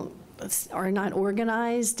parents are not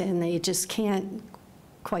organized and they just can't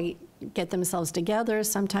quite get themselves together.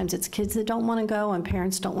 Sometimes it's kids that don't want to go and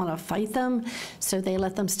parents don't want to fight them, so they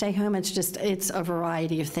let them stay home. It's a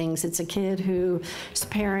variety of things. It's a kid whose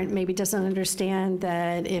parent maybe doesn't understand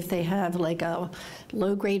that if they have like a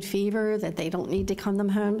low-grade fever, that they don't need to keep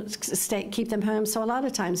them home. So a lot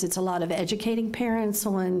of times it's a lot of educating parents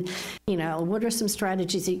on, what are some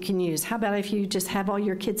strategies that you can use? How about if you just have all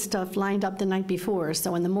your kids' stuff lined up the night before,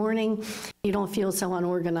 so in the morning you don't feel so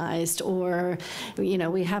unorganized? Or,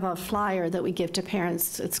 we have a flyer that we give to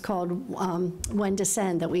parents. It's called When to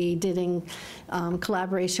Send, that we did in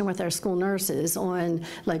collaboration with our school nurses on,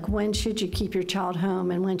 like, when should you keep your child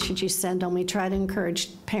home and when should you send them. We try to encourage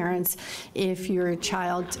parents, if your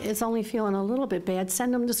child is only feeling a little bit bad,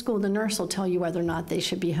 send them to school. The nurse will tell you whether or not they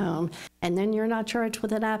should be home. And then you're not charged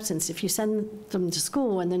with an absence if you send them to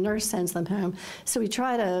school and the nurse sends them home. So we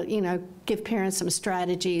try to, give parents some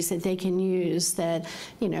strategies that they can use that,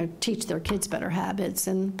 teach their kids better habits,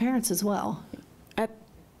 and parents as well.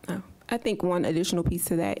 I think one additional piece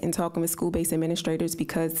to that, in talking with school-based administrators,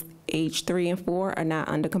 because age 3 and 4 are not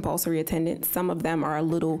under compulsory attendance, some of them are a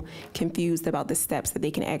little confused about the steps that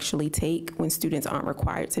they can actually take when students aren't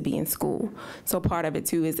required to be in school. So part of it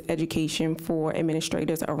too is education for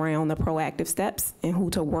administrators around the proactive steps and who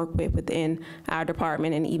to work with within our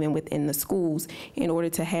department and even within the schools, in order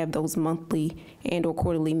to have those monthly and or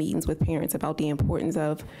quarterly meetings with parents about the importance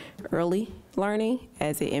of early learning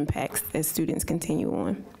as it impacts as students continue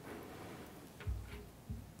on.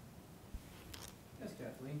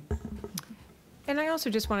 And I also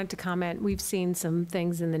just wanted to comment, we've seen some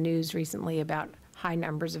things in the news recently about high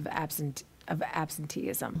numbers of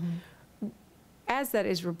absenteeism. Mm-hmm. As that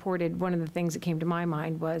is reported, one of the things that came to my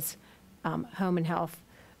mind was home and health,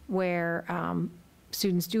 where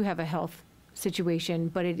students do have a health situation,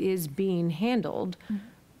 but it is being handled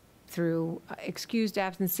through excused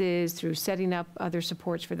absences, through setting up other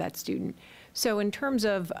supports for that student. So in terms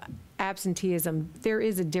of absenteeism, there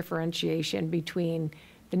is a differentiation between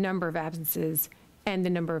the number of absences and the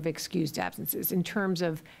number of excused absences in terms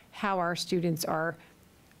of how our students are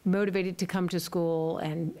motivated to come to school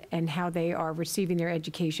and how they are receiving their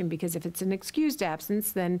education. Because if it's an excused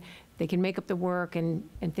absence, then they can make up the work and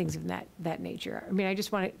things of that nature. I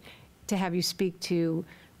just wanted to have you speak to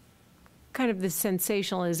kind of the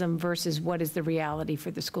sensationalism versus what is the reality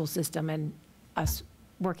for the school system and us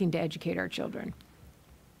working to educate our children.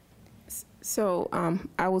 So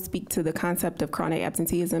I will speak to the concept of chronic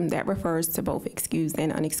absenteeism. That refers to both excused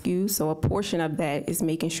and unexcused. So a portion of that is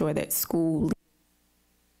making sure that school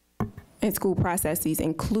processes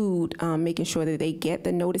include making sure that they get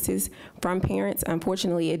the notices from parents.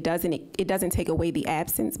 Unfortunately, it doesn't take away the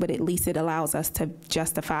absence, but at least it allows us to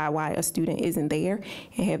justify why a student isn't there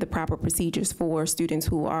and have the proper procedures for students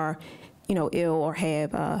who are ill or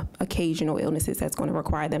have occasional illnesses that's going to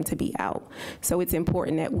require them to be out. So it's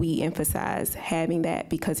important that we emphasize having that,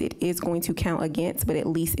 because it is going to count against, but at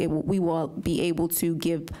least we will be able to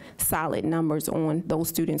give solid numbers on those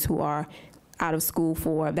students who are out of school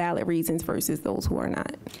for valid reasons versus those who are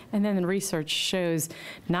not. And then the research shows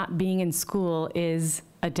not being in school is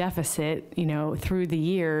a deficit, through the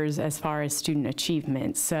years as far as student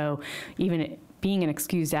achievement. So even being an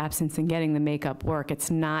excused absence and getting the makeup work, it's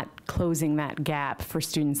not closing that gap for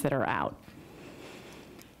students that are out.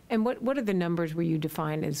 And what are the numbers where you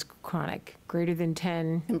define as chronic? Greater than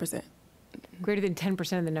 10%? 10%. Greater than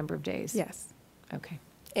 10% of the number of days? Yes. Okay.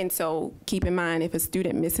 And so keep in mind, if a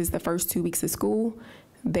student misses the first 2 weeks of school,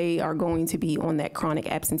 they are going to be on that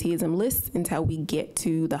chronic absenteeism list until we get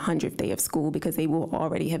to the 100th day of school, because they will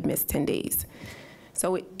already have missed 10 days.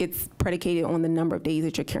 So it's predicated on the number of days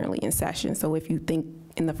that you're currently in session. So if you think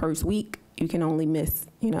in the first week, you can only miss,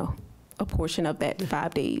 a portion of that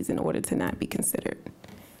 5 days in order to not be considered.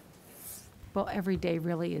 Well, every day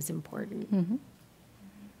really is important. Mm-hmm.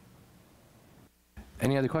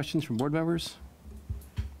 Any other questions from board members?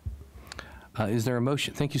 Is there a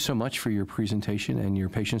motion? Thank you so much for your presentation and your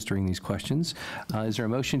patience during these questions. Is there a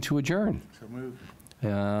motion to adjourn? So moved.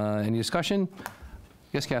 Any discussion?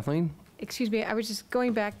 Yes, Kathleen? Excuse me, I was just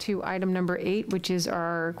going back to item number 8, which is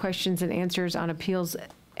our questions and answers on appeals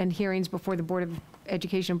and hearings before the Board of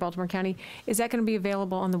Education in Baltimore County. Is that going to be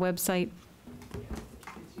available on the website?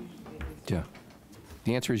 Yeah.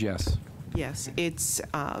 The answer is yes. Yes, it's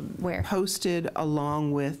Where? posted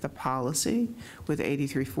along with the policy with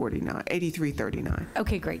 8339.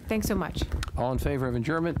 Okay, great. Thanks so much. All in favor of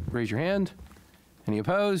adjournment, raise your hand. Any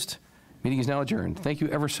opposed? Meeting is now adjourned. Thank you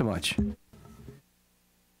ever so much.